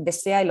ATT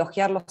desea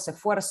elogiar los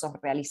esfuerzos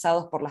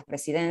realizados por las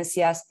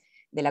presidencias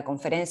de la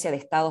Conferencia de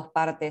Estados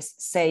Partes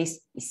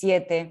 6 y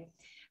 7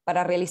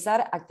 para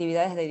realizar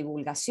actividades de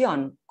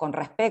divulgación con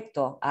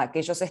respecto a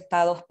aquellos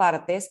Estados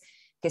partes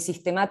que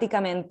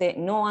sistemáticamente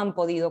no han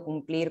podido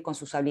cumplir con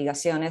sus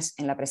obligaciones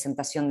en la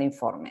presentación de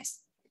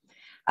informes.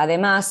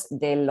 Además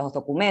de los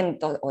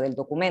documentos o del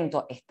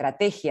documento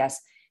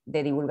Estrategias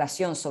de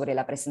divulgación sobre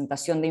la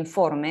presentación de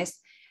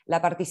informes,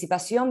 la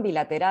participación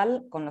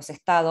bilateral con los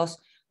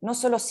estados no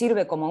solo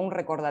sirve como un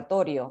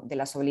recordatorio de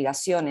las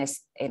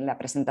obligaciones en la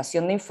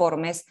presentación de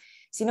informes,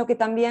 sino que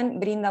también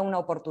brinda una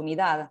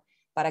oportunidad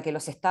para que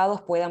los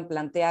estados puedan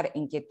plantear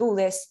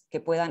inquietudes que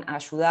puedan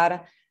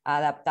ayudar a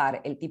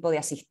adaptar el tipo de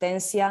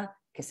asistencia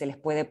que se les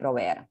puede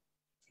proveer.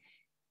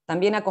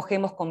 También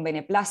acogemos con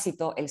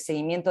beneplácito el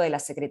seguimiento de la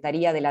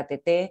Secretaría del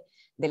ATT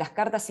de las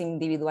cartas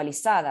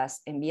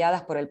individualizadas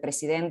enviadas por el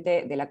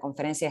presidente de la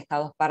Conferencia de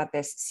Estados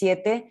Partes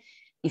 7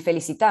 y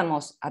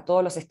felicitamos a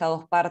todos los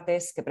Estados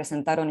partes que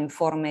presentaron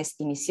informes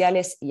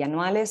iniciales y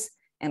anuales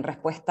en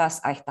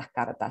respuestas a estas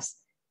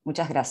cartas.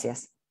 Muchas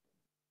gracias.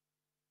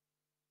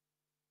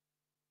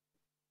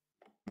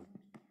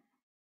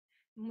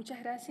 Muchas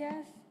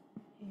gracias.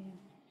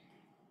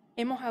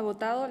 Hemos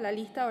agotado la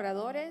lista de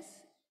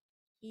oradores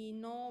y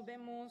no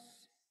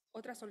vemos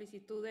otras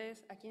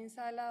solicitudes aquí en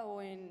sala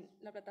o en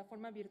la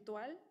plataforma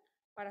virtual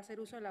para hacer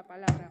uso de la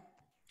palabra.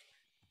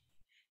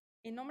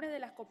 En nombre de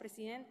las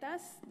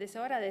copresidentas,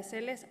 deseo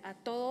agradecerles a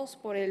todos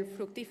por el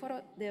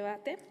fructífero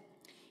debate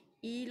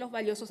y los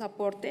valiosos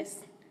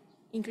aportes,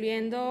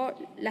 incluyendo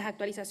las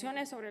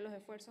actualizaciones sobre los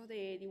esfuerzos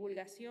de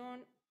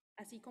divulgación,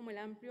 así como el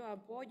amplio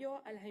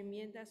apoyo a las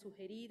enmiendas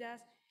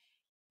sugeridas,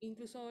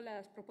 incluso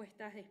las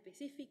propuestas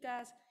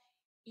específicas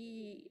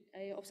y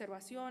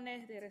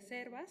observaciones de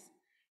reservas.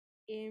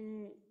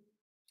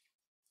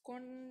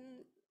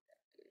 Con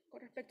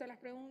respecto a las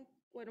preguntas,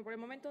 bueno, por el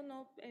momento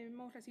no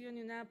hemos recibido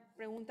ni una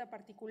pregunta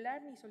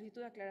particular ni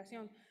solicitud de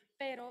aclaración,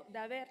 pero de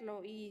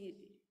haberlo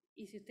y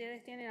si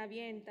ustedes tienen a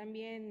bien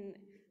también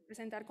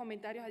presentar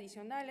comentarios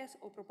adicionales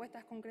o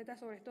propuestas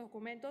concretas sobre estos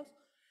documentos,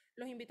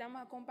 los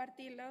invitamos a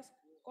compartirlos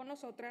con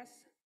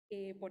nosotras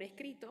por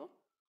escrito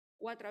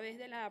o a través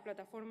de la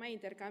plataforma de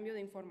intercambio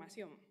de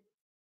información.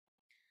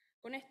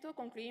 Con esto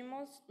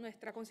concluimos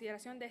nuestra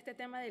consideración de este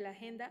tema de la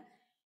agenda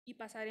y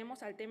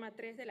pasaremos al tema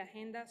 3 de la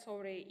agenda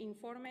sobre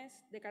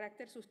informes de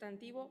carácter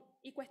sustantivo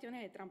y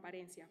cuestiones de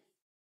transparencia.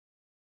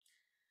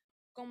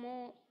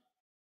 Como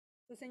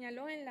se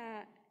señaló en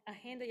la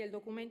agenda y el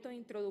documento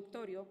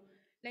introductorio,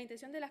 la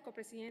intención de las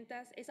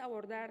copresidentas es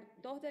abordar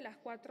 2 de las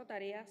 4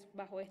 tareas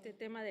bajo este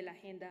tema de la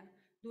agenda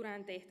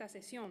durante esta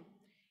sesión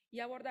y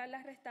abordar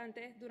las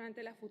restantes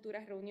durante las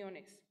futuras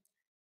reuniones.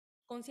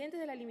 Conscientes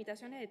de las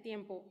limitaciones de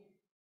tiempo,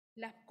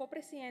 las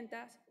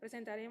copresidentas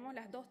presentaremos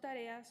las 2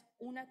 tareas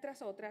una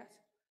tras otras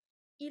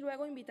y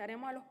luego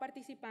invitaremos a los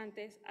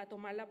participantes a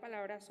tomar la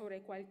palabra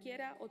sobre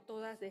cualquiera o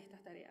todas de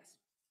estas tareas.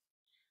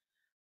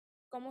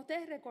 Como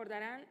ustedes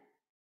recordarán,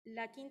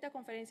 la 5ª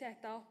Conferencia de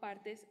Estados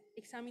Partes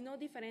examinó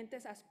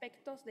diferentes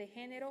aspectos de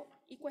género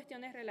y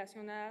cuestiones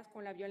relacionadas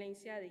con la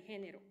violencia de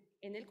género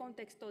en el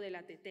contexto del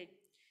ATT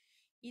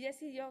y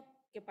decidió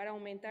que para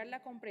aumentar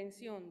la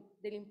comprensión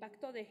del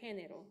impacto de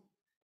género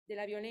de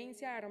la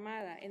violencia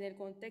armada en el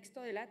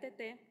contexto del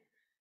ATT,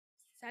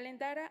 se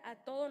alentara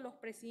a todos los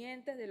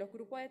presidentes de los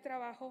grupos de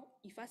trabajo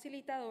y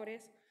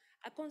facilitadores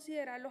a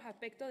considerar los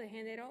aspectos de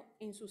género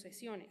en sus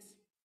sesiones.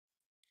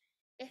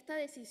 Esta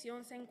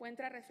decisión se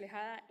encuentra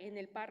reflejada en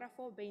el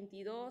párrafo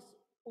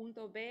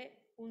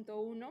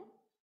 22.b.1.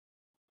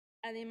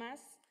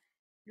 Además,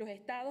 los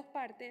Estados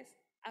partes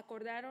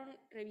acordaron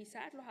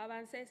revisar los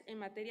avances en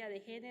materia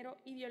de género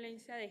y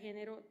violencia de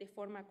género de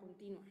forma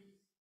continua.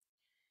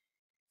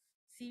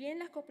 Si bien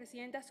las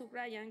copresidentas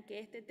subrayan que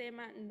este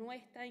tema no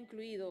está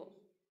incluido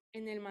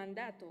en el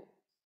mandato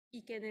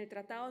y que en el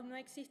tratado no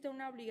existe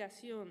una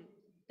obligación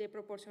de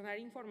proporcionar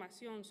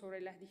información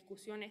sobre las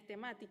discusiones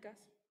temáticas,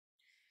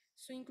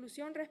 su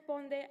inclusión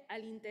responde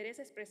al interés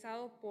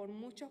expresado por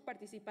muchos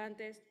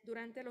participantes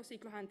durante los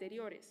ciclos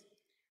anteriores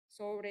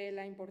sobre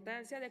la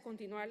importancia de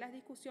continuar las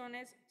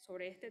discusiones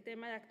sobre este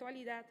tema de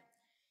actualidad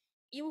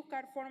y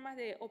buscar formas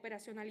de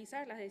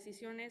operacionalizar las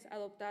decisiones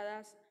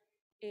adoptadas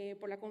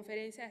por la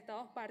Conferencia de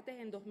Estados Partes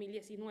en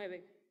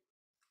 2019.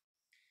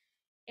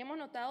 Hemos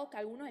notado que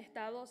algunos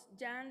estados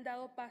ya han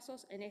dado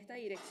pasos en esta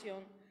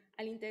dirección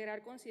al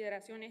integrar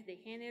consideraciones de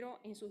género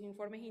en sus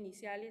informes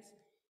iniciales,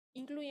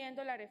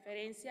 incluyendo la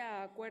referencia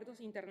a acuerdos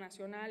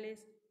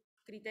internacionales,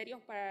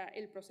 criterios para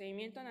el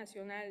procedimiento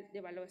nacional de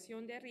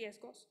evaluación de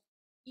riesgos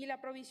y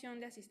la provisión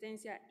de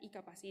asistencia y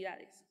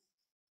capacidades.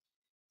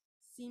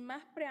 Sin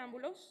más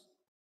preámbulos,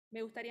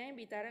 me gustaría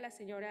invitar a la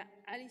señora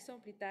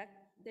Alison Fritak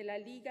de la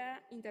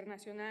Liga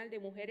Internacional de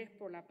Mujeres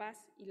por la Paz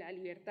y la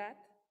Libertad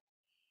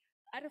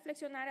a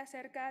reflexionar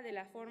acerca de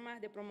las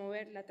formas de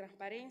promover la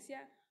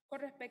transparencia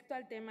con respecto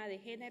al tema de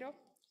género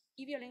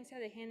y violencia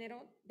de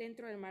género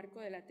dentro del marco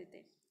de la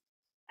ATT.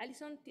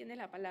 Alison, tienes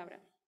la palabra.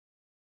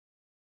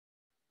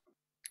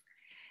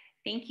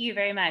 Thank you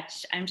very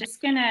much. I'm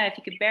just gonna, if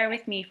you could bear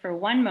with me for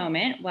one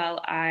moment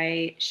while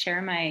I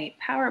share my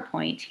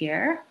PowerPoint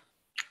here.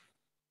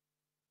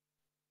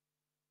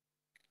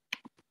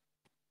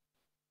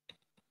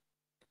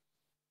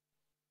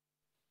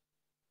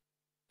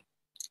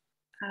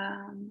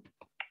 All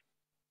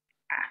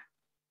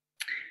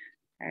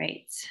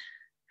right.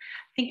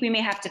 I think we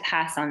may have to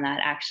pass on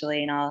that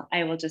actually, and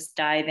I will just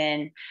dive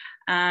in.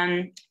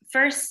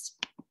 First,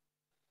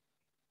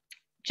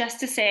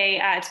 just to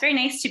say, it's very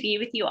nice to be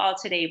with you all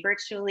today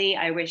virtually.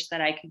 I wish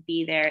that I could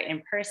be there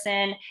in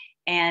person,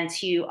 and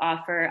to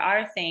offer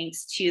our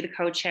thanks to the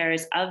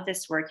co-chairs of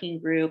this working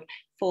group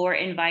for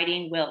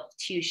inviting WILP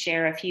to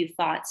share a few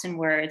thoughts and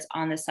words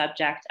on the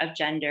subject of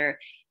gender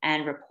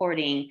and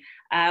reporting.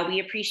 We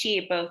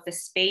appreciate both the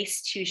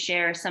space to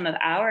share some of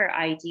our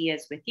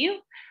ideas with you,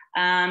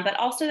 but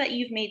also that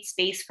you've made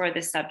space for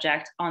this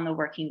subject on the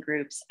working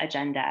group's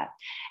agenda.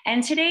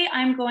 And today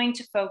I'm going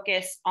to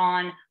focus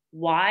on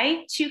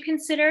why to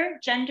consider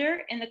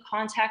gender in the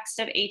context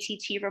of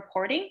ATT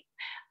reporting,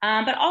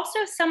 but also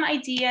some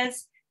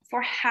ideas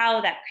for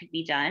how that could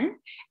be done.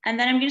 And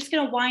then I'm just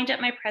going to wind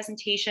up my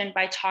presentation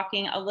by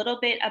talking a little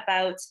bit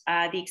about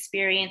the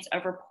experience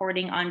of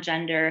reporting on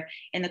gender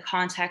in the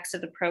context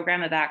of the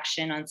Program of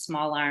Action on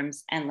Small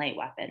Arms and Light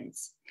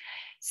Weapons.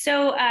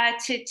 So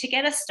to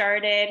get us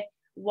started,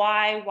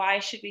 why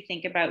should we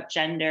think about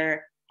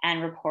gender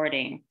and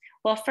reporting?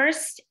 Well,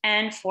 first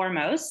and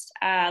foremost,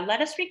 let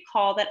us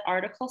recall that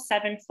Article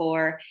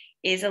 7.4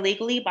 is a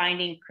legally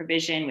binding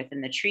provision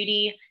within the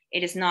treaty.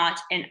 It is not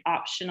an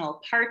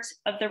optional part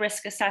of the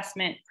risk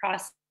assessment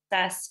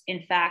process.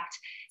 In fact,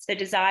 the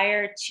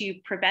desire to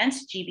prevent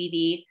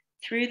GBV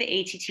through the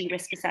ATT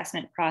risk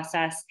assessment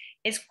process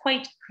is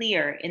quite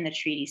clear in the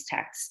treaty's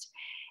text.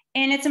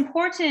 And it's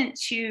important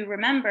to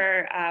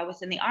remember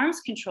within the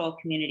arms control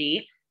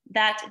community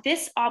that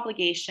this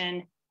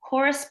obligation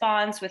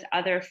corresponds with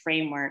other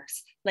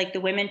frameworks like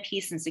the Women,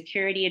 Peace and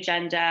Security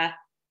Agenda,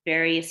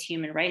 various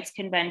human rights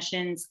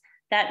conventions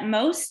that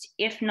most,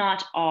 if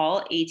not all,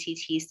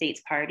 ATT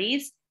states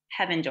parties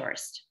have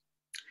endorsed.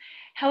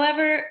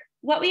 However,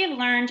 what we have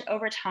learned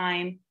over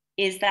time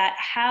is that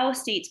how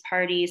states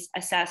parties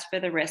assess for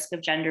the risk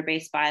of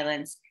gender-based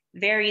violence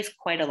varies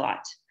quite a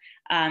lot.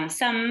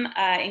 Some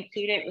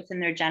include it within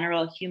their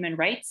general human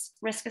rights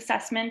risk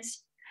assessment.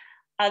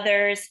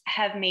 Others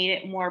have made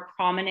it more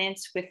prominent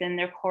within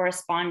their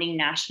corresponding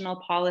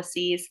national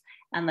policies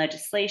and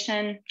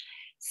legislation.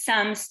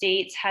 Some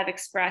states have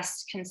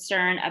expressed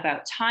concern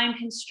about time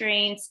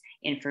constraints,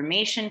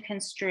 information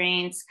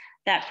constraints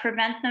that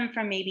prevent them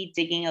from maybe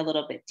digging a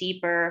little bit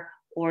deeper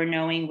or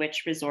knowing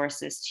which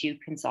resources to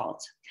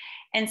consult.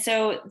 And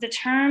so the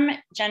term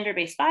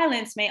gender-based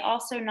violence may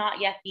also not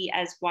yet be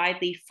as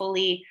widely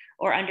fully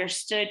or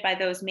understood by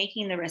those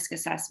making the risk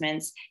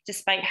assessments,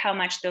 despite how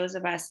much those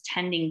of us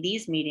attending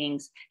these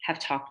meetings have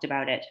talked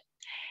about it.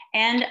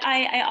 And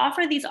I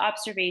offer these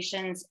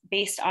observations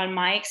based on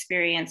my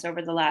experience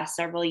over the last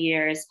several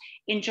years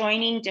in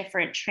joining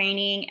different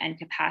training and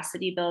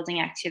capacity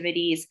building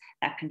activities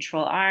that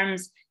Control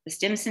Arms, the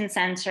Stimson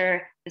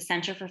Center, the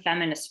Center for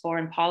Feminist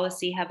Foreign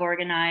Policy have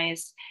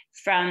organized,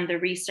 from the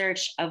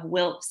research of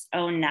WILP's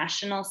own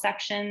national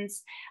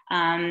sections,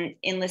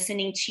 in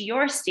listening to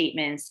your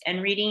statements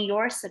and reading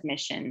your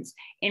submissions,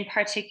 in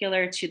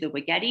particular to the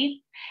WGETI,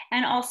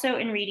 and also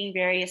in reading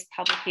various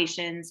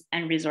publications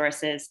and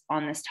resources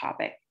on this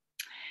topic.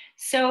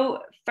 So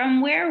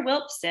from where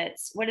WILP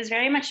sits, what is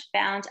very much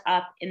bound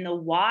up in the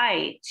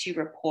why to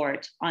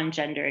report on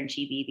gender and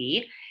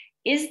GBV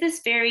is this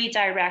very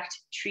direct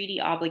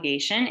treaty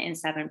obligation in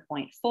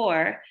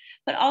 7.4,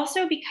 but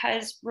also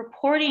because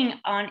reporting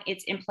on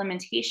its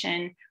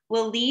implementation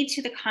will lead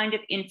to the kind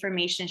of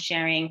information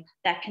sharing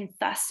that can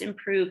thus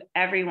improve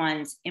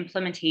everyone's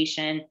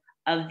implementation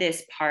of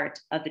this part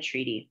of the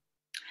treaty.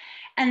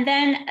 And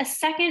then a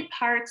second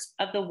part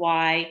of the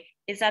why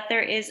is that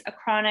there is a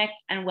chronic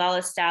and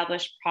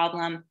well-established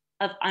problem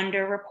of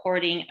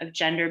underreporting of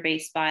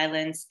gender-based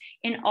violence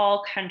in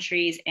all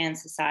countries and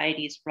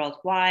societies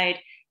worldwide.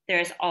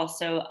 There's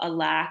also a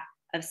lack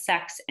of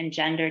sex and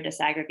gender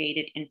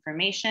disaggregated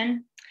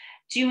information.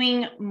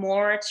 Doing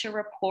more to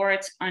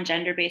report on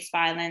gender-based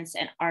violence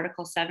and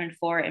Article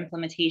 7.4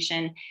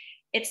 implementation,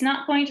 it's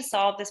not going to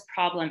solve this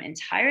problem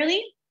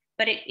entirely,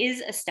 but it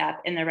is a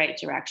step in the right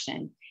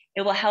direction.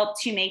 It will help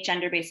to make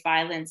gender-based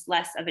violence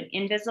less of an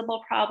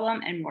invisible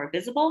problem and more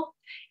visible.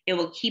 It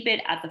will keep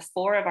it at the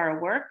fore of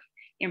our work,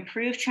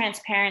 improve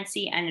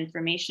transparency and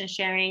information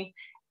sharing,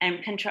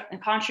 and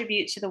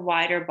contribute to the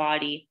wider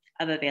body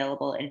of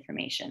available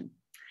information.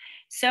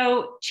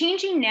 So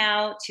changing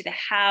now to the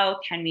how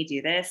can we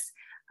do this,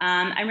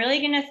 I'm really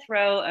going to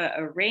throw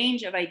a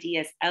range of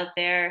ideas out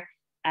there.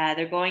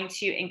 They're going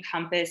to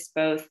encompass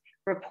both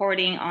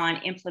reporting on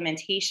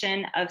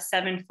implementation of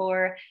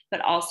 7.4,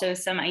 but also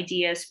some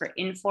ideas for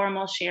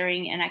informal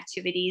sharing and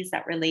activities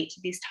that relate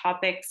to these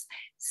topics,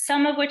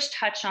 some of which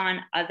touch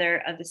on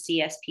other of the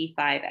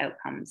CSP5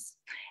 outcomes.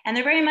 And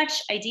they're very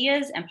much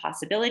ideas and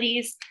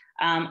possibilities.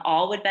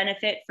 All would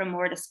benefit from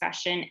more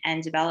discussion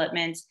and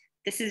development.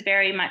 This is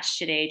very much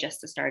today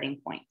just a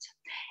starting point.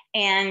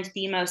 And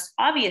the most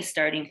obvious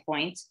starting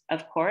point,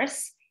 of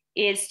course,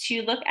 is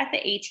to look at the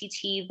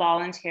ATT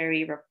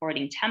voluntary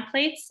reporting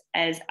templates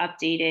as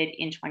updated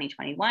in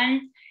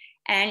 2021.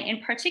 And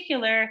in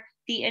particular,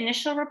 the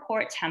initial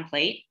report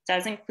template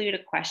does include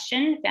a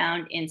question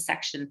found in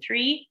section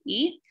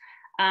 3E,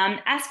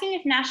 asking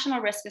if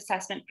national risk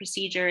assessment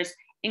procedures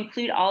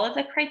include all of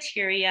the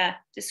criteria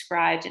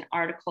described in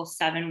Article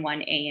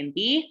 7.1a and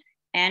b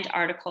and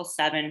Article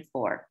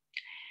 7.4.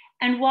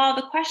 And while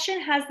the question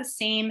has the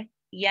same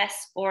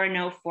yes or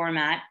no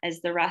format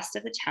as the rest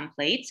of the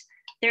template,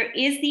 there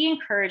is the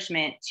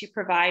encouragement to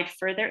provide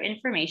further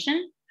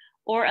information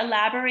or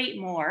elaborate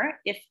more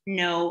if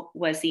no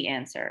was the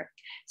answer.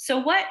 So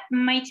what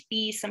might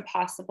be some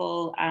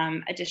possible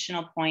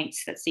additional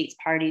points that states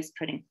parties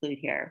could include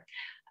here?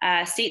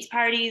 States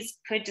parties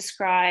could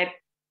describe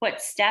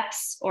what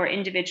steps or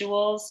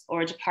individuals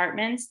or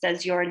departments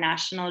does your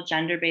national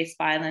gender-based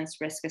violence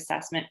risk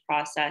assessment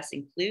process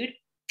include?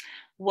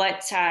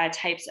 What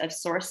types of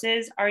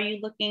sources are you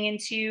looking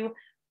into?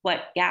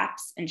 What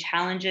gaps and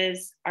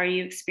challenges are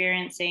you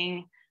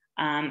experiencing?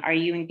 Are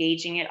you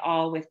engaging at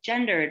all with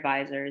gender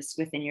advisors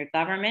within your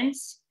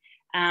governments?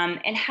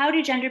 And how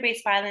do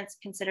gender-based violence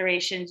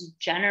considerations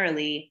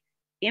generally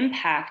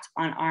impact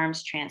on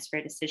arms transfer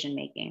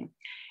decision-making?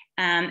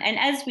 And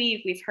as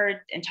we've heard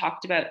and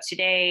talked about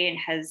today and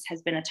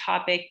has been a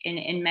topic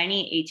in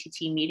many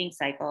ATT meeting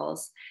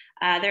cycles,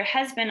 there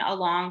has been a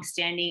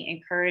long-standing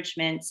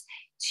encouragement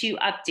to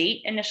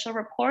update initial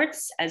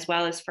reports as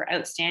well as for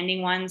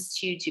outstanding ones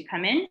to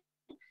come in.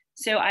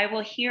 So I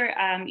will here,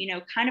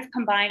 kind of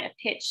combine a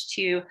pitch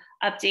to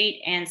update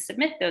and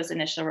submit those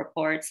initial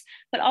reports,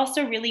 but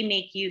also really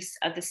make use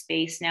of the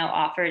space now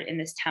offered in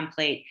this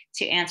template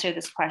to answer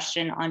this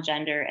question on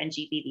gender and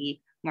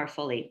GBV more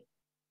fully.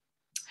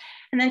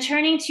 And then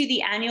turning to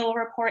the annual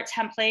report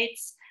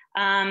templates,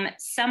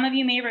 some of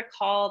you may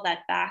recall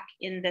that back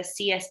in the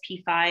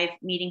CSP5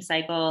 meeting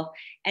cycle,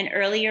 an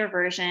earlier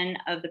version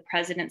of the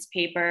president's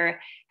paper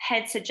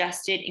had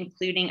suggested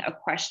including a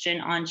question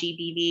on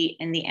GBV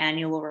in the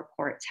annual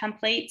report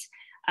template.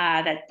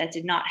 That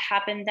did not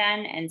happen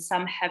then, and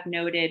some have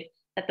noted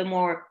that the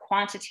more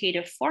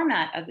quantitative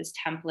format of this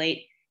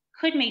template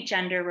could make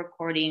gender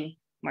reporting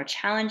more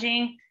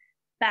challenging.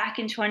 Back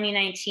in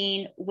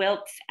 2019,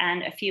 Wilkes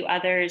and a few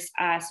others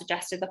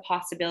suggested the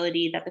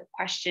possibility that the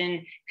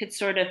question could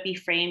sort of be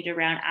framed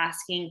around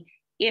asking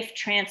if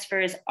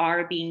transfers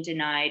are being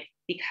denied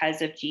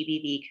because of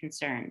GBV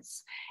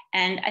concerns.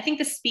 And I think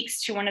this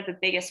speaks to one of the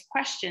biggest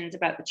questions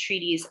about the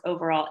treaty's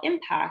overall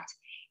impact,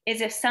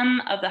 is if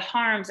some of the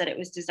harms that it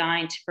was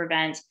designed to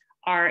prevent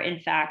are in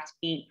fact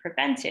being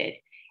prevented.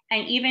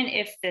 And even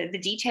if the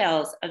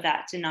details of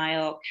that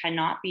denial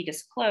cannot be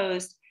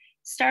disclosed,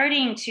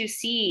 starting to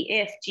see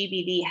if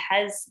GBV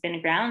has been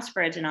grounds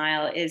for a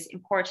denial is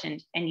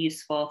important and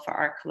useful for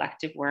our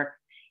collective work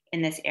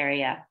in this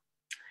area.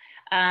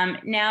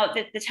 Now,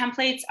 the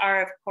templates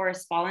are, of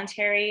course,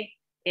 voluntary.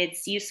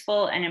 It's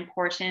useful and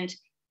important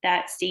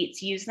that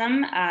states use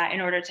them in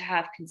order to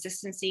have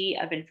consistency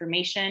of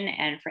information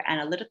and for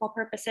analytical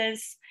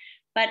purposes.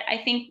 But I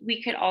think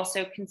we could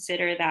also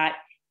consider that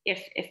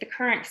if the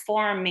current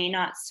form may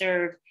not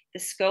serve the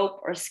scope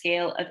or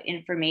scale of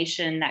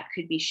information that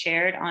could be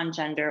shared on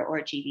gender or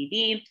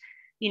GBV,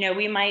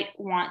 we might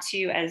want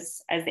to,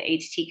 as the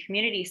ATT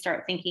community,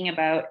 start thinking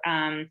about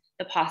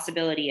the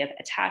possibility of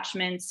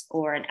attachments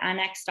or an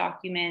annex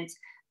document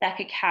that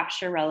could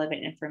capture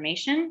relevant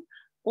information,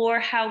 or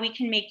how we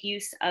can make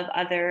use of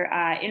other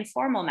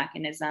informal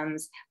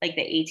mechanisms like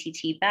the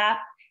ATT BAP,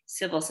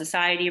 civil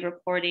society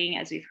reporting,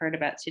 as we've heard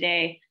about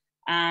today.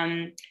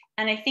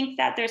 And I think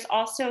that there's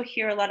also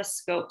here a lot of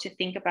scope to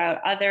think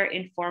about other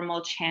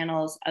informal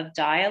channels of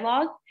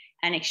dialogue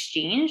and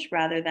exchange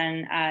rather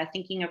than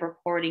thinking of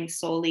reporting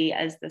solely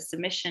as the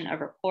submission of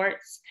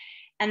reports.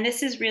 And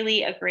this is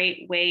really a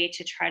great way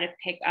to try to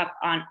pick up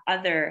on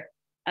other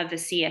of the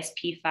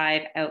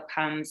CSP5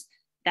 outcomes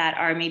that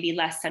are maybe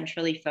less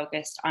centrally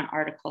focused on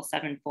Article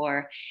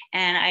 7.4.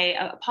 And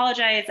I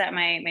apologize that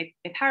my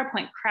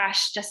PowerPoint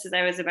crashed just as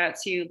I was about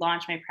to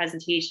launch my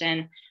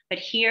presentation, but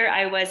here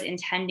I was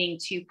intending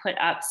to put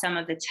up some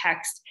of the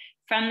text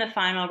from the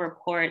final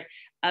report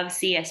of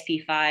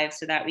CSP5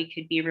 so that we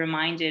could be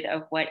reminded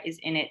of what is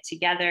in it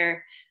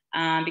together,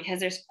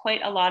 because there's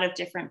quite a lot of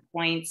different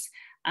points,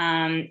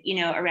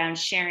 around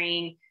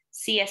sharing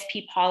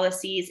CSP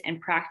policies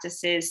and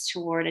practices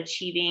toward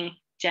achieving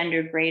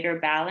gender greater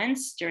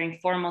balance during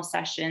formal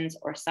sessions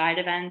or side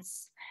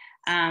events.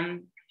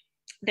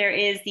 there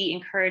is the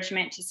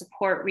encouragement to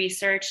support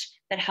research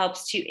that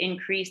helps to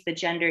increase the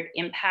gendered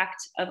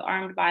impact of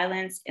armed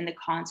violence in the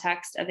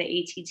context of the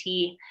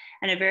ATT,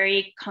 and a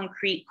very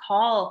concrete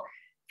call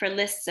for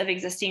lists of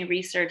existing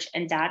research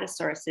and data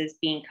sources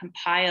being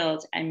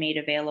compiled and made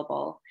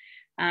available.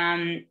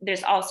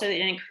 There's also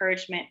an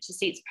encouragement to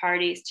states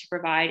parties to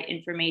provide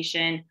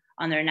information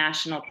on their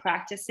national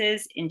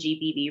practices in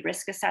GBV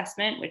risk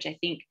assessment, which I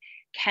think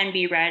can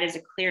be read as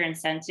a clear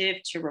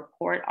incentive to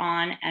report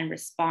on and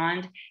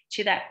respond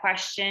to that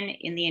question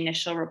in the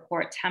initial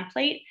report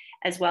template,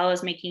 as well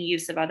as making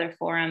use of other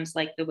forums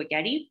like the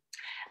WGETI.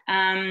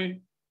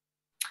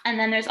 And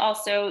then there's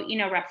also,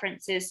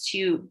 references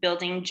to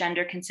building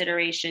gender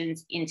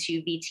considerations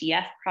into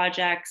VTF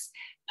projects.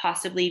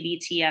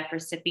 Possibly VTF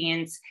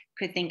recipients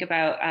could think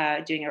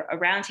about doing a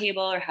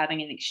roundtable or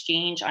having an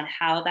exchange on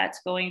how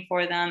that's going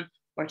for them,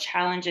 or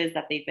challenges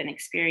that they've been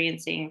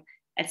experiencing,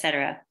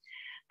 etc.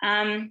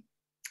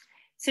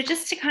 So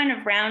just to kind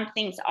of round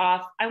things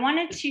off, I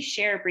wanted to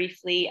share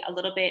briefly a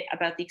little bit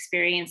about the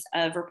experience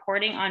of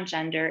reporting on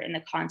gender in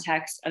the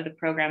context of the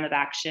Program of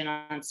Action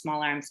on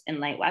Small Arms and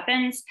Light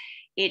Weapons.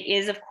 It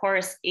is, of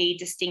course, a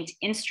distinct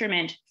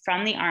instrument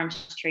from the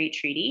Arms Trade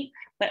Treaty,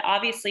 but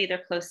obviously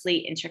they're closely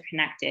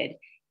interconnected.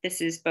 This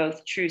is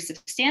both true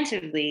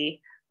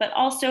substantively, but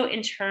also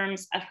in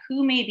terms of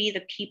who may be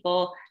the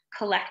people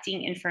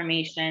collecting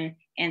information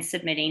and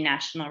submitting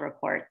national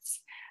reports.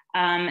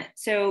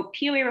 So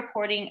POA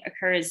reporting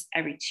occurs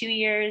every 2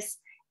 years,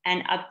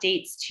 and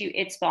updates to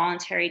its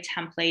voluntary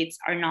templates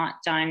are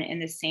not done in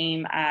the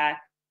same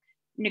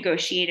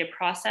negotiated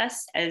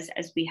process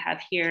as we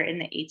have here in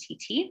the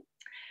ATT.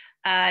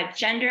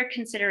 Gender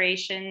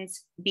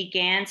considerations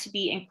began to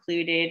be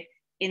included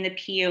in the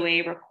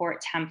POA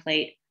report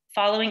template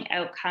following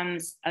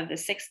outcomes of the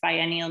 6th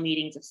biennial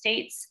meetings of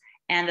states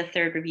and the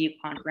 3rd review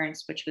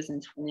conference, which was in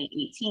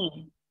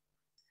 2018.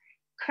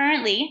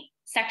 Currently,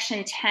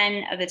 Section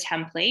 10 of the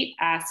template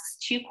asks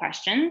 2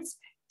 questions.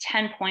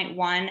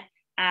 10.1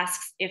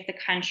 asks if the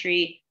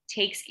country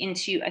takes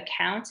into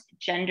account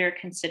gender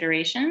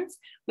considerations,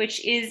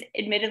 which is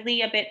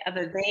admittedly a bit of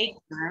a vague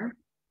term.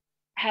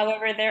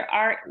 However, there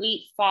are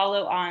 8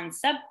 follow-on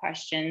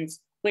sub-questions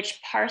which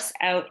parse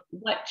out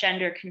what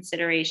gender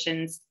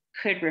considerations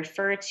could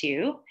refer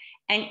to.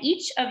 And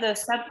each of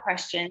those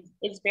sub-questions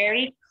is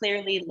very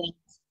clearly linked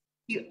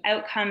to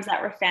outcomes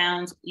that were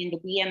found in the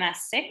BMS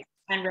 6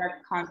 and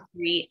RevCon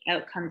 3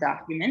 outcome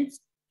documents.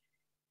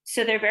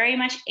 So they're very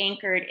much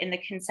anchored in the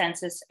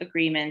consensus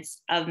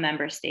agreements of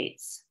member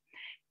states.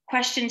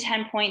 Question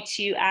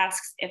 10.2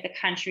 asks if the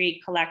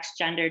country collects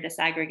gender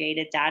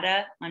disaggregated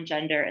data on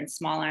gender and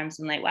small arms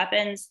and light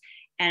weapons.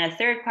 And a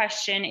 3rd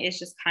question is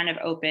just kind of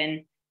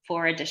open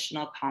for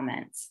additional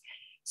comments.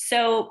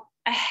 So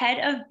ahead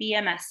of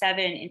BMS 7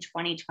 in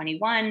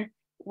 2021,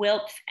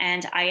 WILPF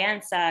and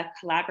IANSA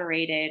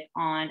collaborated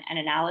on an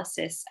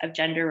analysis of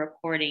gender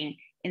reporting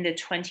in the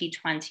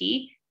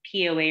 2020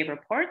 POA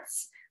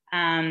reports.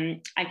 I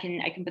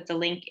can put the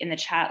link in the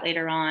chat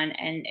later on,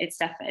 and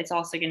it's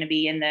also going to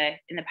be in the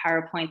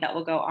PowerPoint that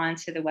will go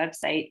onto the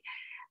website.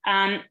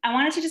 I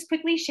wanted to just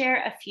quickly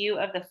share a few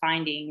of the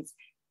findings,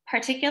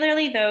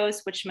 particularly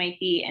those which might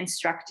be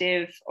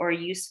instructive or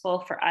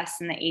useful for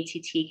us in the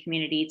ATT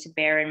community to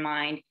bear in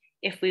mind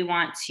if we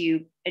want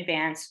to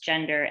advance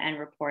gender and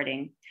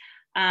reporting.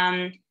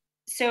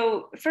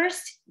 So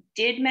first,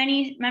 did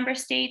many member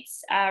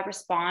states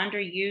respond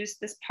or use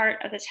this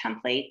part of the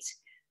template?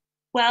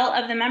 Well,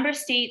 of the member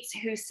states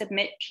who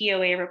submit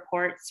POA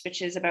reports,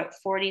 which is about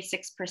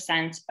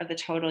 46% of the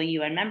total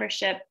UN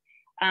membership,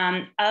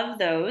 of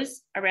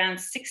those, around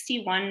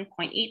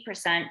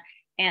 61.8%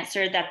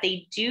 answered that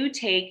they do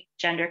take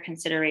gender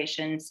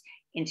considerations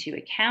into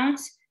account,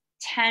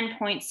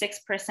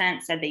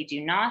 10.6% said they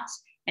do not,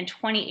 and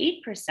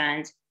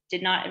 28%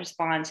 did not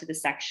respond to the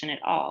section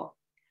at all.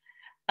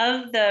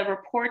 Of the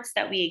reports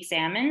that we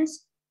examined,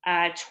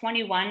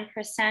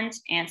 21%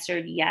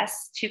 answered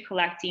yes to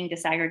collecting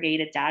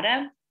disaggregated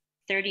data,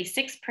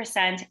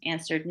 36%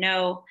 answered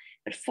no,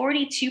 but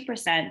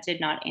 42% did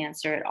not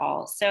answer at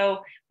all.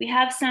 So we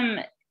have some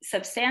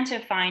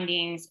substantive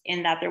findings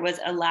in that there was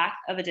a lack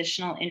of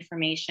additional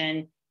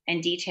information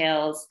and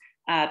details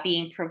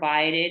being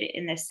provided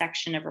in this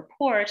section of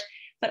report,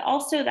 but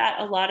also that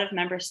a lot of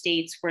member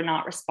states were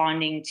not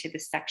responding to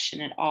this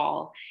section at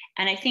all.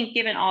 And I think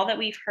given all that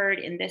we've heard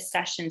in this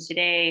session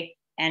today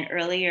and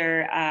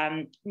earlier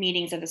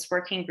meetings of this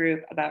working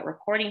group about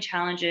reporting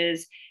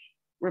challenges,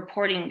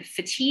 reporting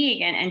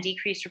fatigue and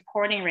decreased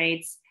reporting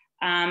rates,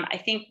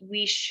 I think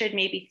we should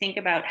maybe think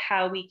about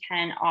how we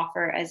can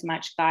offer as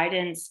much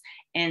guidance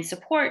and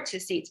support to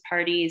states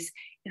parties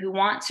who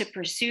want to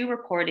pursue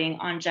reporting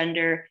on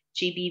gender,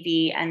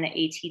 GBV, and the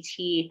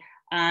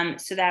ATT,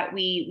 so that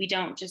we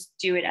don't just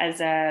do it as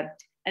a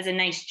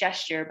nice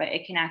gesture, but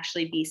it can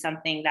actually be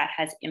something that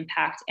has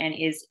impact and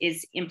is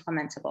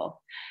implementable.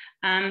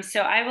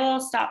 So I will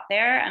stop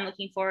there. I'm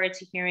looking forward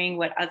to hearing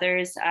what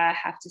others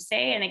have to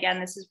say. And again,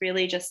 this is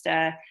really just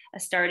a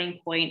starting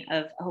point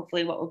of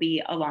hopefully what will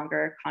be a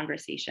longer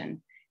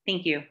conversation.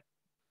 Thank you.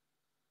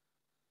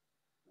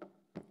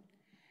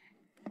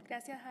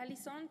 Gracias,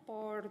 Alison,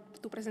 por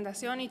tu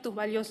presentación y tus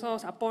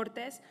valiosos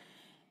aportes.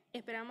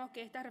 Esperamos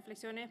que estas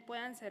reflexiones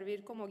puedan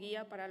servir como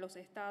guía para los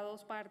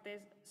estados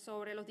partes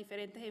sobre los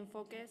diferentes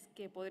enfoques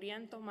que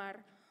podrían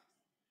tomar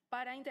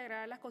para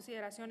integrar las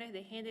consideraciones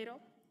de género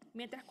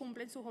mientras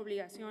cumplen sus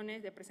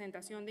obligaciones de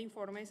presentación de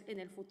informes en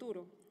el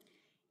futuro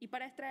y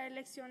para extraer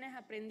lecciones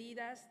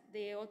aprendidas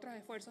de otros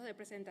esfuerzos de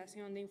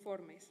presentación de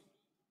informes.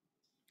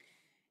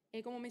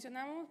 Como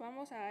mencionamos,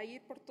 vamos a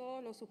ir por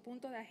todos los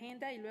subpuntos de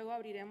agenda y luego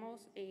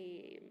abriremos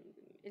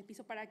el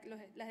piso para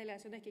las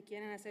delegaciones que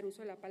quieran hacer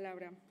uso de la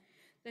palabra.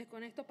 Entonces,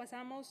 con esto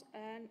pasamos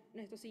a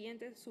nuestro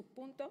siguiente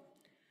subpunto.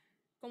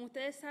 Como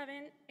ustedes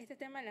saben, este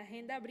tema de la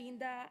agenda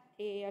brinda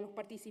a los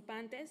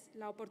participantes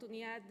la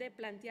oportunidad de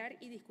plantear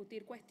y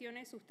discutir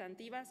cuestiones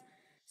sustantivas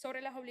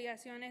sobre las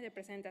obligaciones de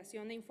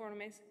presentación de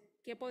informes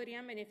que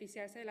podrían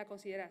beneficiarse de la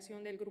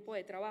consideración del grupo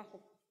de trabajo.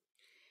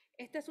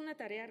 Esta es una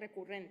tarea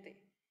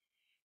recurrente.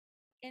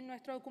 En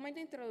nuestro documento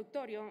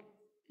introductorio,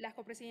 las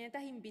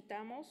copresidentas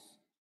invitamos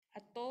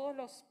a todos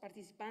los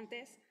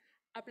participantes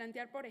a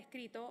plantear por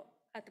escrito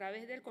a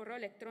través del correo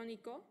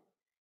electrónico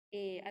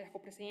a las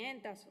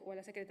copresidentas o a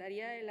la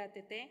Secretaría de la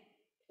ATT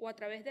o a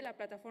través de la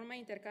plataforma de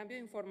intercambio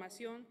de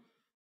información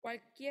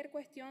cualquier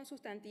cuestión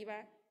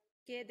sustantiva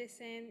que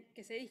deseen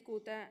que se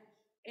discuta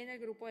en el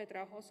grupo de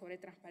trabajo sobre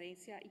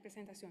transparencia y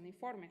presentación de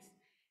informes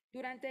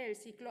durante el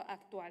ciclo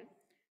actual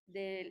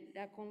de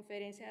la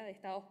Conferencia de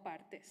Estados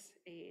Partes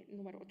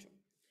número 8.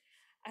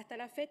 Hasta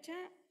la fecha,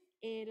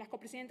 las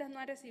copresidentas no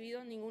han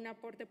recibido ningún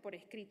aporte por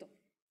escrito.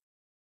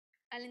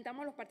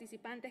 Alentamos a los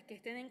participantes que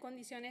estén en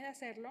condiciones de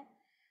hacerlo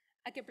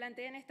a que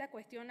planteen esta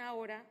cuestión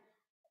ahora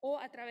o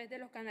a través de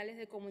los canales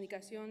de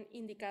comunicación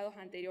indicados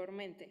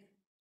anteriormente.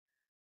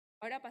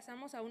 Ahora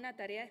pasamos a una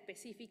tarea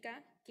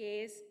específica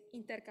que es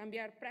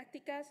intercambiar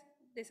prácticas,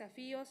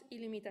 desafíos y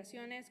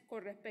limitaciones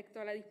con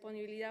respecto a la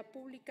disponibilidad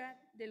pública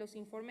de los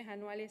informes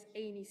anuales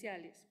e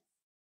iniciales.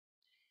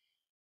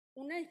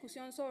 Una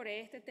discusión sobre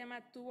este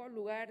tema tuvo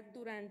lugar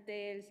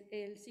durante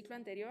el ciclo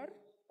anterior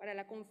para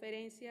la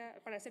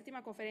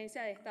 7ª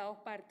Conferencia de Estados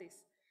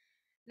Partes.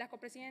 Las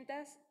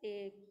copresidentas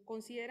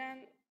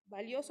consideran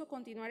valioso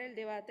continuar el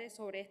debate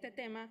sobre este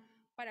tema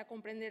para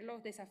comprender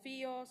los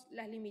desafíos,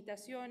 las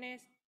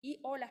limitaciones y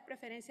o las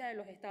preferencias de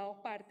los estados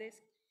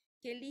partes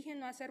que eligen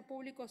no hacer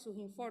públicos sus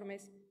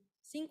informes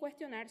sin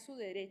cuestionar su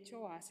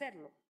derecho a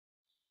hacerlo.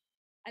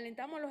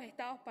 Alentamos a los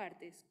estados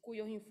partes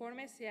cuyos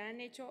informes se han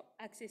hecho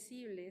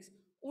accesibles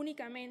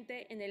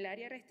únicamente en el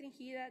área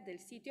restringida del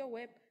sitio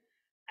web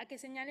a que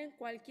señalen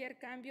cualquier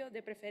cambio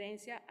de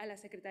preferencia a la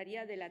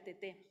Secretaría de la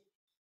ATT.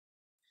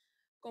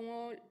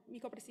 Como mi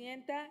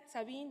copresidenta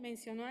Sabine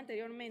mencionó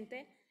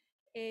anteriormente,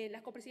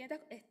 las copresidentas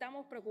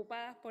estamos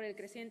preocupadas por el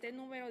creciente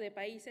número de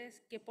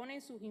países que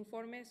ponen sus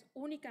informes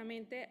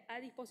únicamente a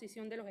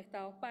disposición de los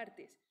estados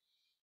partes.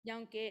 Y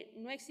aunque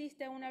no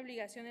existe una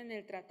obligación en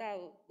el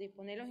tratado de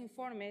poner los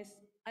informes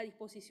a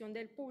disposición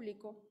del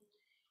público,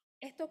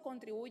 esto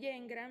contribuye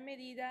en gran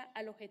medida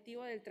al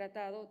objetivo del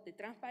tratado de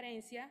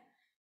transparencia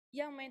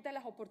y aumenta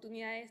las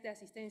oportunidades de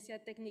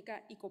asistencia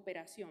técnica y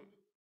cooperación.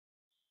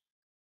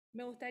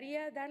 Me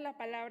gustaría dar la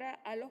palabra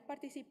a los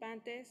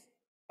participantes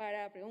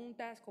para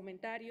preguntas,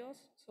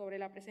 comentarios sobre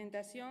la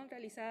presentación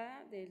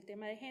realizada del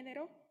tema de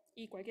género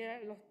y cualquiera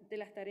de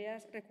las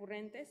tareas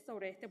recurrentes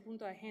sobre este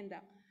punto de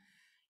agenda.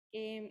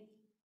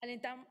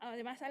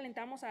 Además,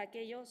 alentamos a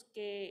aquellos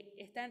que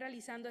están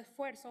realizando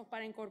esfuerzos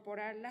para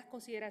incorporar las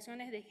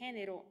consideraciones de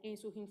género en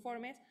sus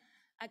informes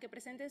a que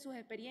presenten sus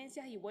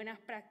experiencias y buenas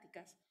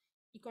prácticas.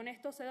 Y con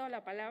esto cedo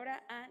la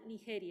palabra a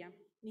Nigeria.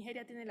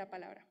 Nigeria tiene la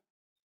palabra.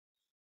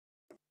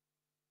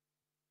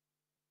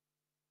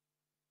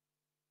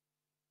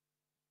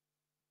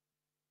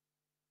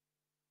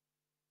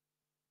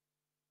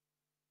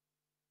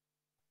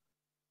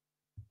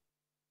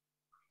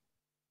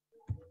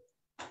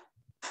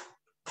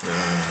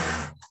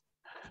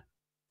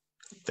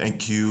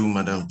 Thank you,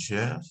 Madam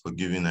Chair, for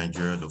giving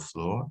Nigeria the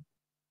floor.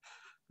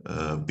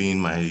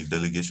 Being my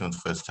delegation's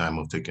first time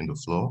of taking the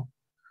floor,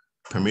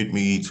 permit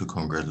me to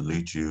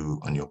congratulate you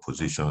on your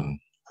position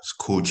as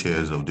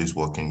co-chairs of this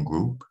working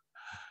group.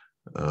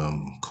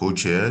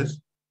 Co-chairs,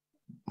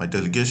 my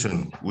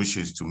delegation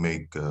wishes to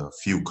make a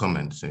few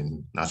comments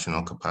in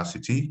national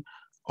capacity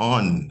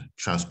on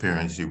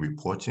transparency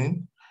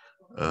reporting.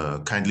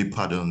 Kindly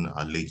pardon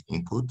our late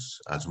inputs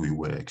as we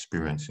were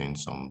experiencing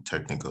some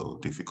technical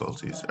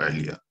difficulties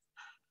earlier.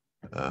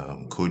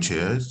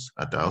 Co-chairs,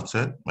 at the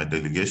outset, my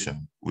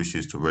delegation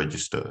wishes to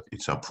register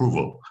its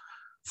approval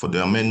for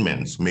the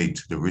amendments made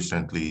to the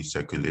recently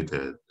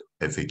circulated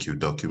FAQ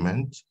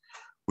document.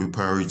 We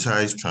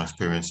prioritize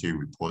transparency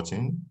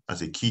reporting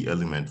as a key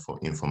element for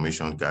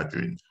information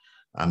gathering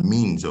and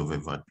means of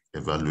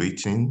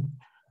evaluating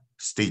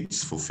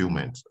states'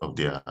 fulfillment of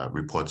their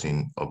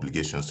reporting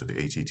obligations to the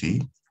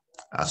ATT.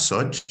 As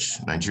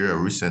such, Nigeria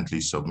recently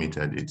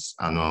submitted its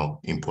annual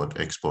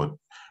import-export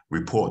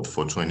report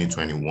for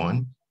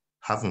 2021,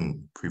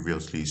 having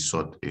previously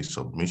sought a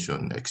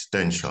submission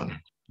extension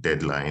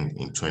deadline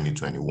in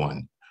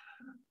 2021.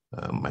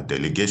 My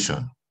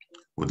delegation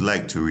would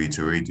like to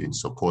reiterate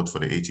its support for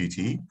the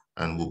ATT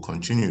and will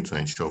continue to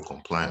ensure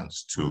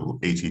compliance to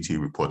ATT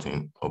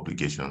reporting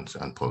obligations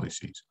and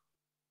policies.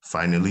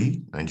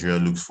 Finally, Nigeria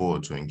looks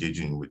forward to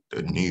engaging with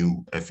the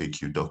new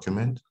FAQ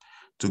document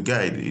to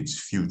guide its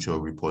future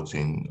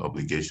reporting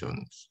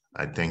obligations.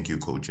 I thank you,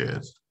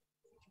 co-chairs.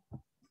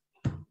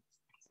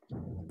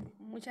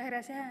 Muchas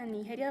gracias a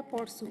Nigeria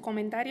por sus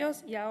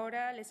comentarios y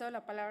ahora le cedo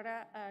la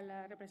palabra a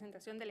la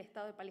representación del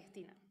Estado de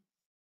Palestina.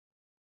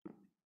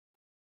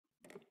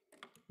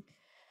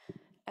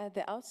 At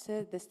the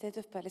outset, the State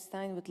of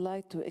Palestine would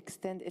like to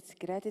extend its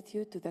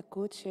gratitude to the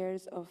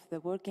co-chairs of the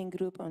Working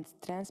Group on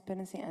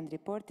Transparency and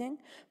Reporting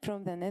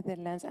from the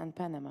Netherlands and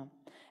Panama,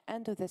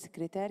 and to the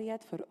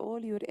Secretariat for all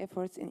your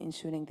efforts in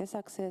ensuring the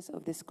success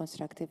of this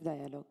constructive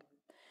dialogue.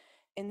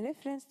 In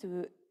reference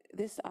to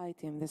this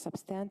item, the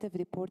substantive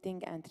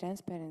reporting and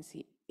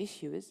transparency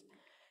issues,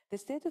 the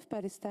State of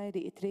Palestine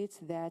reiterates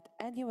that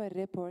annual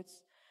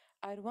reports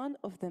are one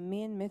of the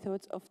main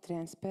methods of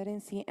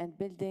transparency and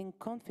building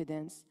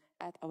confidence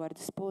at our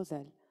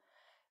disposal.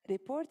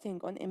 Reporting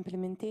on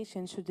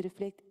implementation should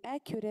reflect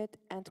accurate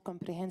and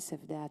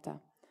comprehensive data,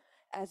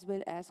 as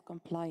well as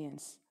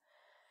compliance,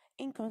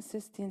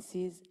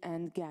 inconsistencies,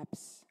 and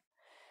gaps.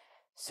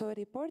 So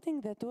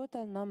reporting the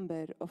total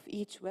number of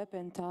each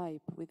weapon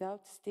type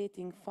without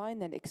stating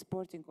final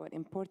exporting or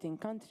importing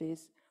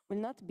countries will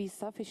not be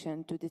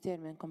sufficient to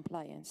determine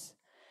compliance.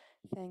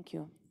 Thank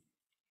you.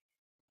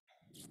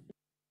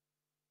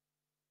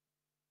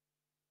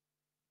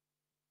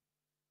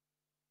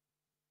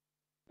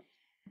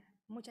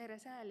 Muchas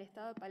gracias al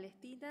Estado de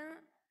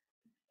Palestina.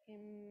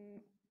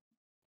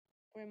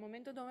 Por el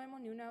momento no vemos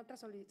ni una otra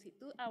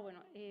solicitud.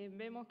 Bueno,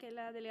 vemos que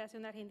la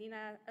delegación de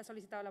Argentina ha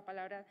solicitado la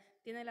palabra.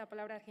 Tiene la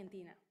palabra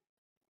Argentina.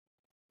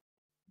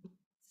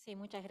 Sí,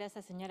 muchas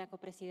gracias, señora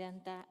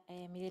copresidenta.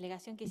 Mi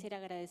delegación quisiera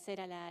agradecer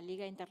a la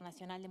Liga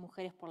Internacional de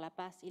Mujeres por la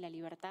Paz y la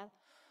Libertad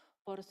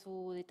por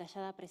su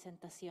detallada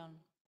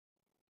presentación.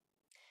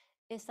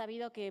 Es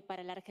sabido que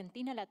para la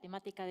Argentina la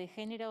temática de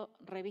género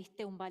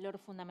reviste un valor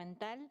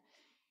fundamental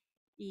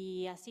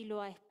y así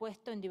lo ha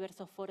expuesto en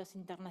diversos foros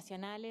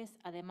internacionales,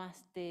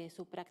 además de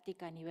su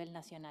práctica a nivel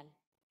nacional.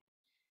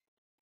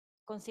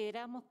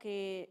 Consideramos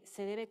que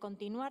se debe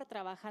continuar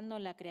trabajando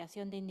en la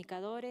creación de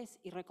indicadores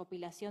y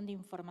recopilación de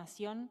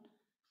información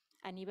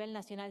a nivel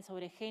nacional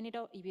sobre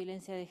género y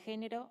violencia de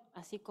género,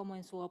 así como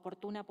en su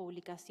oportuna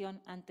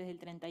publicación antes del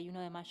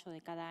 31 de mayo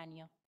de cada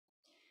año.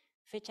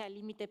 Fecha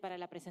límite para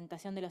la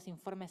presentación de los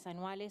informes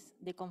anuales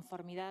de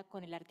conformidad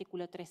con el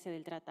artículo 13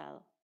 del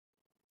tratado.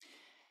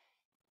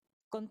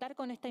 Contar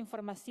con esta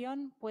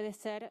información puede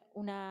ser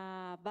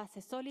una base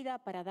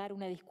sólida para dar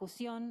una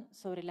discusión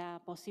sobre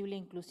la posible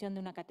inclusión de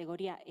una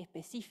categoría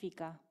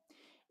específica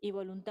y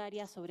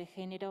voluntaria sobre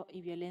género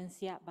y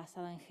violencia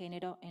basada en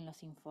género en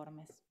los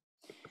informes.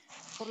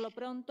 Por lo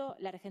pronto,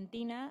 la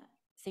Argentina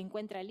se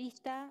encuentra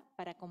lista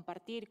para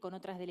compartir con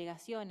otras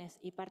delegaciones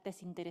y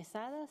partes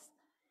interesadas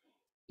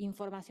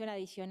información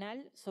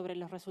adicional sobre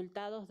los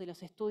resultados de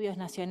los estudios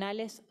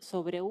nacionales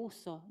sobre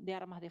uso de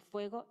armas de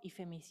fuego y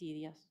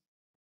femicidios.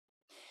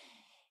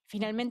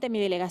 Finalmente, mi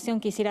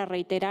delegación quisiera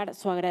reiterar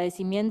su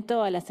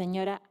agradecimiento a la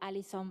señora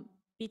Alison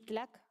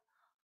Pitlack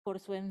por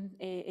su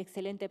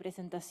excelente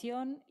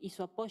presentación y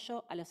su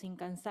apoyo a los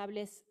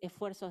incansables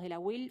esfuerzos de la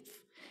WILF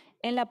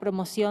en la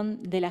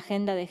promoción de la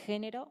agenda de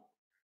género,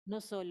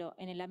 no solo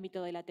en el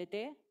ámbito de la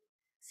ATT,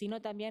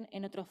 sino también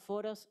en otros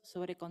foros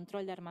sobre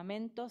control de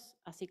armamentos,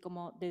 así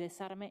como de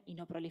desarme y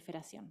no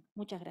proliferación.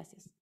 Muchas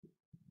gracias.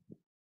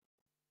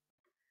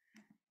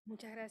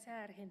 Muchas gracias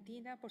a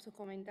Argentina por sus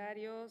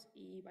comentarios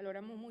y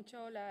valoramos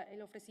mucho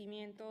el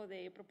ofrecimiento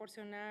de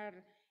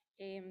proporcionar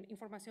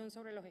información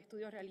sobre los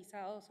estudios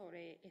realizados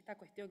sobre esta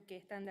cuestión que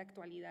es tan de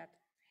actualidad.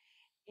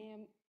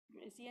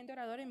 El siguiente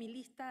orador en mi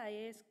lista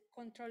es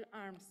Control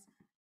Arms.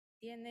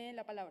 Tiene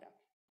la palabra.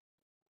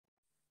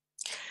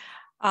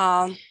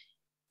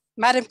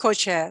 Madam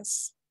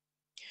Co-Chairs,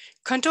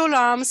 Control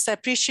Arms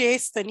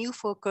appreciates the new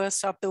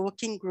focus of the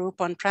Working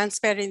Group on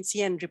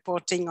Transparency and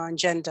Reporting on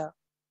Gender.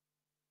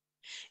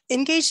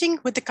 Engaging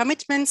with the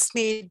commitments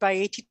made by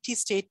ATT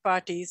state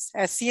parties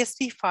as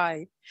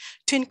CSP8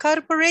 to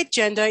incorporate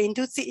gender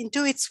into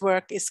its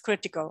work is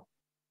critical.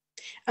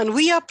 And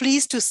we are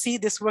pleased to see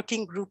this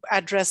working group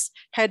address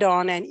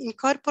head-on and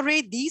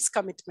incorporate these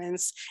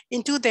commitments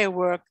into their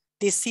work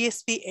this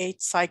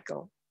CSP8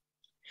 cycle.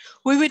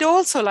 We would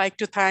also like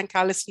to thank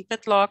Alison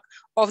Pitlock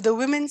of the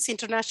Women's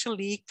International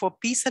League for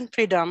Peace and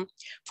Freedom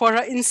for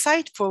her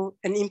insightful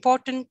and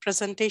important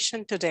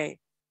presentation today.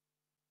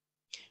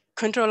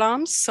 Control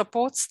Arms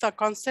supports the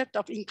concept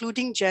of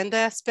including gender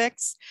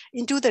aspects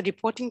into the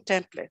reporting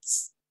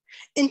templates.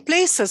 In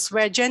places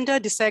where gender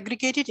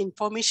disaggregated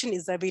information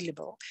is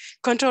available,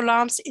 Control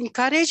Arms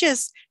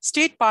encourages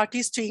state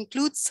parties to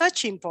include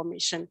such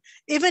information,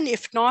 even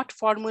if not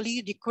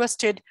formally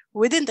requested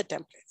within the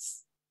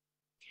templates.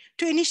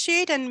 to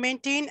initiate and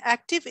maintain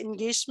active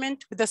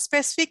engagement with the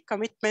specific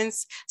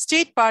commitments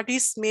state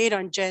parties made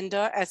on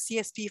gender at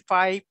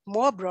CSP8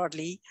 more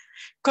broadly,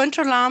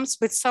 control arms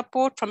with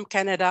support from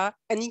Canada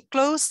and in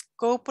close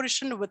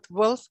cooperation with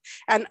WILF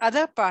and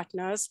other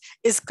partners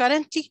is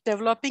currently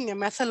developing a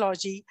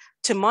methodology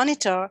to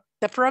monitor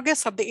the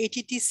progress of the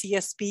ATT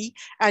CSP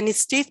and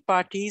its state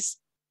parties,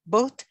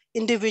 both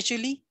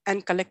individually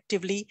and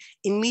collectively,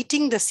 in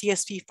meeting the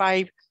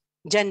CSP8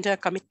 gender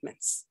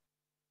commitments.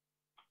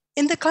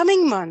 In the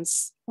coming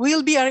months,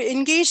 we'll be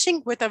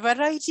engaging with a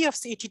variety of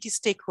ATT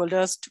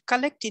stakeholders to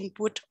collect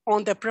input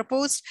on the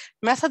proposed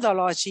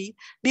methodology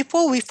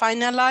before we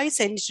finalize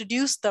and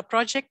introduce the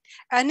project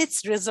and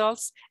its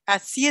results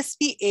at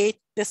CSP8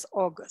 this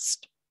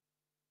August.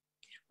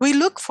 We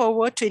look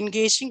forward to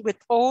engaging with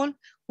all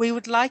who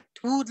would like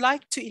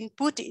to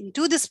input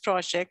into this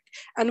project,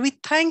 and we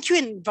thank you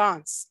in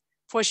advance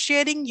for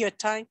sharing your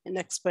time and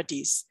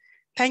expertise.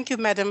 Thank you,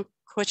 Madam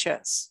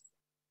Co-Chairs.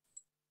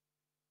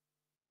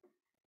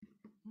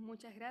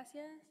 Muchas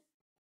gracias.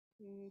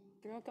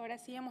 Creo que ahora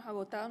sí hemos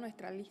agotado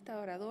nuestra lista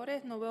de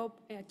oradores. No veo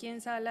aquí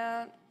en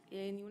sala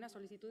ni una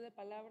solicitud de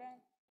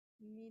palabra,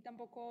 ni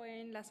tampoco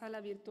en la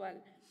sala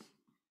virtual.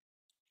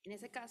 En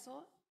ese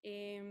caso,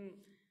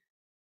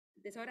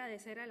 deseo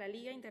agradecer a la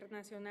Liga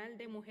Internacional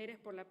de Mujeres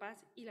por la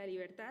Paz y la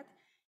Libertad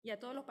y a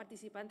todos los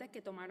participantes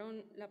que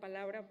tomaron la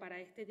palabra para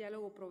este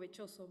diálogo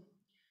provechoso.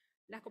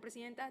 Las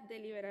copresidentas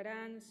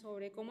deliberarán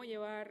sobre cómo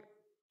llevar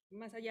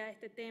más allá de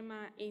este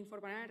tema e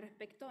informarán al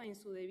respecto en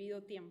su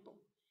debido tiempo.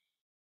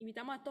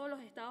 Invitamos a todos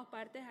los estados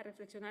partes a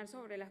reflexionar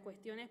sobre las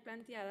cuestiones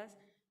planteadas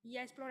y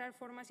a explorar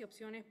formas y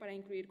opciones para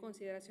incluir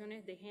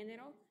consideraciones de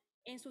género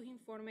en sus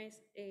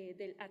informes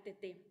del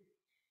ATT.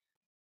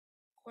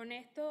 Con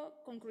esto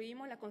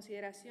concluimos la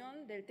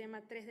consideración del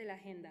tema 3 de la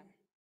agenda.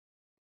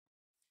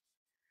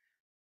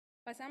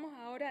 Pasamos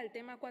ahora al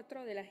tema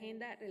 4 de la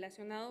agenda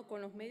relacionado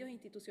con los medios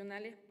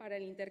institucionales para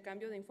el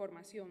intercambio de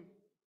información.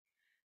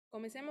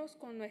 Comencemos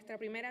con nuestra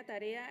primera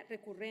tarea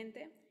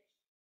recurrente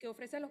que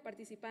ofrece a los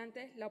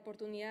participantes la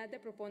oportunidad de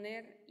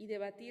proponer y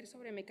debatir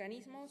sobre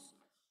mecanismos,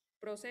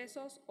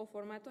 procesos o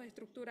formatos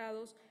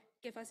estructurados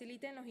que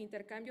faciliten los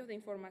intercambios de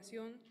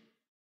información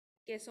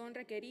que son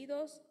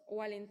requeridos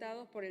o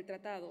alentados por el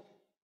tratado,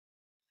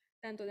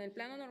 tanto en el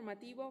plano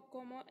normativo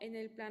como en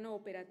el plano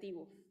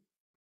operativo.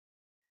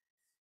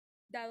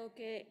 Dado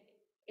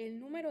que el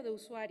número de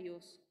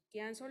usuarios que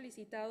han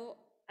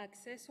solicitado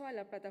acceso a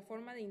la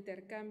plataforma de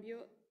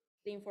intercambio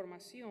de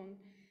información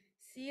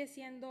sigue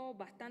siendo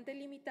bastante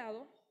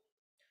limitado,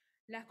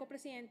 las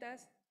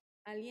copresidentas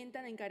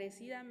alientan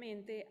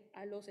encarecidamente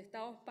a los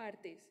estados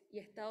partes y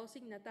estados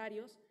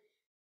signatarios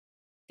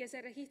que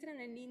se registren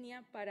en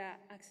línea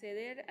para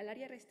acceder al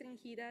área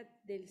restringida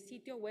del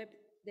sitio web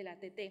de la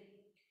ATT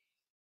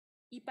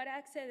y para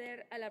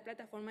acceder a la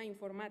plataforma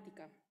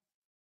informática.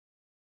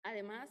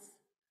 Además,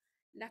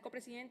 las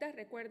copresidentas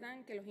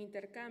recuerdan que los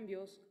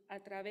intercambios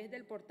a través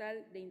del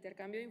portal de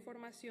intercambio de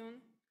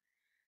información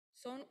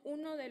son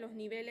uno de los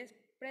niveles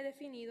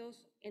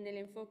predefinidos en el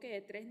enfoque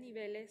de 3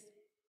 niveles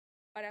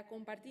para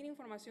compartir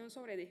información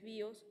sobre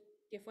desvíos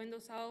que fue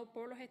endosado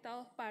por los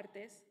estados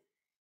partes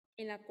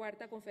en la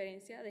 4ª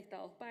conferencia de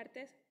estados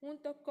partes,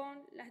 junto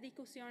con las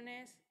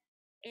discusiones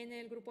en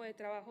el grupo de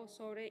trabajo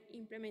sobre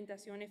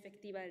implementación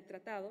efectiva del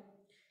tratado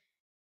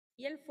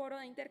y el foro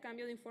de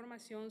intercambio de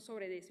información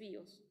sobre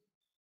desvíos,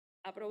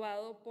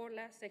 aprobado por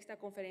la 6ª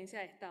conferencia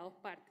de estados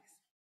partes.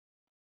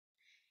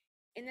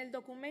 En el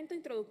documento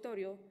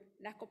introductorio,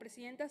 las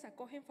copresidentas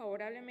acogen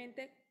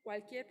favorablemente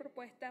cualquier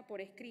propuesta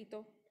por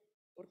escrito,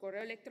 por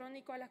correo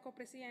electrónico a las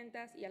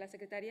copresidentas y a la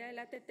Secretaría del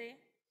ATT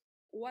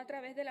o a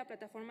través de la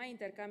plataforma de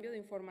intercambio de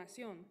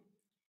información,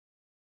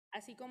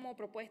 así como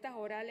propuestas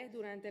orales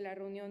durante la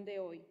reunión de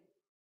hoy.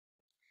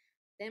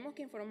 Tenemos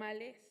que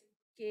informarles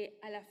que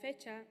a la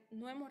fecha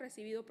no hemos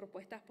recibido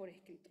propuestas por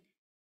escrito.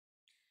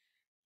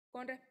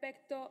 Con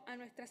respecto a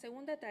nuestra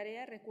segunda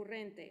tarea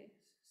recurrente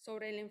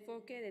sobre el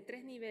enfoque de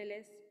 3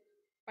 niveles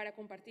para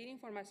compartir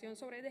información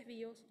sobre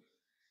desvíos,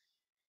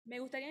 me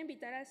gustaría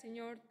invitar al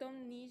señor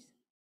Tom Nish,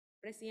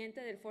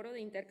 presidente del Foro de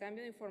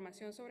Intercambio de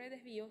Información sobre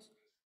Desvíos,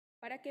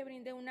 para que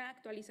brinde una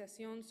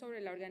actualización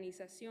sobre la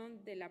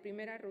organización de la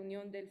primera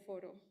reunión del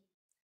foro.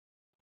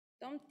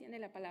 Tom tiene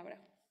la palabra.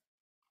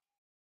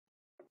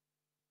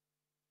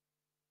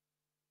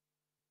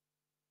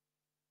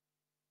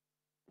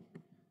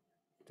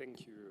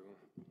 Thank you,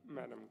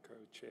 Madam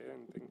Co-Chair,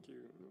 and thank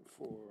you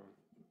for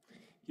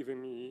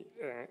giving me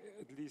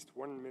at least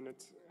 1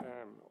 minute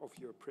of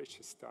your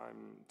precious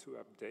time to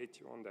update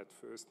you on that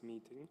first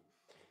meeting.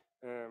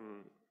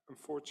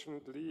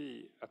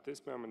 Unfortunately, at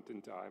this moment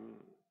in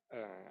time,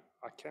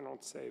 I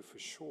cannot say for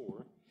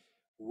sure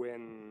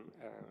when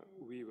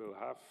we will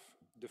have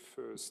the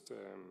first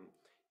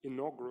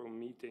inaugural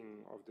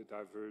meeting of the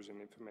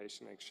Diversion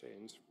Information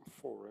Exchange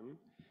Forum.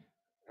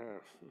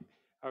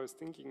 I was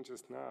thinking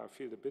just now, I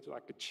feel a bit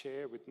like a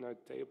chair with no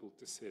table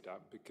to sit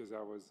up, because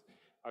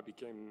I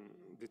became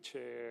the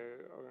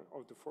chair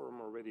of the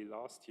forum already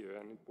last year,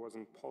 and it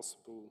wasn't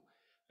possible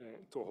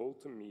to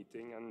hold a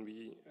meeting, and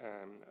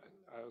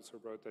I also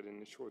wrote that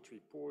in a short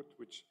report,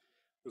 which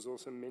was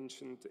also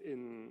mentioned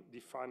in the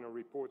final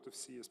report of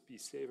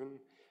CSP7,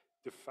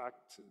 the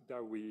fact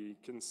that we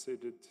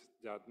considered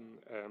that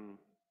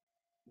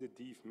the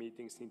DEEF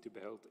meetings need to be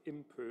held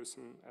in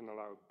person and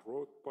allow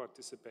broad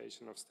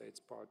participation of states,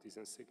 parties,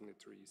 and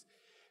signatories.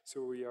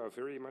 So we are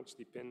very much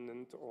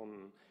dependent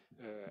on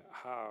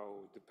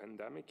how the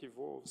pandemic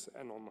evolves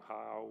and on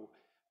how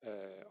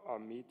our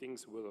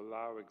meetings will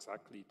allow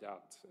exactly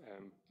that,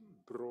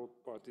 broad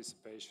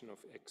participation of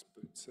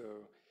experts.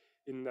 So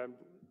in that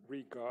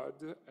regard,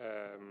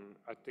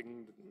 I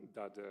think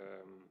that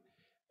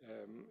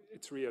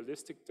it's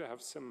realistic to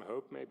have some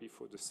hope maybe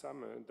for the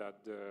summer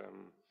that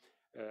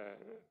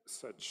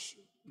such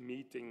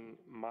meeting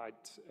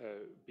might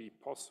be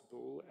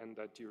possible, and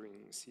that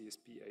during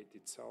CSP8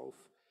 itself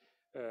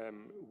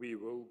we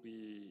will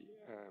be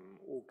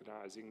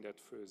organizing that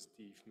first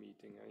DEEF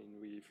meeting. I mean,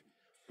 we've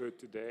heard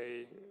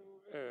today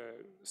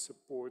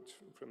support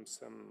from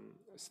some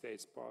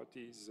states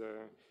parties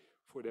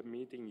for that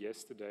meeting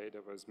yesterday.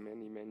 There was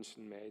many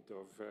mention made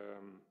of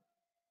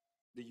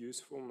the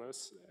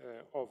usefulness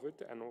of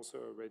it, and also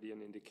already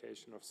an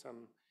indication of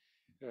some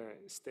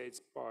states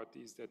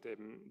parties that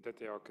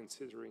they are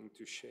considering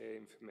to share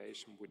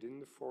information within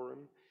the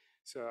forum.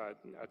 So I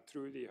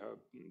truly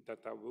hope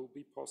that that will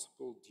be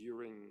possible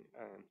during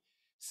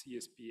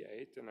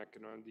CSP8, and I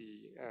can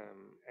only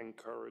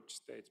encourage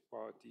states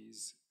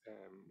parties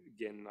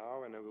again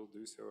now, and I will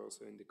do so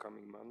also in the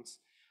coming months,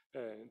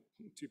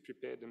 to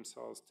prepare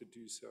themselves to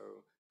do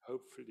so,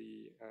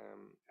 hopefully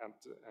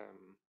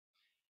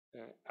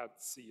at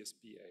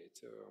CSP8.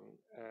 So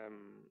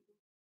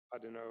I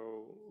don't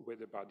know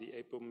whether by the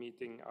April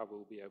meeting I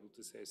will be able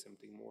to say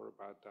something more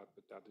about that,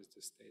 but that is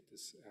the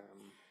status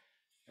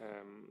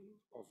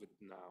of it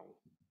now.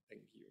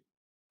 Thank you.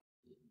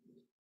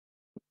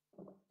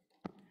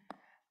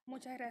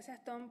 Muchas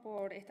gracias, Tom,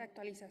 por esta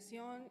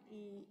actualización,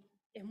 y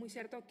es muy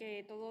cierto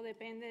que todo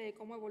depende de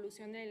cómo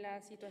evolucione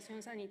la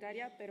situación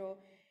sanitaria,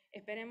 pero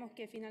esperemos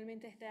que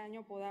finalmente este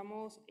año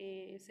podamos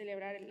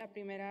celebrar la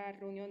primera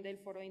reunión del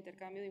Foro de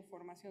Intercambio de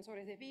Información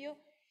sobre Desvío,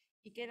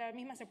 y que la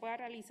misma se pueda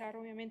realizar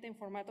obviamente en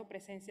formato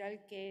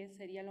presencial, que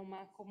sería lo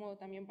más cómodo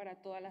también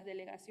para todas las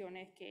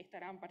delegaciones que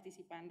estarán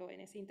participando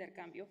en ese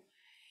intercambio.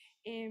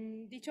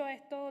 Dicho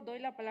esto, doy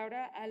la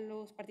palabra a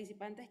los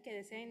participantes que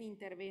deseen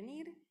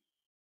intervenir,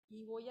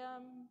 y voy a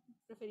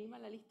referirme a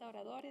la lista de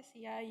oradores.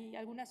 Si hay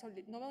alguna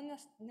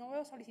no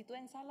veo solicitud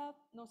en sala,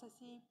 no sé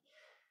si...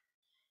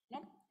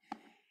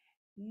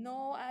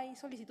 No hay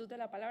solicitud de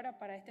la palabra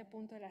para este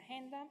punto de la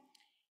agenda.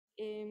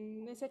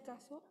 En ese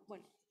caso,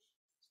 bueno,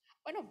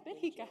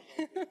 Bélgica.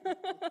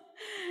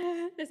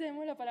 Le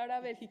cedemos la palabra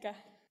a Bélgica.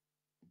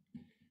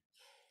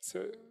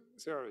 So,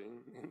 sorry,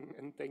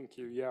 and thank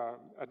you. Yeah,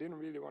 I didn't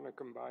really want to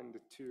combine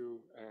the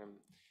two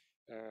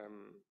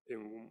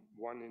in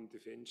one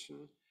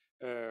intervention.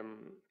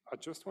 I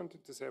just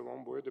wanted to say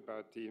one word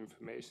about the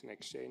information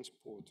exchange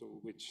portal,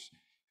 which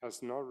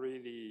has not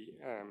really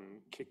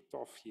kicked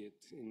off yet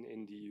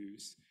in the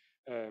use.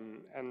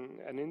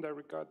 And in that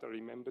regard, I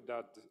remember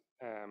that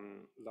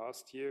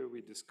last year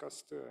we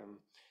discussed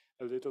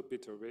a little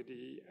bit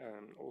already,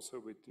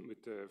 also with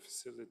the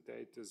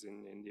facilitators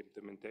in the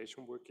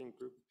implementation working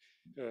group,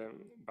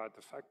 about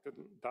the fact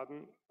that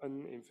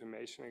an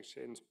information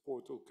exchange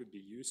portal could be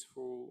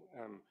useful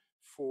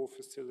for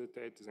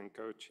facilitators and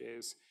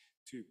co-chairs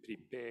to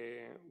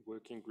prepare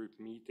working group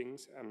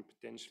meetings, and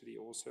potentially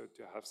also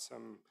to have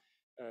some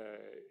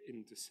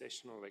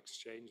intersessional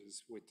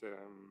exchanges with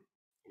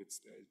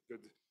states. But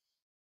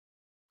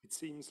it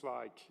seems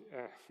like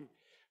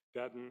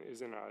that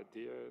is an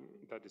idea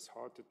that is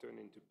hard to turn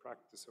into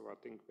practice. So I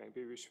think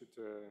maybe we should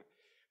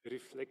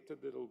reflect a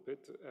little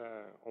bit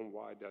on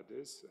why that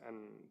is,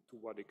 and to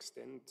what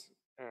extent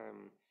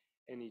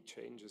any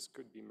changes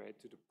could be made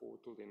to the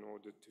portal in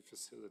order to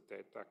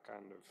facilitate that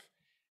kind of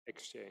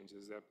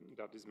exchanges.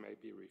 That is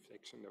maybe a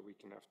reflection that we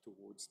can have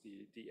towards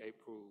the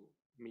April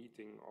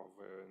meeting of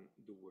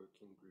the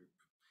working group.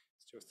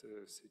 It's just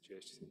a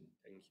suggestion.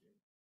 Thank you.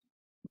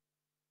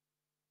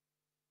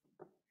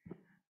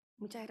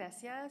 Muchas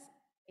gracias.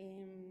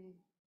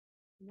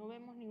 No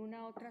vemos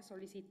ninguna otra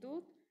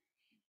solicitud.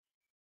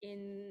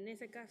 En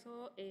ese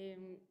caso,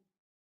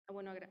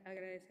 bueno,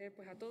 agradecer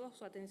pues a todos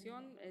su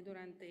atención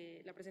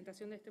durante la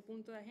presentación de este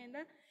punto de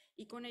agenda,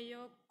 y con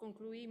ello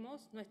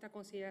concluimos nuestra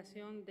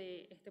consideración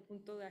de este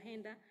punto de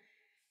agenda.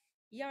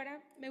 Y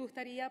ahora me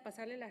gustaría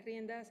pasarle las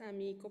riendas a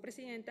mi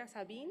copresidenta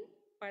Sabine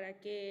para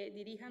que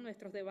dirija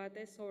nuestros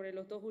debates sobre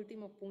los dos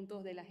últimos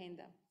puntos de la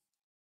agenda.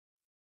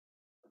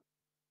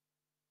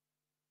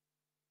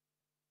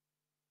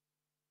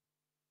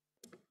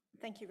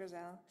 Thank you,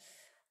 Roselle.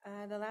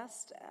 The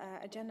last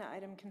agenda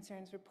item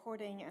concerns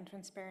reporting and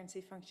transparency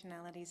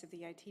functionalities of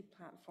the IT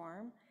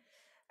platform.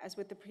 As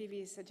with the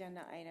previous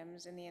agenda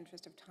items, in the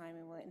interest of time,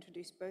 we will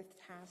introduce both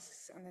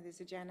tasks under this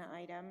agenda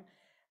item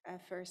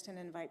first and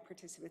invite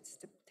participants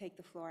to take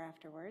the floor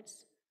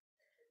afterwards.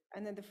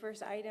 And then the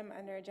first item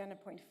under agenda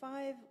point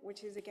 5,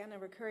 which is again a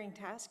recurring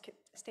task,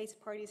 states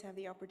parties have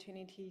the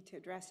opportunity to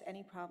address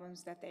any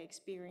problems that they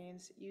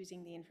experience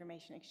using the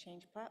information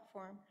exchange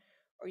platform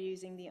or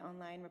using the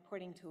online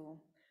reporting tool.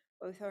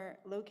 Both are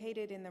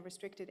located in the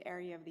restricted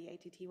area of the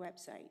ATT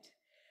website.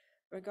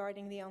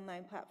 Regarding the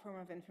online platform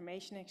of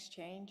information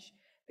exchange,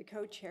 the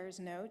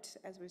co-chairs note,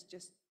 as was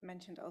just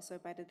mentioned also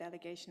by the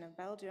delegation of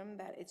Belgium,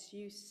 that its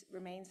use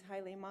remains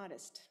highly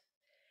modest.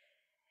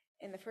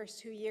 In the first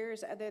 2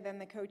 years, other than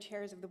the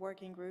co-chairs of the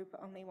working group,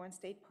 only one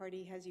state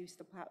party has used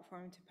the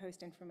platform to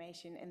post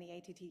information in the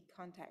ATT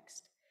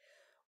context.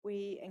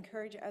 We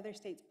encourage other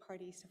state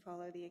parties to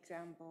follow the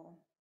example.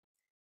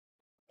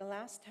 The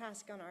last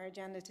task on our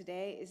agenda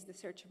today is the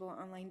searchable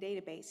online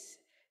database.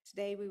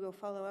 Today, we will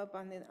follow up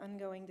on the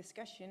ongoing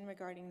discussion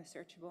regarding the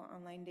searchable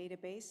online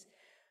database,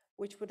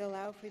 which would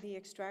allow for the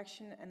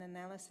extraction and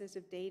analysis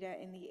of data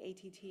in the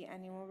ATT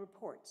annual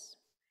reports.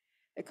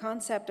 The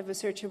concept of a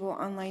searchable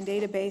online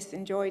database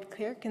enjoyed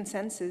clear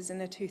consensus in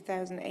the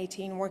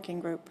 2018 working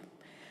group.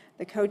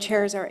 The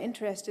co-chairs are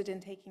interested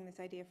in taking this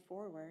idea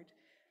forward,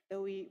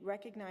 though we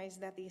recognize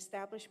that the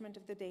establishment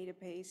of the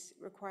database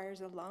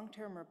requires a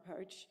long-term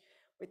approach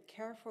with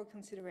careful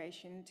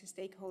consideration to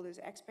stakeholders'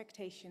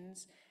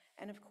 expectations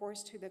and of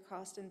course to the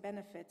cost and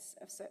benefits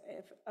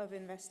of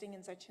investing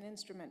in such an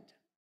instrument.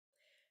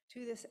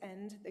 To this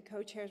end, the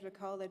co-chairs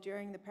recall that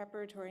during the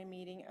preparatory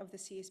meeting of the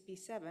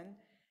CSP7,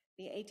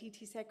 the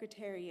ATT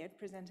Secretariat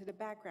presented a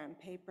background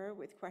paper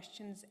with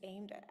questions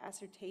aimed at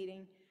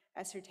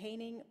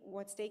ascertaining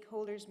what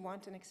stakeholders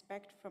want and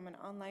expect from an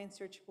online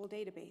searchable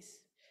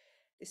database.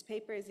 This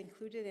paper is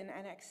included in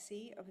Annex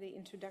C of the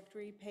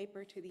introductory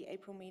paper to the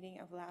April meeting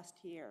of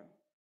last year.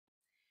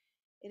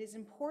 It is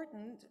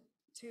important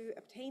to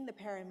obtain the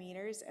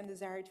parameters and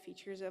desired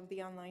features of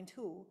the online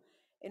tool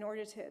in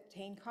order to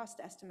obtain cost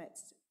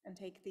estimates and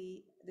take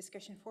the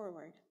discussion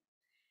forward.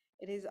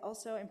 It is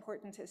also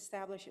important to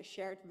establish a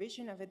shared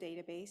vision of a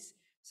database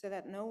so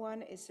that no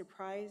one is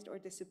surprised or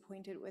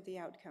disappointed with the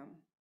outcome.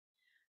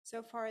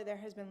 So far, there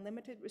has been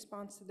limited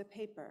response to the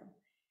paper.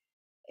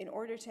 In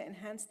order to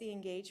enhance the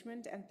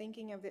engagement and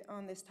thinking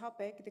on this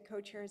topic, the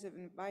co-chairs have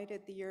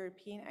invited the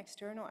European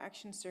External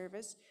Action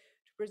Service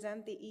to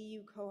present the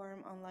EU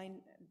COARM online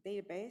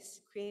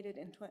database created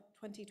in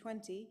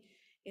 2020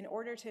 in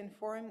order to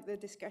inform the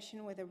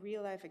discussion with a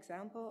real-life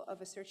example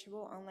of a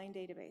searchable online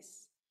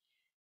database.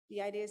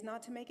 The idea is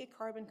not to make a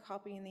carbon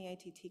copy in the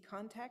ATT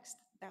context.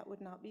 That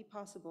would not be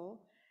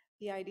possible.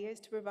 The idea is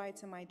to provide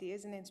some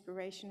ideas and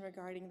inspiration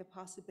regarding the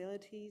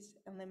possibilities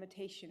and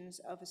limitations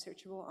of a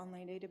searchable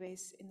online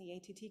database in the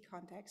ATT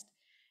context,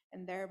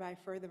 and thereby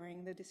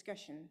furthering the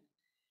discussion.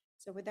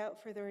 So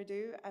without further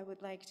ado, I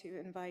would like to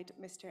invite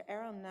Mr.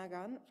 Aaron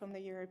Nagan from the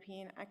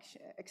European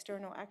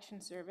External Action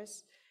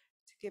Service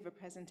to give a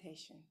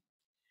presentation.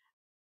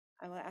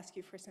 I will ask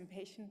you for some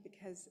patience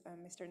because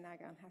Mr.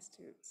 Nagan has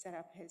to set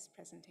up his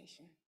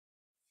presentation.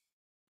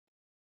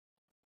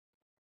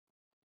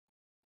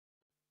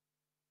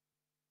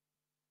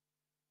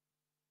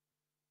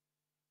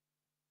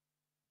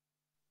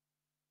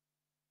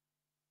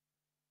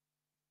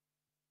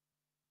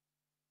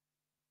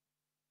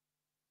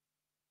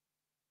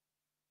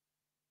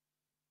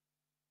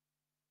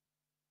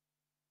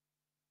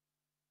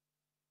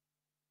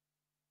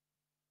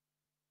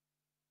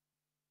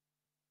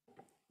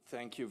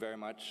 Thank you very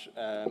much,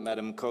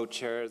 Madam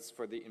Co-Chairs,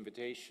 for the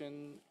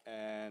invitation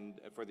and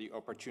for the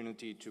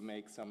opportunity to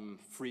make some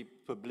free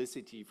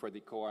publicity for the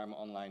COARM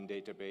online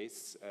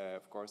database.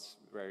 Of course,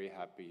 very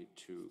happy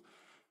to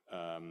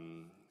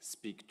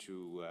speak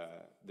to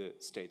the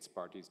states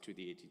parties to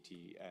the ATT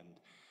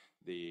and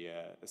the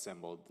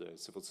assembled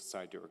civil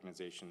society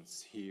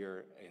organizations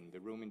here in the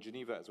room in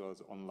Geneva as well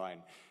as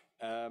online.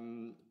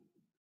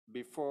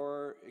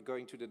 Before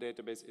going to the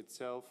database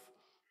itself,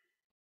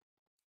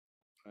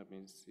 let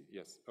me see,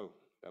 yes, oh,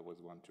 that was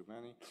one too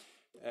many.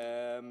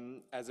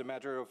 As a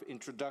matter of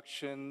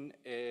introduction,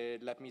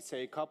 let me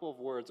say a couple of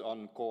words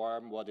on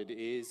COARM, what it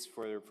is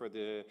for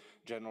the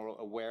general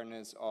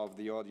awareness of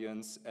the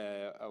audience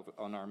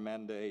on our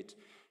mandate,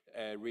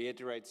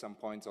 reiterate some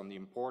points on the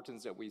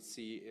importance that we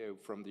see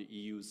from the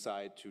EU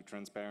side to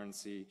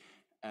transparency,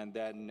 and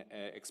then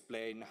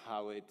explain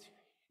how it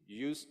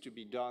used to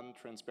be done,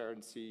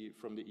 transparency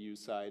from the EU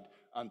side,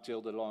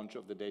 until the launch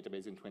of the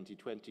database in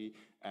 2020,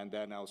 and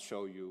then I'll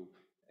show you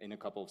in a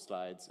couple of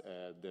slides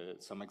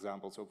some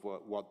examples of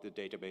what the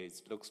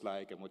database looks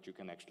like and what you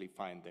can actually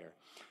find there.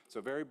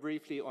 So very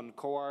briefly on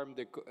COARM,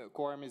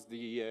 COARM is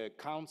the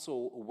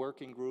Council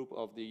Working Group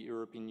of the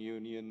European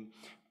Union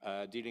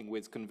dealing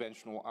with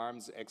conventional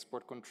arms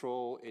export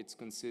control. It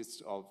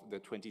consists of the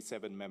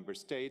 27 member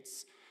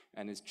states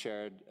and is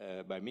chaired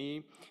by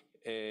me.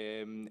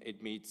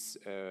 It meets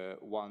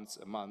once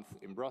a month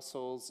in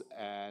Brussels,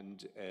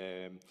 and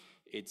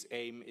its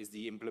aim is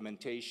the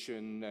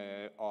implementation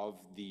of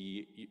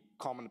the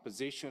common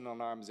position on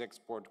arms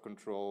export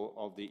control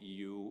of the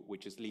EU,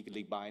 which is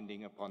legally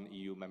binding upon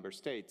EU member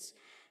states.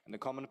 And the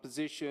common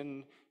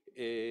position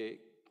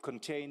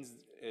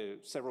contains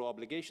several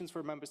obligations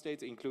for member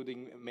states,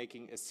 including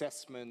making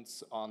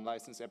assessments on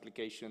license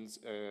applications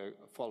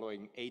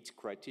following 8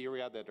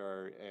 criteria that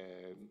are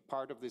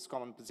part of this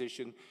common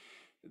position.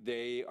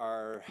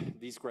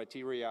 These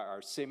criteria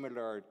are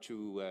similar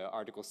to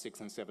Article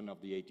 6 and 7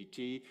 of the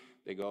ATT.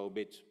 They go a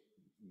bit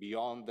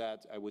beyond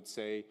that, I would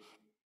say.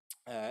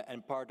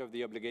 And part of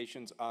the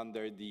obligations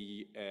under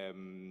the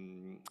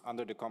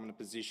common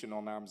position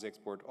on arms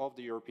export of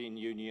the European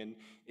Union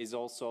is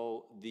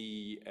also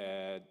the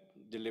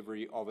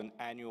delivery of an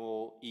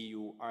annual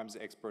EU arms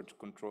export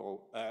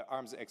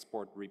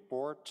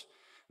report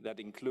that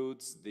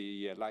includes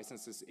the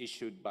licenses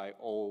issued by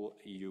all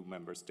EU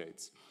member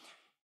states.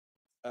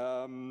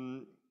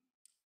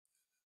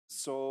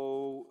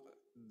 So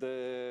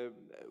the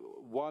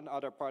one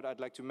other part I'd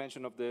like to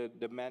mention of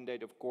the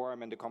mandate of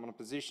quorum and the common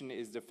position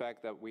is the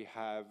fact that we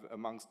have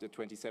amongst the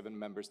 27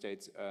 member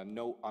states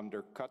no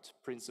undercut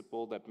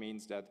principle. That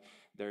means that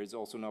there is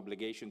also an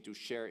obligation to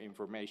share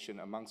information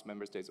amongst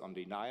member states on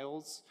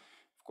denials.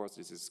 Of course,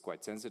 this is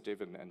quite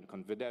sensitive and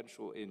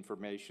confidential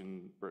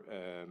information,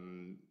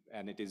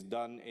 and it is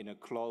done in a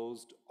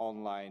closed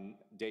online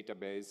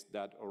database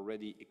that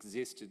already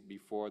existed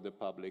before the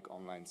public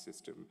online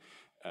system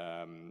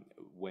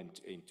went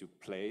into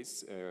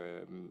place.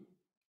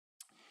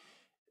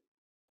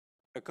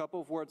 A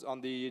couple of words on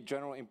the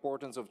general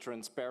importance of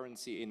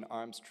transparency in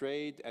arms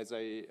trade. As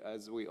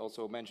we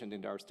also mentioned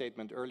in our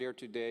statement earlier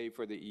today,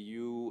 for the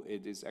EU,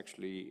 it is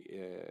actually,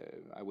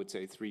 I would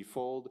say,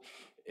 threefold.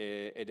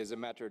 It is a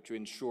matter to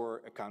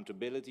ensure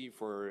accountability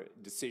for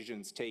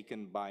decisions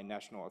taken by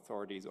national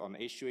authorities on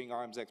issuing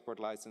arms export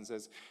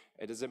licenses.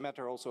 It is a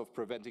matter also of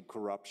preventing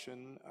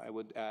corruption, I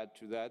would add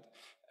to that.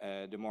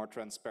 The more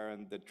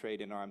transparent the trade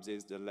in arms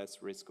is, the less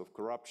risk of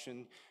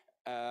corruption.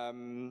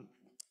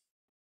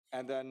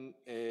 And then,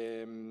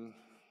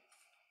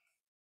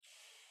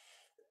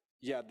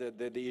 yeah,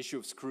 the issue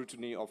of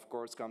scrutiny, of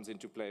course, comes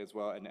into play as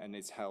well, and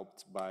is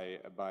helped by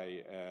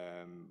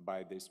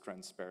this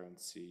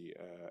transparency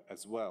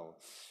as well.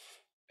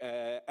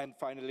 And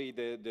finally,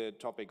 the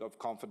topic of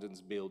confidence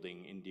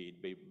building,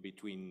 indeed,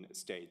 between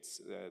states.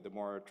 The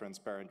more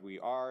transparent we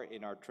are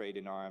in our trade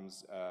in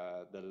arms,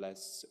 the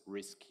less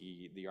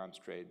risky the arms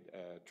trade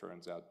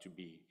turns out to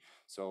be.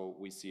 So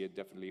we see it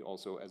definitely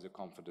also as a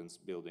confidence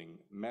building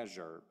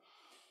measure.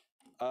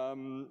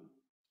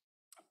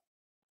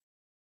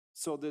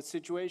 So the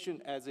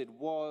situation as it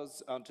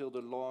was until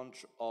the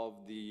launch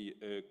of the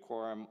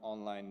Quorum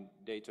online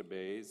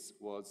database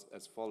was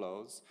as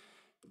follows.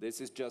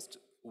 This is just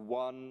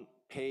one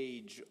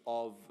page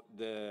of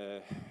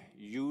the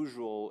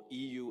usual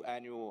EU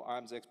annual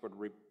arms export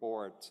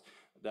report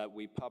that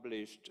we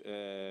published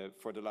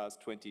for the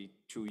last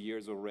 22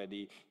 years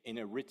already in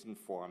a written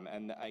form.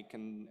 And I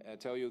can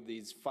tell you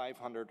these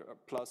 500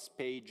 plus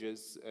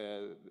pages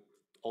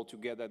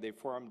altogether, they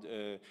formed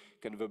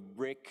kind of a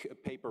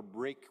paper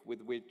brick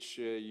with which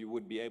you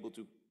would be able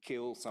to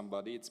kill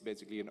somebody. It's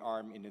basically an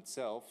arm in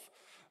itself.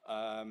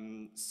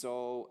 And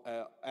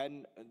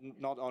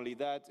not only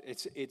that,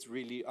 it's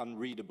really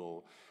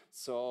unreadable.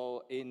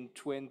 So in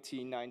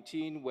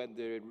 2019, when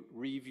the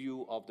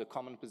review of the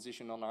common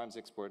position on arms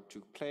export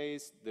took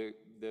place, the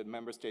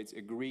member states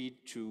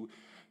agreed to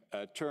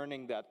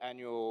turning that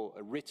annual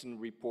written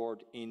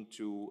report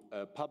into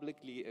a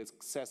publicly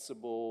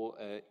accessible,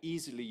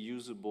 easily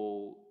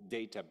usable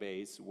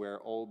database where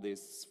all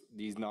these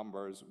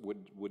numbers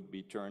would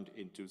be turned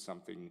into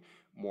something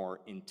more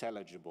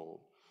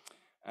intelligible.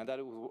 And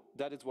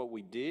that is what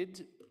we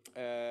did.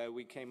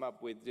 We came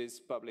up with this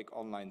public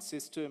online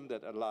system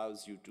that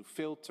allows you to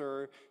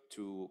filter,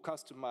 to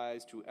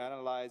customize, to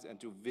analyze, and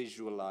to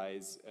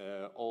visualize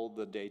all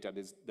the data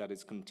that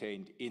is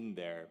contained in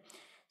there.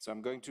 So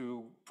I'm going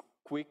to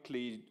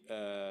quickly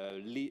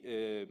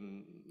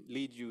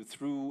lead you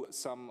through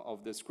some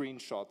of the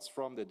screenshots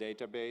from the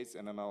database,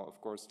 and then I'll,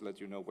 of course, let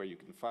you know where you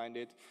can find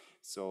it,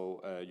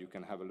 so you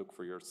can have a look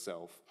for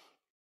yourself.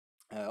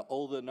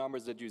 All the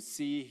numbers that you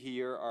see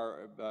here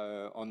are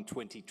on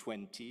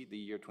 2020, the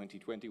year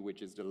 2020,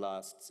 which is the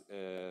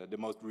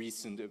most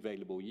recent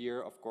available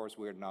year. Of course,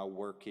 we're now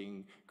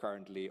working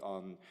currently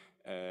on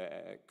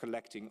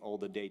collecting all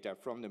the data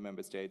from the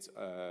member states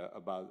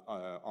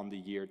on the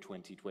year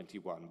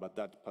 2021, but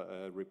that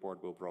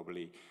report will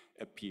probably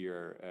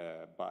appear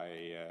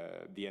by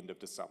the end of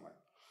the summer.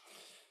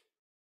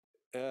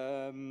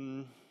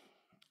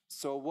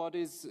 So what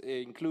is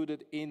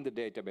included in the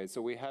database? So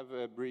we have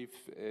a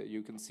brief,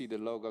 you can see the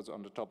logos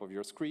on the top of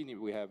your screen.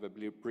 We have a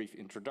brief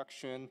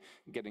introduction,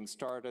 getting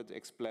started,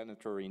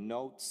 explanatory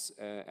notes,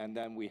 and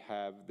then we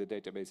have the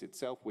database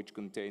itself, which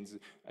contains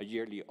a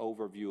yearly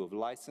overview of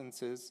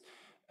licenses,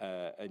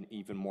 an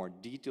even more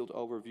detailed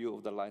overview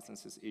of the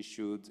licenses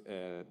issued,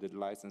 the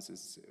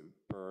licenses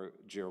per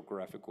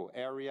geographical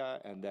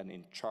area, and then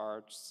in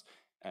charts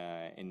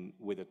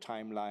with a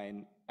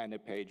timeline and a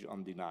page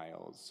on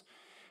denials.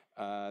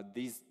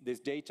 This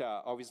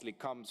data obviously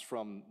comes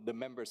from the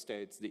member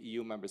states, the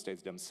EU member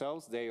states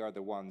themselves. They are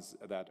the ones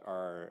that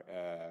are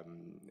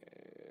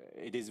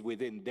it is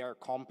within their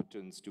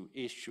competence to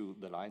issue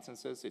the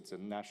licenses. It's a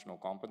national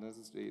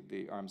competence,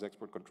 the arms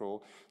export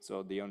control.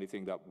 So the only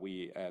thing that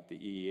we at the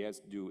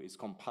EES do is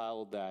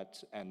compile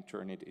that and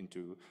turn it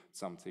into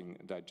something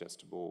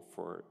digestible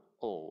for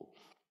all.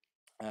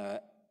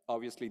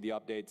 Obviously, the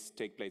updates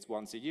take place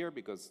once a year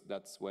because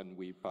that's when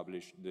we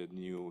publish the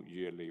new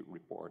yearly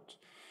report.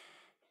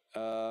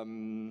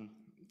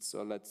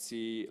 So let's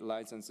see,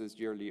 licenses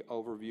yearly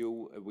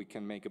overview. We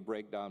can make a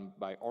breakdown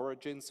by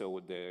origin.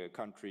 So the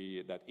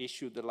country that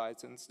issued the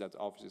license, that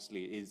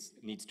obviously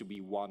needs to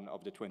be one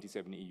of the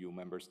 27 EU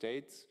member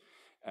states.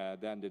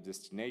 Then the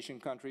destination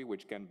country,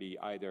 which can be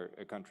either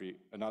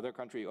another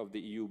country of the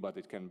EU, but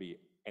it can be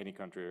any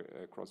country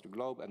across the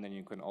globe. And then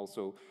you can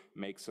also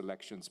make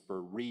selections per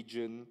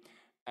region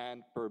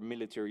and per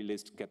military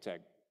list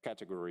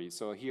category.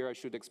 So here I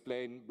should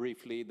explain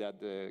briefly that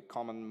the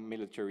common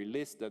military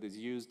list that is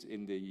used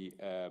in the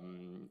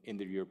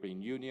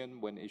European Union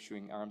when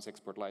issuing arms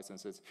export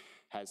licenses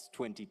has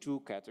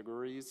 22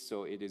 categories.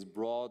 So it is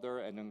broader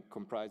and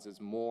comprises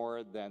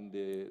more than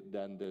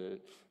the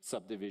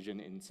subdivision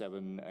in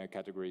 7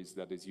 categories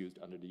that is used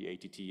under the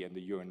ATT and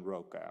the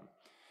UN-ROCA.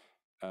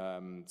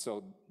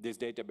 So this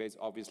database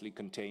obviously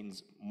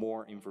contains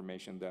more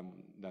information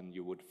than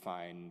you would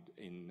find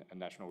in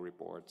national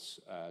reports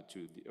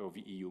of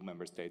EU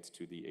member states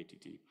to the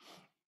ATT.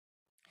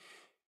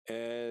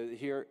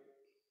 Here,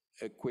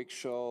 a quick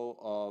show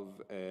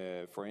of,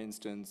 for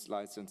instance,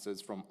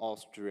 licenses from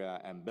Austria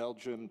and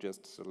Belgium,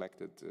 just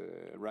selected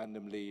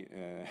randomly,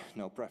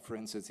 no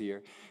preferences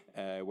here,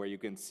 where you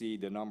can see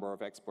the number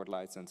of export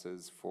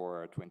licenses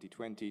for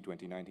 2020,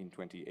 2019,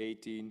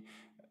 2018,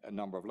 a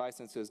number of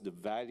licenses, the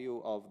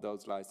value of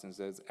those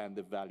licenses, and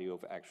the value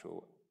of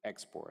actual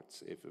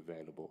exports, if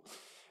available.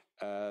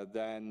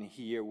 Then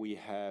here we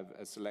have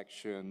a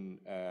selection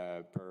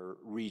per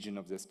region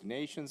of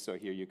destination. So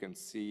here you can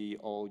see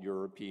all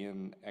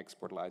European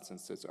export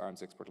licenses,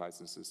 arms export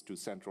licenses to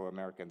Central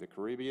America and the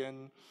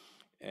Caribbean,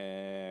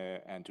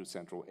 and to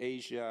Central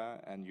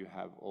Asia, and you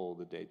have all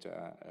the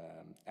data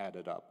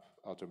added up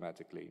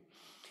automatically.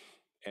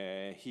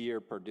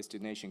 Here per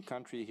destination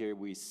country, here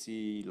we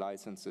see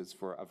licenses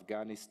for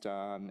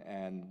Afghanistan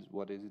and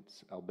what is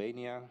it,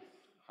 Albania?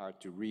 Hard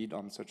to read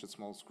on such a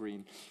small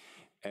screen.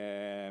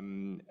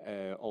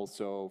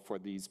 Also for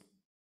these,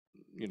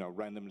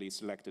 randomly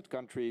selected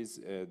countries,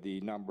 the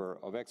number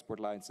of export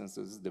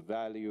licenses, the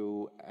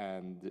value,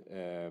 and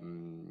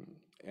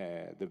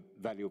the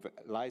value of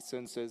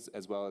licenses,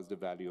 as well as the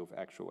value of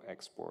actual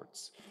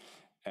exports.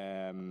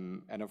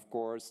 And of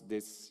course,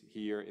 this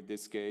here, in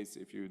this case,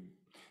 if you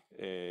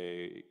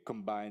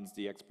combines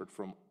the export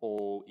from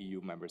all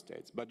EU member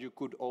states. But you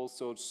could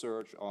also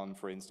search on,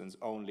 for instance,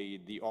 only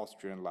the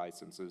Austrian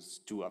licenses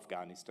to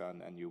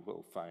Afghanistan, and you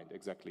will find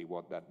exactly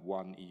what that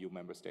one EU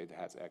member state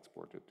has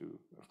exported to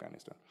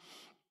Afghanistan.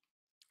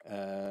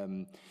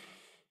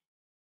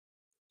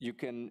 You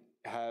can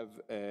have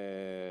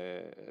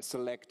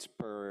select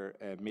per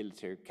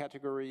military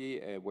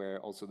category, where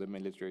also the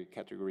military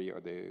category or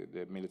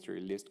the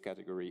military list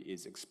category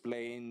is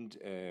explained,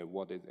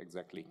 what it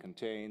exactly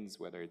contains,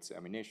 whether it's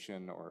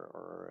ammunition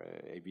or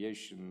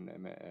aviation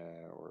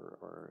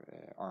or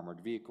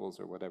armored vehicles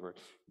or whatever.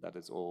 That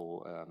is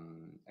all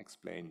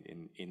explained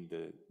in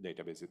the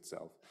database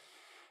itself.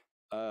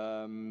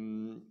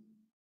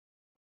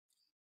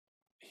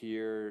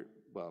 Here,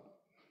 well,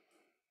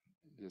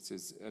 this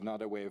is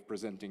another way of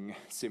presenting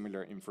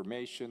similar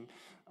information.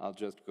 I'll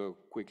just go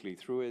quickly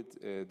through it.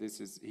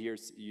 Here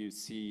you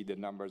see the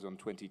numbers on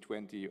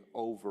 2020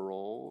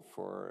 overall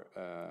for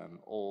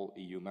all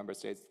EU member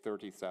states.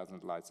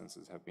 30,000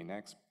 licenses have been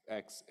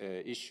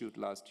issued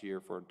last year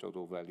for a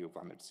total value of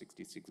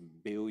 166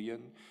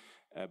 billion.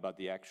 But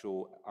the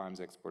actual arms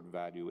export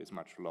value is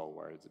much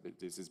lower.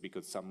 This is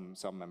because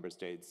some member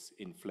states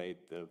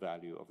inflate the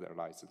value of their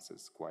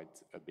licenses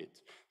quite a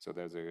bit. So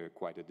there's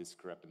quite a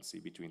discrepancy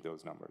between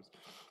those numbers.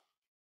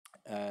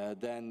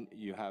 Then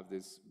you have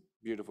this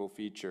beautiful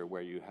feature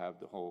where you have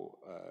the whole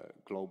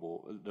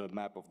the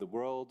map of the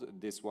world.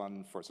 This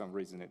one, for some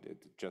reason,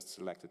 it just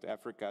selected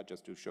Africa,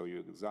 just to show you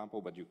an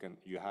example, but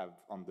you have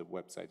on the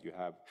website, you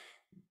have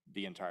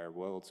the entire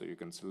world, so you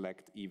can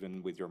select,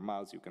 even with your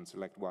mouse, you can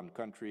select one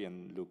country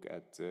and look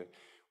at,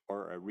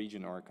 or a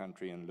region or a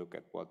country, and look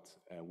at what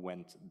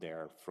went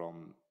there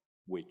from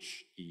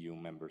which EU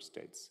member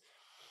states.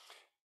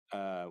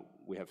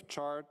 We have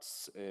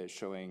charts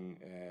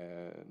showing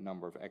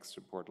number of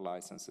export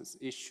licenses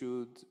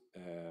issued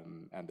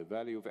and the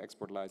value of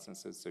export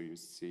licenses. So you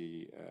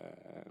see,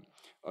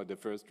 the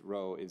first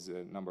row is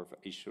a number of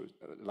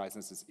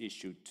licenses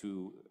issued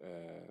to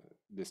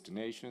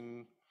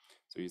destination.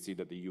 So you see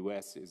that the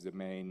US is the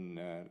main,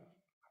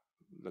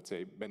 let's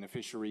say,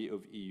 beneficiary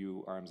of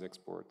EU arms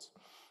exports.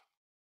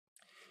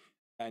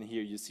 And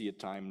here you see a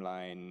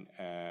timeline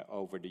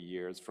over the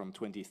years from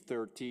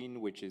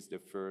 2013, which is the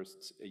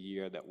first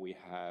year that we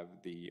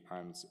have the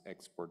arms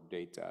export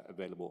data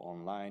available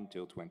online,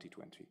 till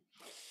 2020.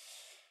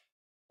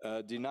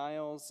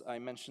 Denials, I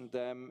mentioned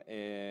them.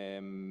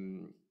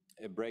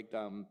 a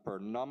breakdown per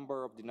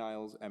number of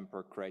denials and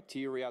per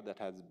criteria that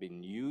has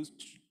been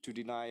used to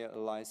deny a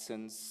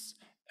license.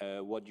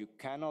 What you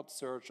cannot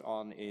search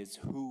on is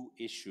who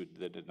issued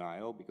the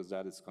denial, because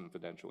that is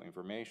confidential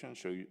information.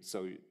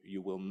 So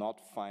you will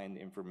not find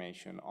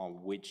information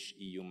on which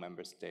EU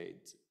member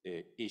state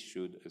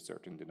issued a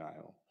certain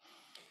denial.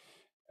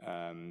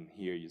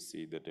 Here you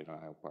see the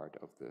denial part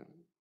of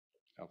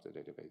the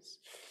database.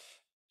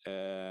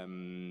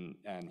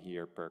 And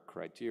here per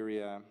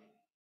criteria.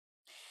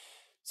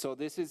 So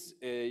this is,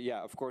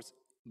 yeah, of course,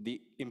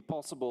 the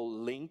impossible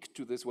link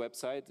to this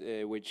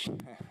website, which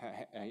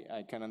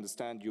I can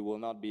understand you will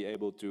not be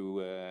able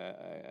to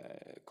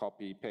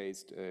copy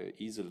paste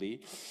easily,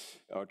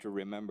 or to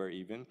remember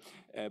even,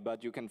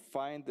 but you can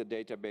find the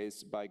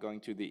database by going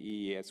to the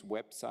EES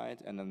website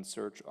and then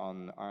search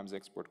on arms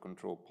export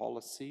control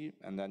policy,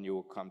 and then you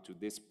will come to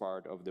this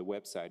part of the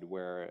website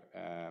where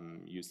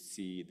you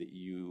see the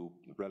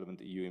relevant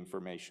EU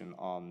information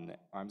on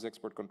arms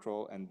export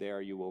control, and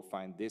there you will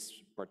find this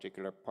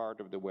particular part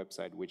of the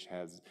website which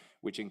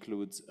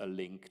includes a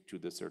link to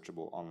the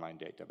searchable online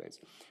database.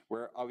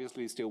 We're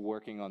obviously still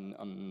working on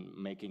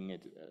making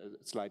it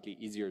slightly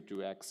easier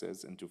to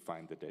access and to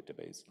find the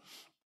database.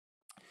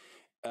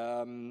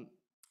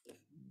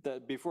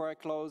 Before I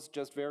close,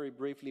 just very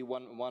briefly,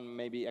 one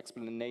maybe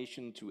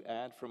explanation to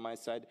add from my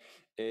side,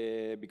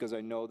 because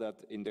I know that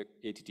in the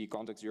ATT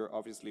context, you're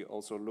obviously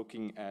also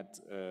looking at,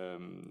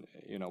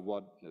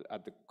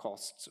 at the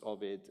costs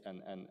of it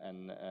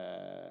and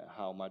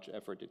how much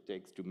effort it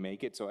takes to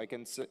make it. So I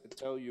can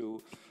tell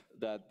you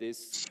that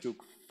this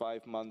took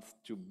 5 months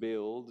to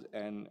build,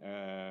 and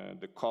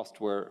the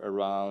costs were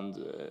around,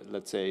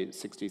 let's say,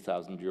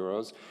 60,000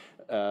 euros.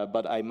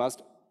 But I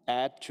must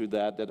add to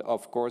that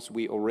of course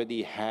we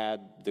already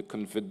had the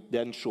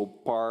confidential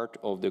part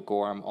of the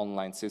COARM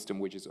online system,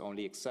 which is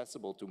only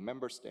accessible to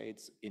member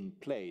states, in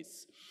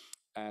place.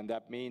 And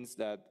that means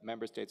that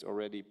member states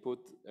already put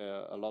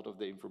a lot of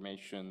the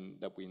information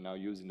that we now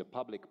use in the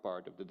public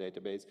part of the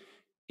database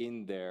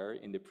in there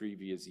in the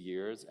previous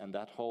years, and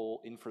that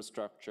whole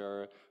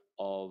infrastructure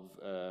of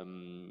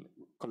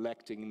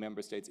collecting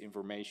member states'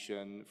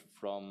 information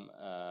from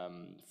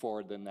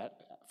for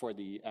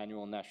the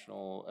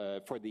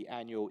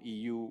annual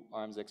EU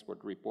arms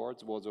export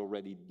reports was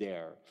already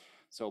there.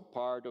 So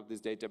part of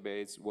this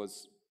database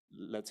was,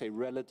 let's say,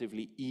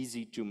 relatively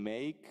easy to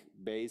make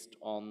based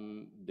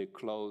on the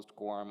closed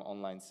COARM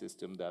online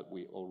system that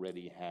we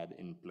already had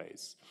in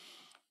place.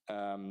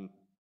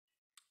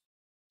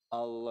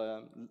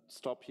 I'll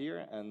stop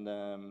here and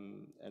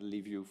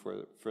leave you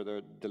for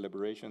further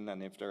deliberation,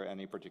 and if there are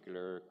any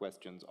particular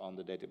questions on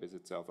the database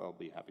itself, I'll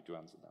be happy to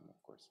answer them,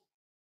 of course.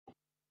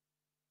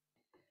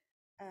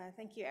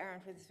 Thank you,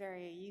 Aaron, for this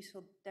very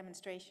useful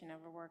demonstration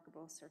of a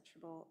workable,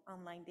 searchable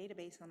online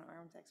database on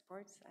arms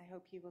exports. I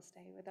hope you will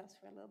stay with us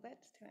for a little bit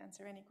to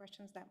answer any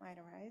questions that might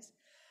arise.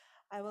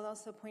 I will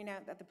also point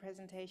out that the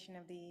presentation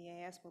of the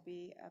EAS will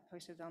be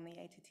posted on the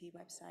ATT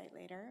website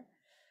later.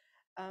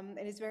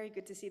 It is very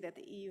good to see that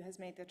the EU has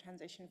made the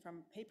transition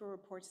from paper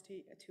reports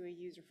to a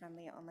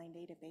user-friendly online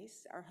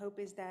database. Our hope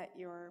is that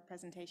your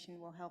presentation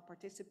will help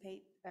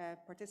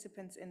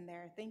participants in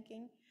their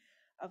thinking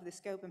of the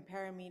scope and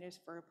parameters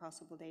for a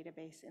possible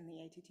database in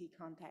the ATT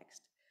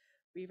context.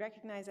 We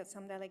recognize that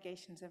some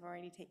delegations have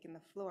already taken the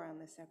floor on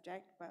this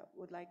subject, but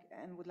would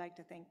like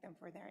to thank them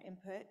for their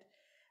input.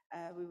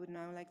 We would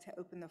now like to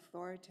open the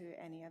floor to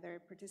any other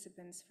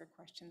participants for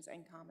questions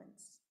and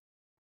comments.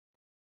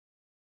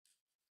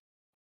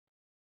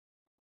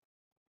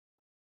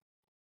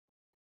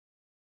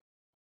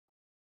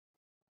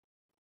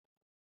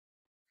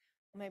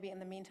 Maybe in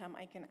the meantime,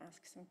 I can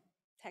ask some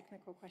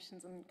technical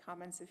questions and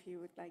comments if you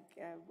would like,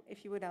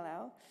 if you would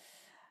allow.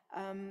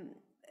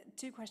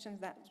 Two questions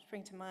that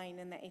spring to mind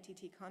in the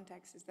ATT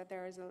context is that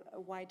there is a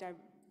wide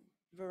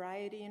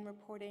variety in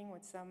reporting,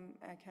 with some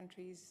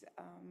countries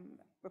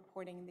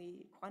reporting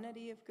the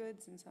quantity of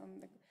goods and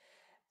some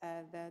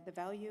the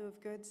value of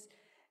goods.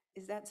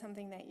 Is that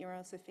something that you're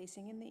also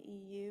facing in the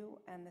EU?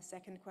 And the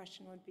second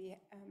question would be,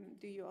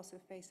 do you also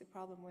face a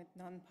problem with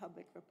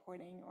non-public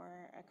reporting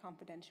or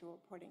confidential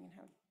reporting, and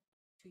how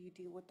do you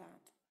deal with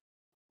that?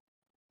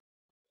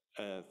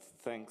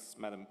 Thanks,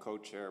 Madam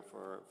Co-Chair,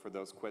 for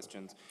those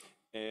questions.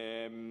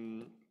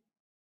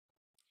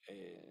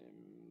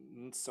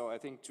 So I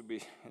think to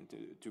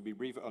be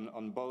brief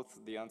on both,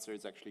 the answer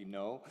is actually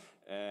no.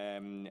 I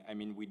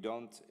mean, we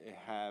don't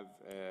have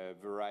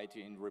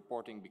variety in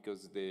reporting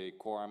because the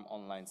COARM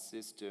online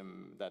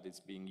system that is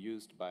being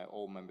used by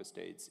all member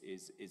states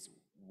is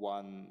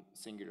one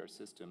singular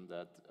system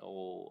that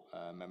all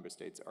member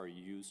states are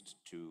used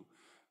to,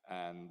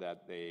 and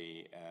that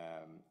they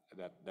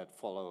that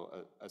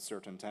follow a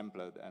certain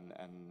template,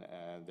 and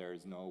there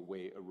is no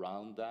way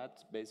around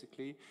that,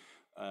 basically.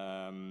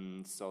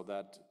 So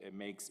that it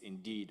makes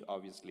indeed,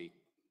 obviously,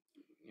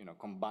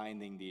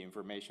 combining the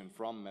information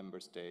from member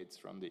states,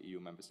 from the EU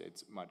member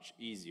states, much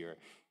easier.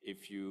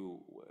 If you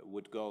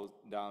would go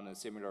down a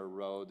similar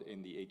road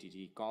in the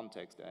ATT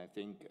context, I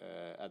think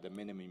at the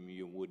minimum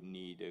you would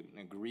need an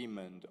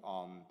agreement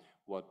on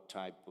what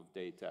type of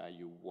data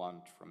you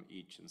want from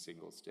each and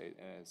single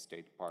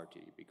state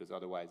party, because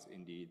otherwise,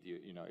 indeed,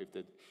 if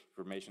the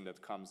information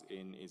that comes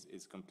in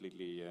is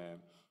completely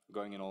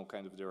going in all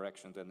kinds of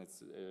directions, then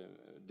it's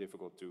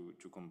difficult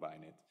to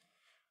combine it.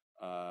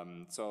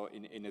 So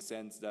in a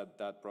sense,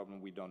 that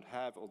problem we don't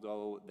have,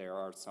 although there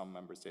are some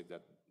member states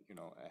that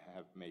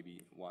have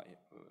maybe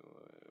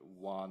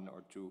one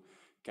or two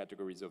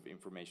categories of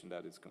information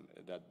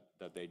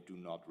that they do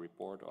not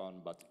report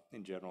on, but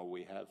in general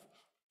we have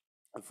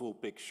a full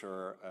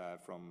picture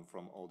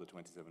from all the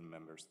 27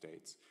 member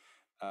states.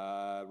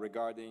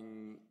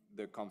 Regarding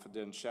the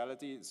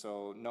confidentiality,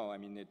 so no, I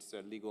mean, it's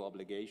a legal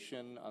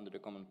obligation under the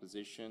common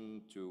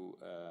position to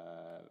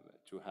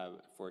have,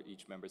 for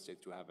each member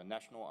state to have a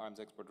national arms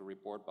export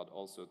report, but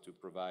also to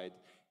provide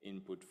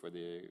input for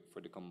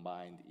the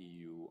combined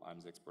EU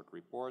arms export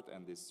report,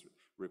 and this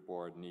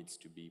report needs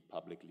to be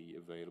publicly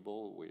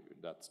available.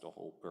 That's the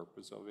whole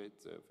purpose of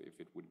it. If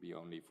it would be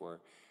only for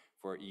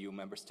EU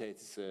member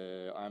states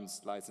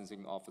arms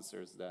licensing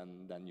officers,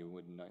 then you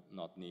would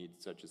not need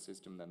such a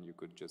system. Then you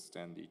could just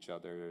send each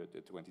other,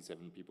 the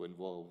 27 people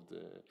involved,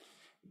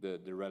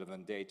 the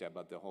relevant data.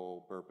 But the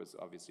whole purpose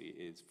obviously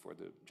is for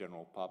the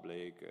general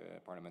public,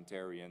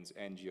 parliamentarians,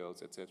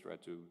 NGOs, etc.,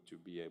 to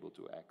be able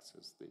to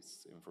access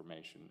this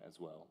information as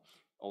well.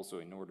 Also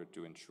in order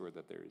to ensure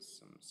that there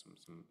is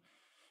some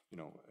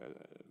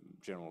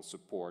general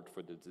support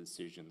for the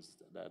decisions,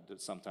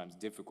 that sometimes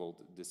difficult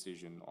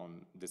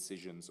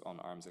decisions on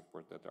arms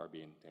export that are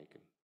being taken.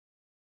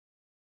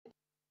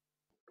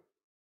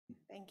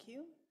 Thank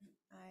you.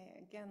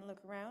 I again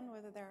look around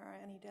whether there are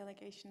any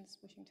delegations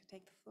wishing to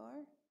take the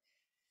floor.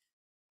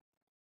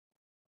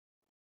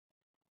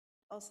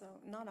 Also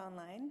not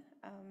online.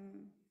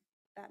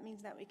 That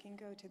means that we can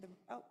go to the,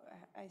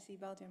 I see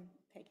Belgium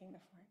taking the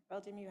floor.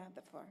 Belgium, you have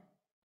the floor.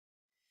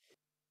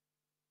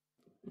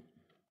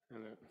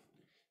 Hello.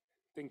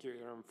 Thank you,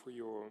 Aaron, for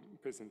your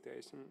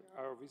presentation.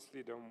 I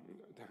obviously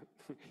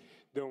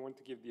don't want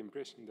to give the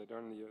impression that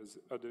only as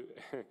other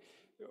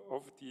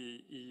of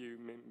the EU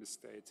member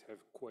states have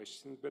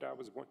questions, but I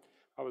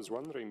was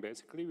wondering,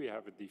 basically, we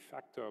have a de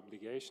facto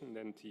obligation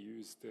then to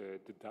use the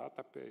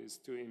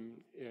database to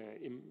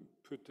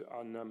input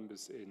our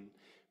numbers in.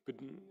 But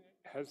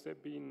has there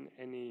been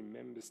any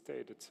member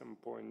state at some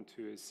point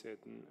who has said,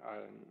 I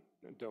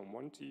don't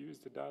want to use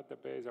the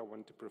database, I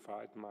want to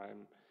provide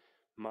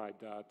my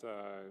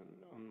data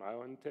on my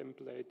own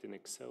template, an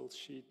Excel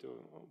sheet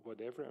or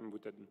whatever, and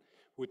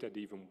would that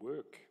even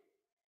work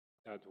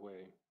that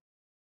way?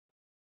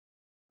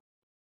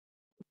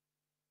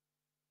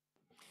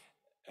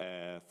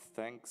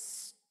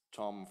 Thanks,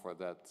 Tom, for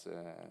that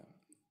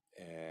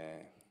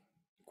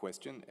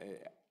question.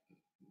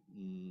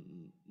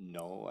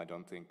 No, I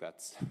don't think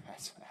that's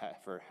has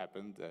ever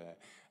happened.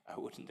 I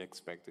wouldn't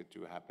expect it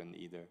to happen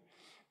either.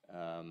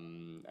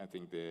 I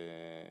think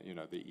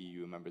the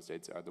EU member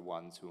states are the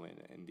ones who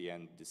in the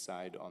end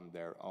decide on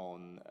their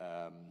own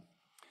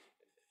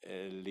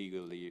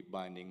legally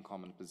binding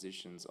common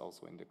positions,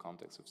 also in the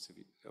context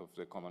of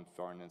the common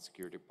foreign and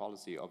security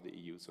policy of the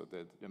EU, so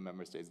that the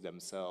member states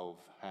themselves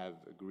have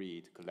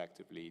agreed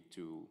collectively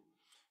to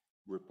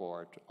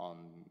report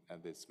on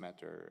this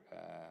matter,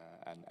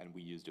 and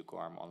we use the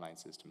COARM online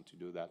system to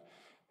do that.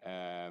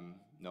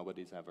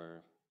 Nobody's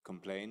ever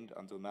complained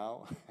until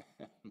now,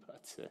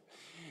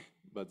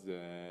 but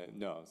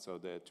no. So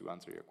to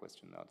answer your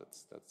question, no,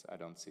 that's I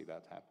don't see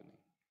that happening.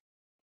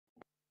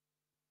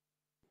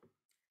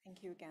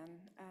 Thank you again.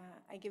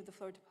 I give the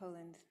floor to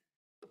Poland.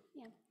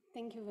 Yeah,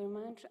 thank you very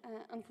much.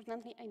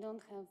 Unfortunately, I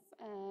don't have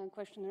a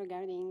question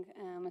regarding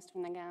Mr.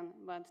 Naghan,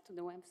 but to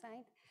the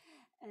website.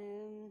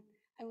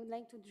 I would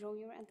like to draw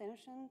your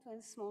attention to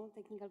a small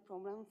technical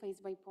problem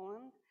faced by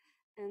Poland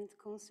and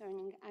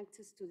concerning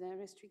access to the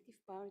restrictive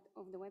part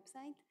of the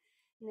website,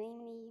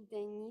 namely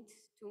the need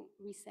to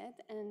reset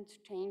and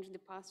change the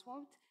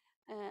password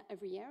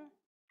every year.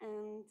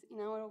 And in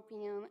our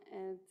opinion,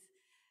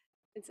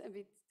 it's a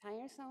bit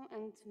tiresome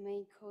and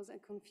may cause a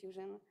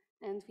confusion.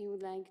 And we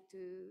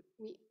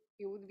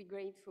would be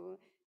grateful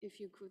if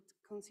you could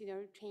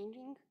consider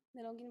changing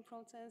the login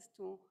process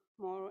to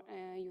more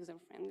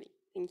user-friendly.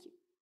 Thank you.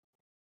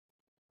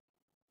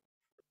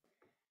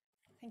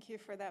 Thank you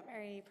for that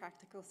very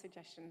practical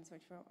suggestions,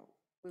 which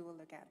we will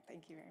look at.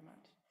 Thank you very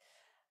much.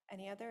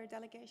 Any other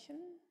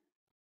delegation?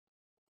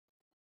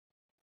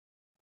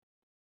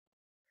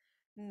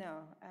 No,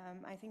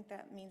 I think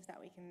that means that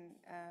we can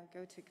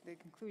go to the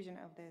conclusion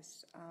of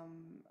this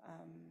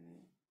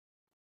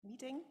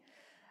meeting.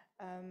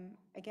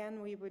 Again,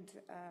 we would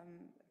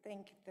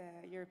thank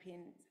the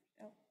European,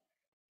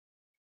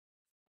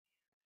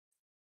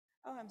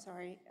 I'm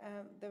sorry,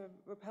 the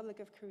Republic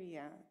of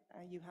Korea,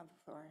 you have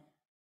the floor.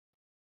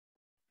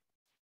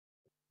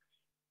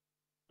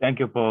 Thank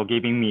you for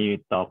giving me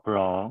the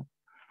floor.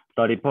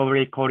 The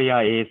Republic of Korea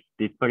is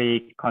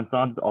deeply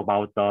concerned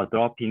about the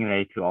dropping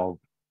rate of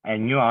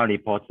annual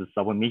report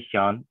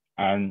submission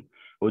and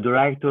would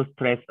like to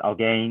stress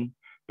again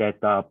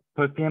that the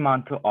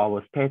fulfillment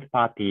of state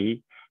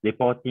party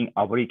reporting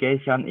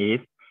obligation is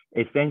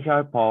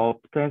essential for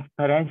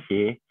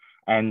transparency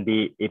and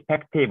the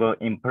effective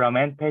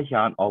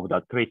implementation of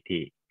the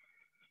treaty.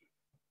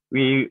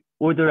 We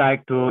would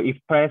like to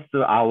express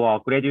our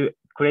gratitude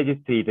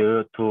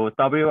to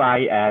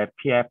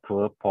WILPF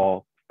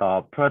for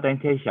the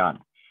presentation.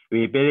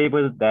 We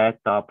believe that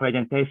the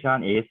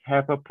presentation is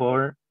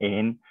helpful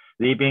in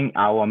leaving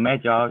our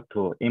measure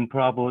to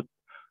improve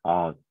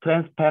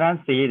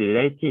transparency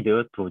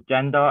related to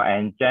gender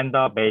and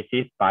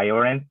gender-based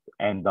violence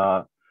and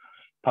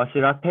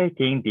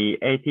facilitating the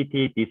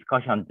ATT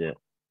discussions.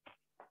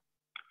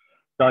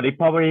 The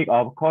Republic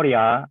of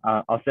Korea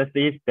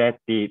assesses that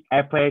the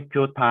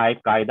FAQ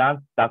type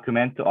guidance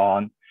document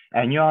on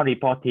annual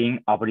reporting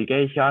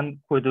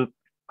obligation could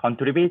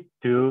contribute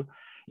to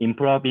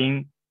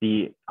improving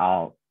the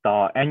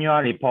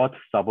annual report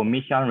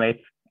submission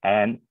rates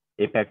and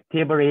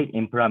effectively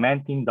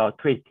implementing the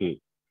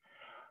treaty.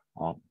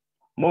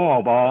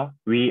 Moreover,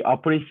 we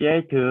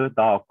appreciate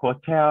the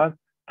co-chair's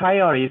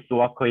tireless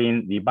work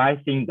in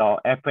revising the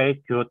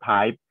FAQ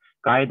type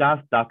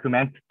guidance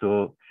document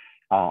to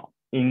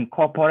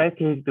incorporate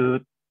the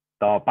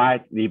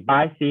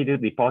revised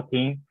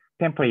reporting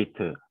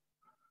template.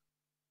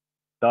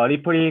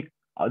 The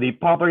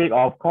Republic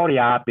of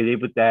Korea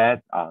believes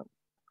that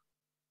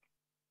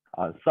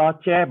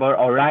searchable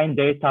online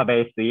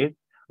databases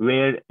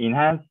will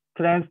enhance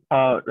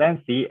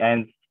transparency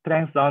and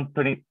strengthen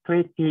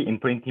treaty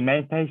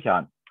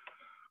implementation.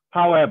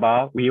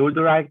 However, we would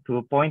like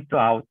to point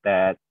out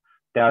that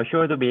there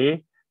should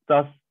be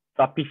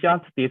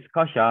sufficient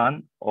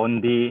discussion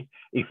on the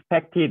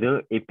expected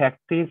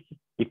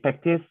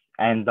effects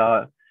and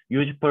the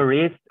useful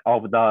risk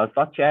of the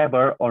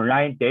searchable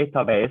online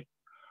database.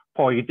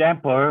 For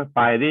example,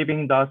 by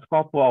leaving the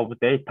scope of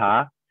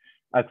data,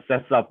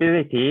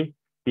 accessibility,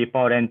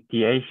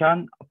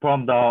 differentiation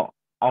from the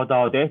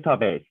other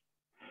database.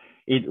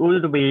 It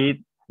would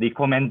be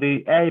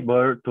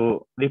recommendable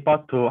to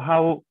refer to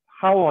how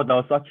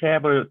the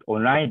searchable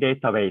online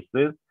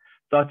databases,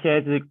 such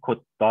as the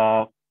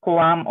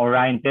COAM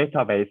online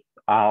database,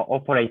 are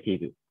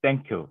operated.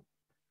 Thank you.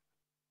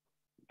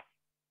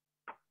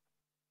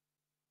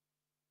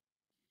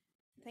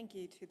 Thank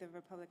you to the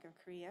Republic of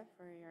Korea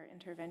for your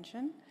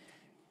intervention.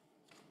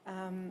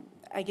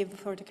 I give the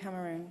floor to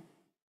Cameroon.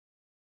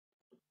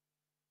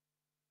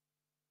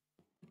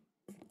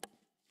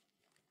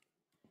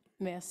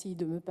 Merci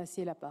de me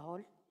passer la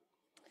parole.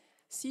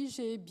 Si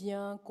j'ai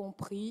bien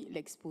compris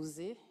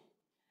l'exposé,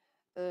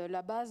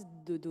 la base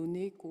de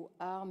données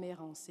COARM est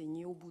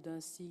renseignée au bout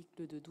d'un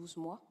cycle de 12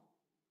 mois.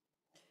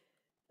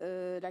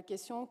 La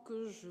question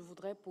que je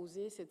voudrais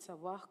poser, c'est de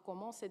savoir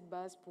comment cette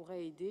base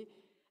pourrait aider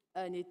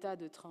un État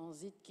de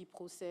transit qui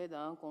procède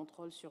à un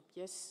contrôle sur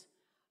pièce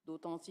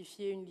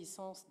d'authentifier une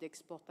licence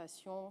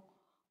d'exportation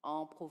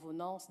en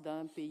provenance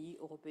d'un pays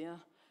européen,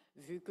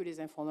 vu que les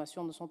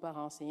informations ne sont pas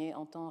renseignées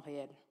en temps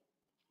réel.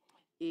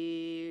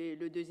 Et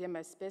le deuxième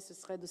aspect, ce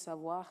serait de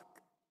savoir,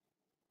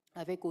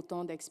 avec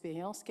autant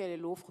d'expérience, quelle est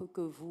l'offre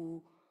que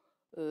vous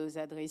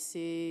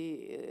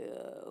adressez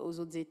aux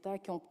autres États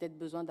qui ont peut-être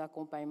besoin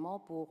d'accompagnement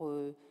pour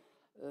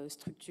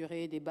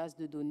structurer des bases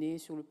de données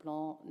sur le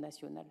plan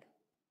national.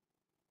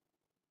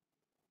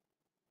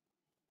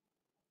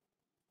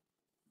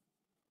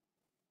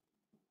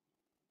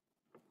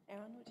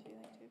 Aaron, would you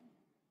like to?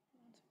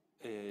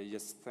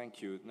 Yes,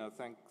 thank you. No,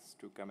 thanks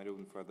to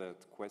Cameroon for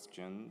that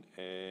question.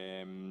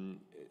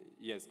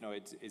 Yes, no,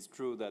 it's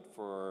true that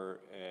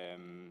for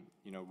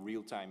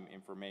real-time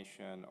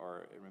information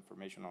or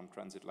information on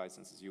transit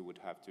licenses, you would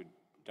have to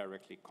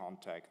directly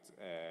contact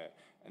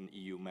an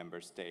EU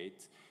member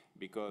state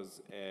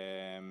because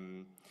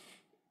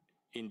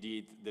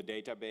indeed the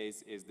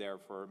database is there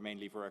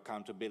mainly for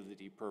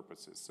accountability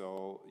purposes.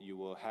 So you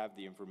will have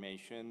the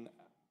information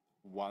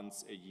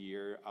once a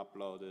year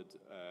uploaded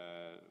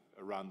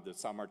around the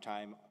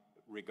summertime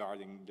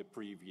regarding the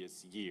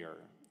previous year.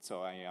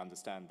 So I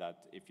understand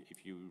that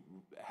if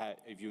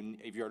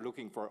you're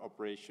looking for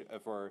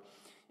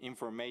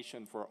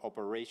information for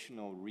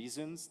operational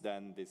reasons,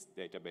 then this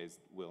database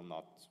will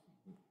not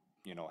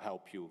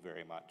help you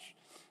very much.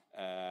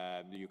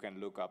 You can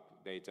look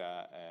up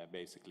data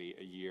basically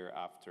a year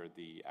after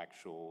the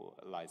actual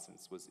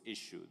license was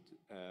issued.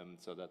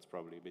 So that's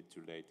probably a bit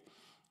too late.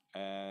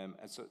 And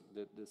so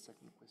the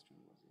second question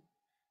was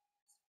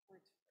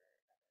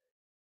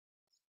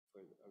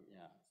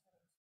yeah.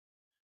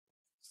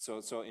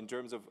 So in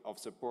terms of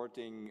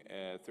supporting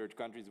third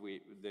countries,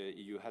 the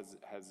EU has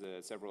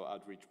several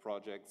outreach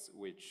projects,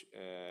 which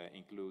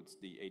includes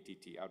the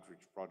ATT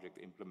outreach project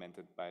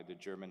implemented by the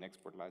German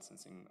Export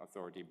Licensing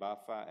Authority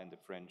BAFA and the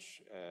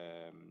French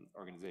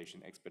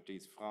organization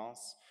Expertise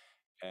France.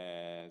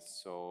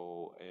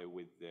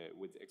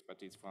 With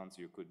Expertise France,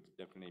 you could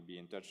definitely be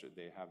in touch.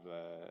 They have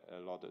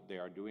they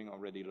are doing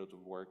already a lot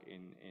of work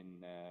in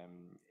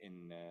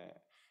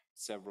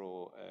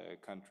several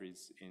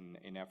countries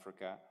in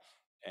Africa.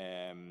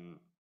 And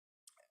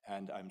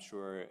I'm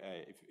sure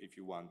if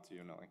you want,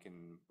 I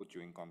can put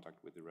you in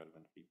contact with the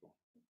relevant people.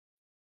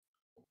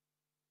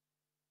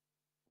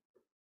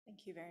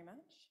 Thank you very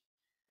much.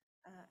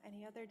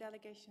 Any other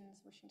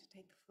delegations wishing to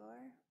take the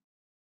floor?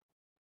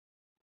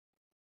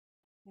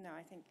 No,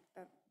 I think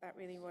that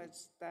really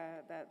was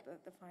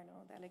the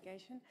final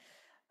delegation.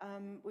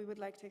 We would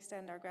like to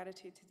extend our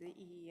gratitude to the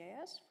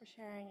EEAS for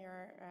sharing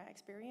your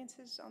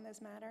experiences on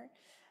this matter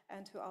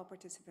and to all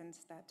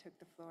participants that took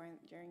the floor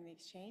during the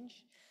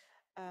exchange.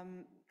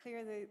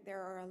 Clearly,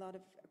 there are a lot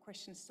of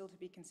questions still to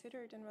be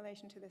considered in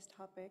relation to this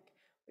topic.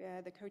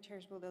 The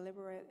co-chairs will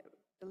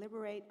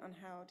deliberate on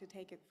how to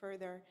take it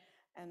further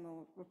and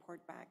will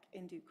report back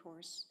in due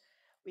course.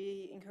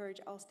 We encourage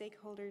all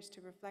stakeholders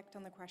to reflect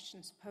on the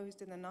questions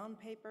posed in the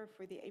non-paper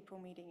for the April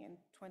meeting in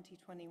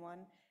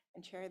 2021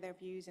 and share their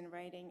views in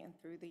writing and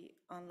through the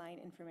online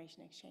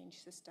information exchange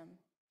system.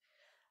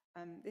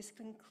 This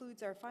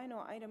concludes our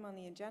final item on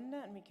the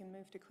agenda, and we can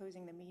move to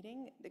closing the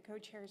meeting. The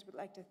co-chairs would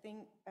like to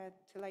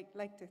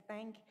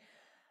thank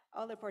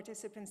all the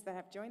participants that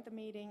have joined the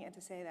meeting and to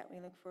say that we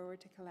look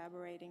forward to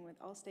collaborating with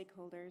all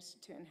stakeholders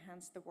to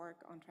enhance the work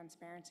on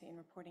transparency and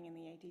reporting in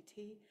the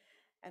ATT.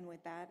 And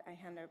with that, I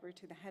hand over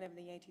to the head of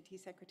the ATT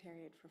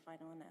Secretariat for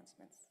final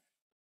announcements.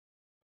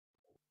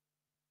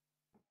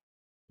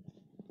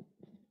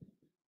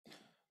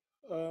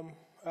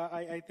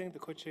 I thank the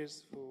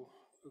co-chairs for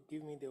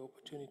giving me the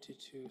opportunity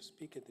to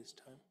speak at this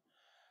time.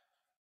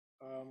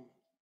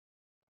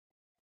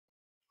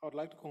 I would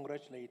like to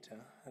congratulate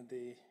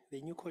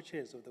the new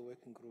co-chairs of the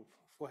working group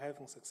for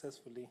having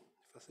successfully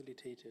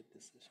facilitated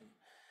this session.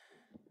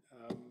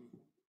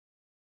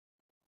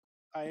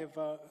 I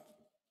have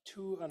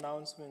two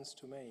announcements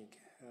to make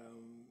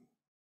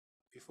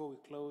before we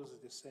close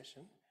this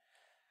session.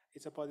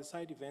 It's about the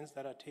side events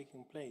that are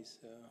taking place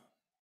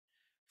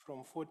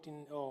from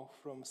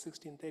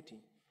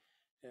 16:30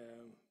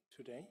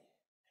 today,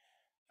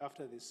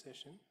 after this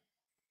session.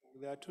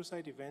 There are two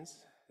side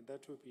events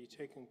that will be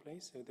taking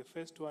place. The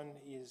first one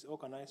is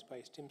organized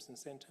by Stimson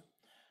Center,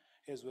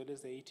 as well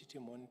as the ATT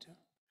Monitor.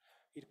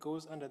 It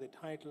goes under the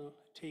title,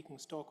 Taking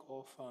Stock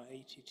of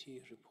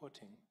ATT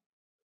Reporting.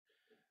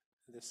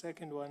 The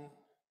second one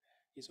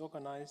is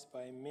organized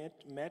by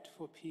MET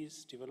for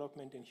Peace,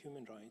 Development and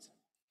Human Rights.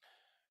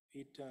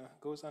 It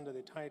goes under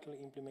the title,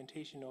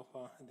 Implementation of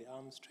the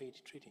Arms Trade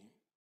Treaty.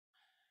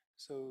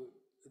 So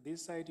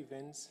these side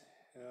events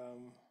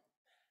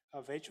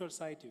are virtual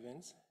side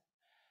events.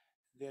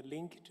 The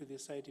link to the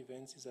side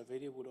events is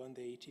available on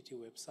the ATT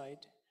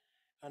website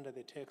under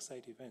the tech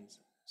side events.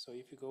 So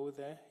if you go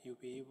there,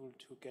 you'll be able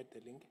to get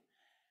the link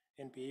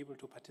and be able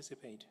to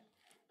participate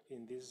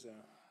in these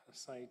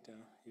side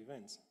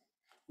events.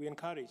 We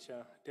encourage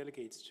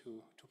delegates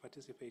to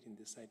participate in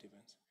these side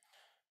events,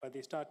 but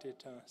they start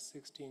at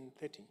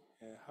 16:30,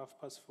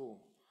 4:30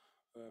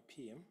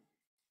 p.m.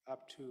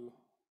 up to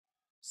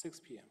 6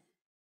 p.m.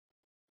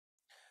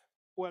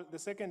 Well, the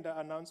second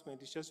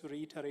announcement is just to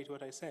reiterate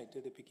what I said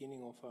at the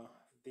beginning of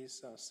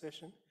this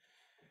session,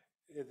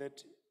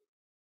 that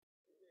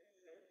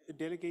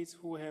delegates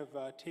who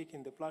have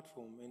taken the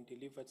platform and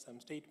delivered some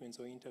statements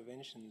or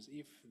interventions,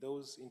 if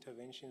those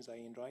interventions are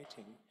in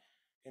writing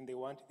and they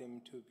want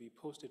them to be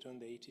posted on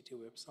the ATT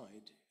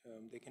website,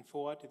 they can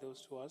forward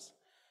those to us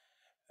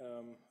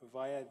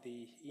via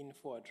the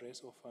info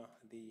address of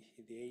the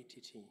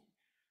ATT.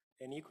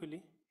 And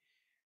equally,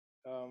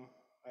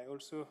 I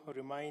also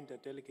remind the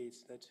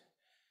delegates that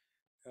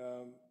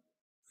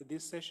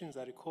these sessions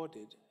are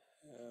recorded.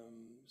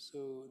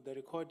 So the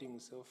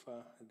recordings of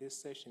these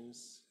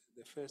sessions,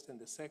 the first and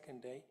the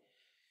second day,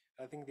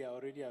 I think they are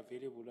already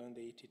available on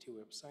the ATT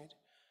website.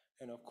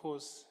 And of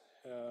course,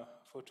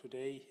 for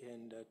today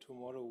and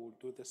tomorrow we'll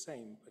do the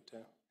same, but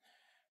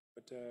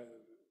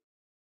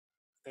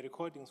the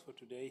recordings for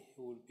today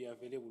will be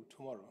available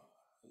tomorrow.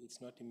 It's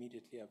not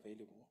immediately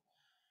available.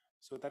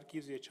 So that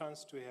gives you a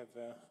chance to have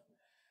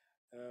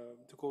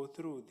to go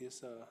through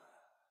these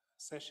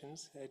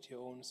sessions at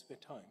your own spare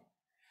time.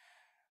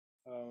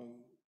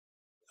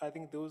 I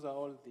think those are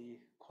all the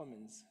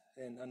comments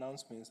and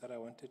announcements that I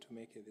wanted to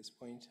make at this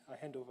point. I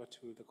hand over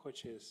to the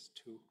co-chairs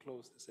to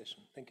close the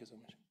session. Thank you so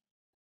much.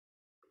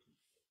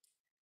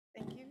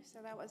 Thank you. So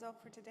that was all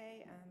for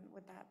today, and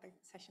with that, the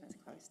session is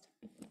closed.